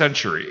what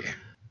century?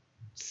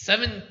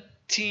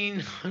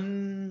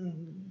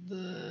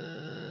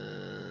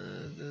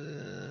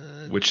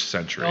 1700. Which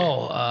century?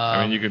 Oh,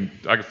 I mean,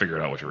 I can figure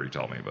it out what you already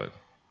told me, but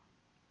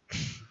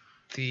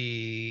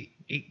the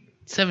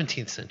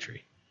 17th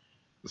century.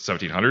 the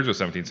 1700s or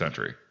 17th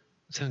century?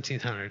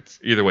 1700s.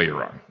 Either way, you're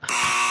wrong.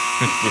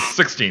 It's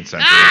the 16th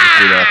century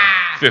through the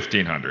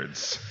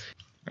 1500s.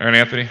 All right,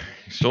 Anthony,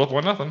 you're still up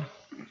 1-0.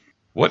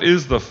 What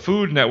is the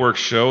Food Network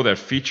show that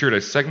featured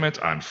a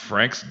segment on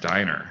Frank's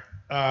Diner?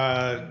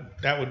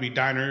 That would be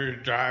Diner,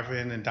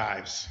 Drive-In, and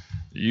Dives.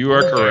 You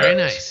are correct. Very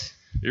nice.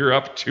 You're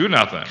up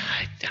 2-0. I'm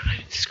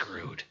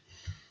screwed.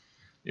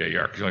 Yeah, you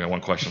are, because you only got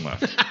one question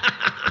left.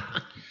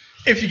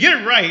 If you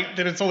get it right,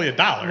 then it's only $1.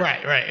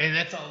 Right. And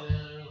that's all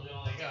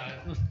I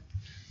got.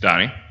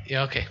 Donnie,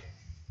 Yeah, okay.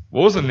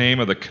 what was the name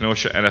of the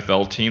Kenosha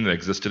NFL team that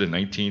existed in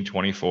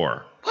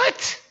 1924?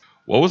 What?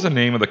 What was the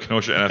name of the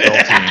Kenosha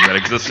NFL team that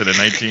existed in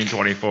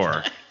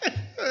 1924?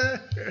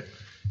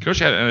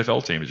 Kenosha had an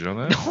NFL team. Did you know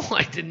that? No,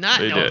 I did not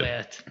They know did.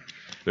 that.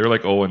 They were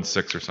like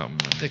 0-6 or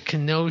something. The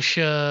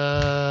Kenosha.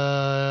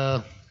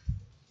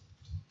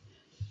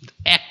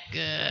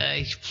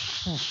 Can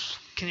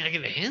I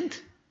get a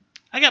hint?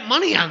 I got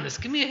money on this.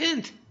 Give me a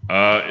hint.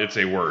 It's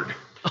a word.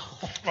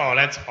 Oh,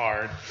 that's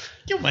hard.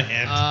 Give him a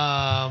hint.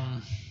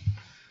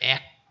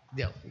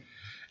 No.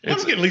 Let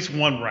him get at least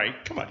one right.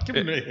 Come on, give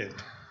him a hint.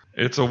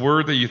 It's a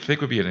word that you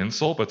think would be an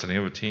insult, but it's the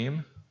name of a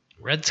team.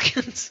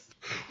 Redskins?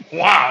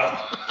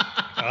 Wow.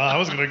 I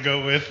was going to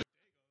go with,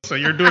 so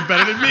you're doing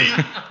better than me.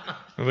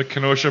 The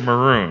Kenosha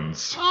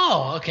Maroons.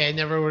 Oh, okay. I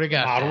never would have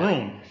got that.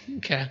 Maroon.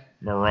 Okay.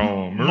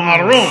 Maroon.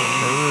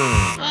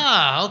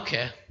 Ah,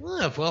 okay.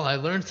 Well, I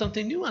learned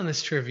something new on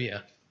this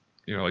trivia.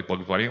 You know, like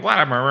Bugs Bunny. What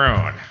a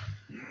maroon.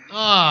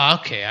 Oh,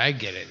 okay. I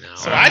get it now.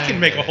 So I can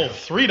make a whole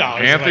 $3.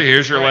 Anthony,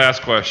 here's your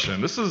last question.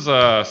 This is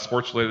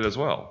sports related as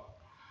well.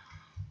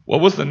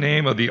 What was the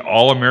name of the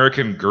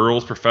All-American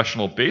girls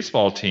professional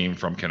baseball team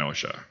from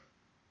Kenosha?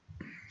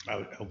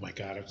 Oh my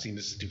God, I've seen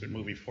this stupid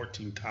movie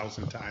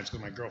 14,000 times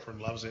because my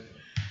girlfriend loves it.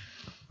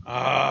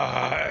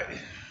 I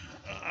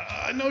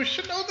know you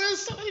should know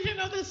this. I should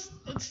know this.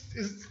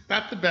 It's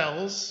not the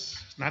Bells,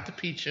 not the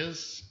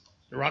Peaches,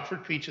 the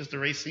Rockford Peaches, the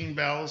Racine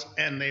Bells,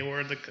 and they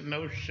were the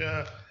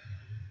Kenosha.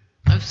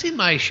 I've seen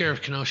my share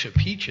of Kenosha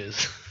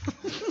Peaches.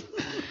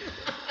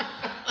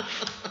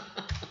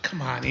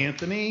 Come on,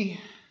 Anthony.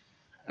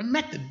 I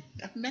met the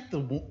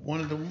one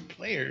of the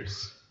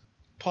players.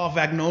 Paul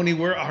Vagnoni,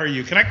 where are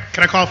you? Can I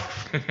call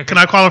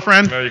a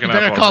friend? No, you You can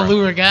better call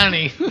Lou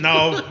Regani.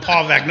 No,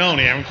 Paul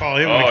Vagnoni. I'm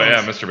calling him. Oh,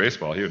 yeah, Mr.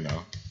 Baseball. He would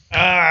know.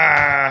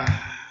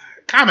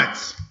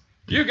 Comments.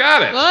 You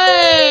got it.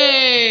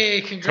 Hey,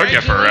 Took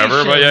congratulations. you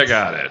forever, but you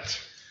got it.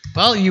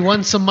 Well, you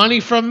won some money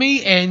from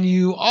me, and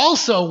you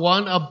also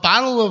won a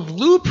bottle of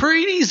Lou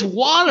Perini's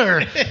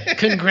water.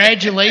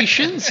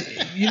 Congratulations.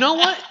 You know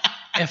what?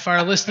 If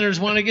our listeners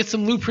want to get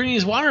some Lou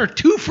Perini's water,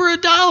 2 for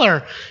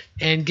 $1.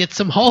 And get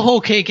some ho-ho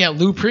cake at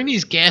Lou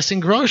Perini's Gas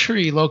and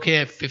Grocery,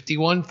 located at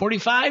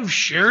 5145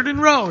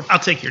 Sheridan Road. I'll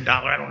take your $1.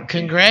 I don't.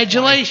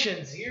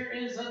 Congratulations. Here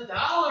is $1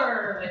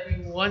 that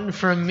you won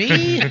from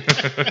me. Look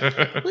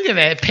at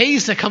that. It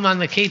pays to come on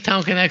the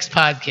K-Town Connects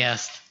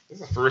podcast.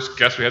 This is the first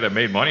guest we had that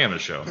made money on the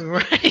show.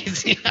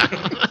 Right.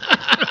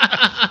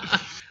 Yeah.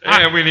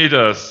 And we need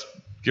to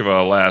give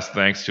a last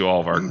thanks to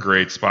all of our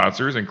great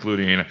sponsors,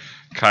 including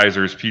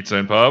Kaiser's Pizza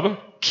and Pub,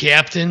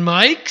 Captain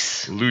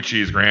Mike's,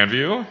 Lucci's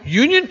Grandview,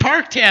 Union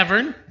Park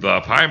Tavern,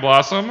 The Pine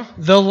Blossom,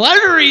 The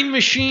Lettering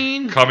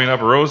Machine, Coming Up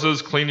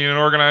Roses Cleaning and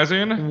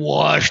Organizing,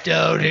 Washed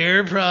Out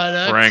Hair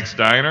Products, Frank's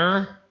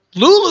Diner,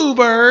 Lulu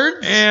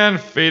Birds, and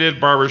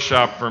Faded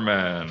Barbershop for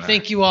Men.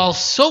 Thank you all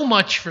so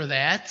much for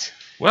that.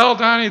 Well,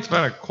 Donnie, it's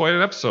been quite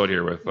an episode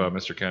here with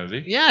Mr.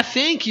 Kennedy. Yeah,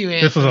 thank you,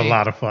 Anthony. This was a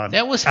lot of fun.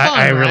 That was fun,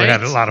 I really right?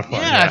 had a lot of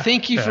fun. Yeah,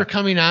 thank you for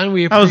coming on.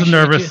 We I was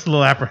appreciate nervous, you. a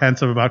little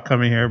apprehensive about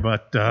coming here,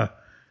 but it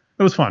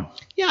was fun.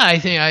 Yeah, I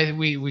think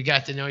we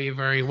got to know you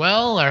very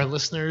well. Our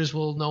listeners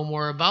will know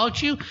more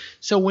about you.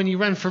 So when you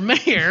run for mayor,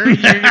 you're going to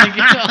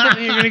get all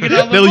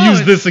the They'll votes.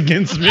 use this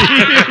against me.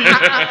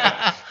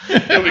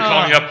 He'll be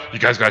calling me up. You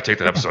guys got to take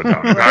that episode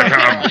down. You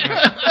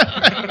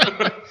gotta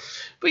come.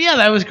 But yeah,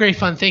 that was great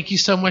fun. Thank you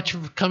so much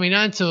for coming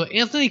on. So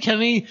Anthony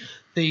Kennedy,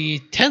 the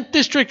 10th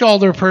District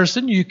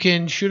Alderperson, you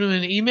can shoot him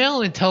an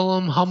email and tell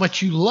him how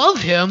much you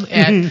love him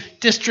at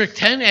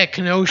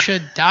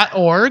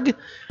district10@kenosha.org.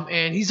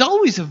 And he's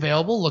always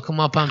available. Look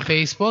him up on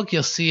Facebook.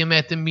 You'll see him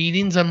at the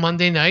meetings on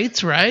Monday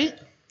nights, right?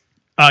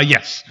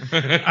 Yes.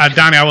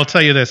 Donnie, I will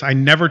tell you this. I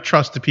never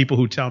trust the people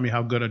who tell me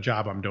how good a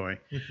job I'm doing.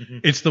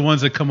 It's the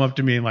ones that come up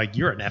to me and like,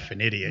 you're an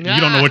effing idiot. You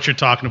don't know what you're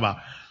talking about.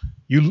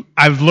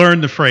 I've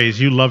learned the phrase,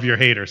 you love your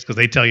haters, because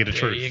they tell you the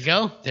truth.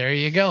 There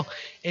you go.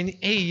 And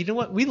hey, you know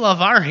what? We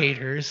love our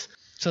haters.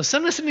 So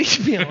send us an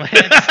email at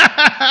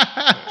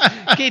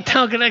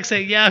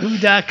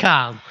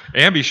KTownConnects@yahoo.com.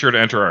 And be sure to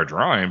enter our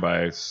drawing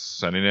by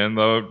sending in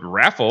the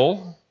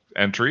raffle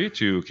entry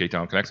to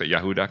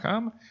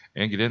KTownConnects@yahoo.com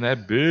and get in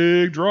that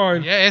big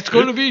drawing. Yeah, it's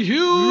going to be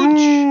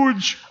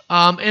huge.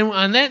 And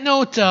on that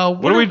note,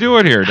 what are we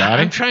doing here,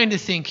 Donnie? I'm trying to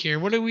think here.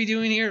 What are we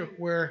doing here?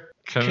 We're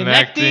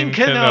connecting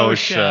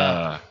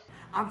Kenosha.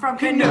 I'm from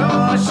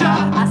Kenosha,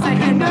 I say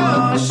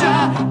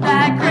Kenosha,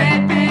 that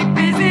great big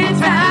busy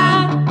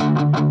town.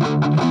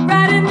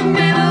 Right in the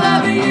middle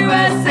of the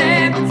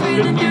USA,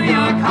 between the New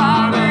York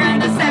Harbor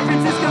and the San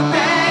Francisco Bay.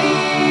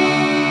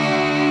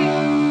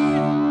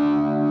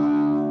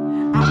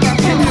 I'm from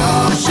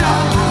Kenosha, I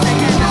say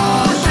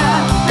Kenosha,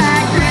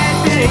 that great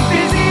big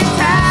busy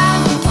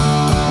town.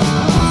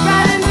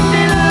 Right in the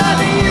middle of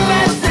the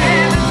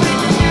USA, between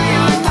the New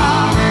York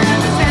Harbor and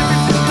the San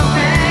Francisco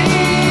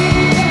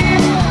Bay.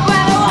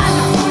 Well, the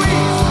wonderful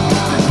East,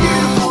 the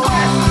beautiful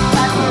West,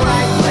 that's the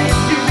right place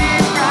to be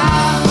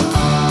from.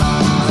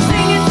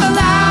 Sing it so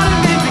loud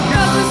and make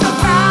because we're so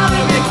proud to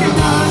make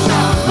Kenosha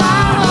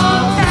our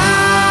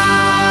hometown.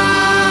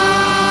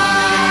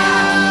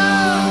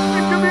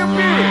 Give me a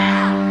beer.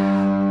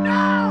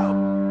 No.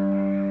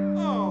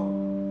 Oh.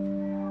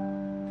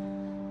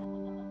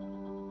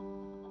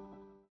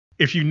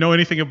 If you know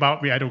anything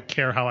about me, I don't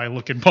care how I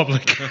look in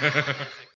public.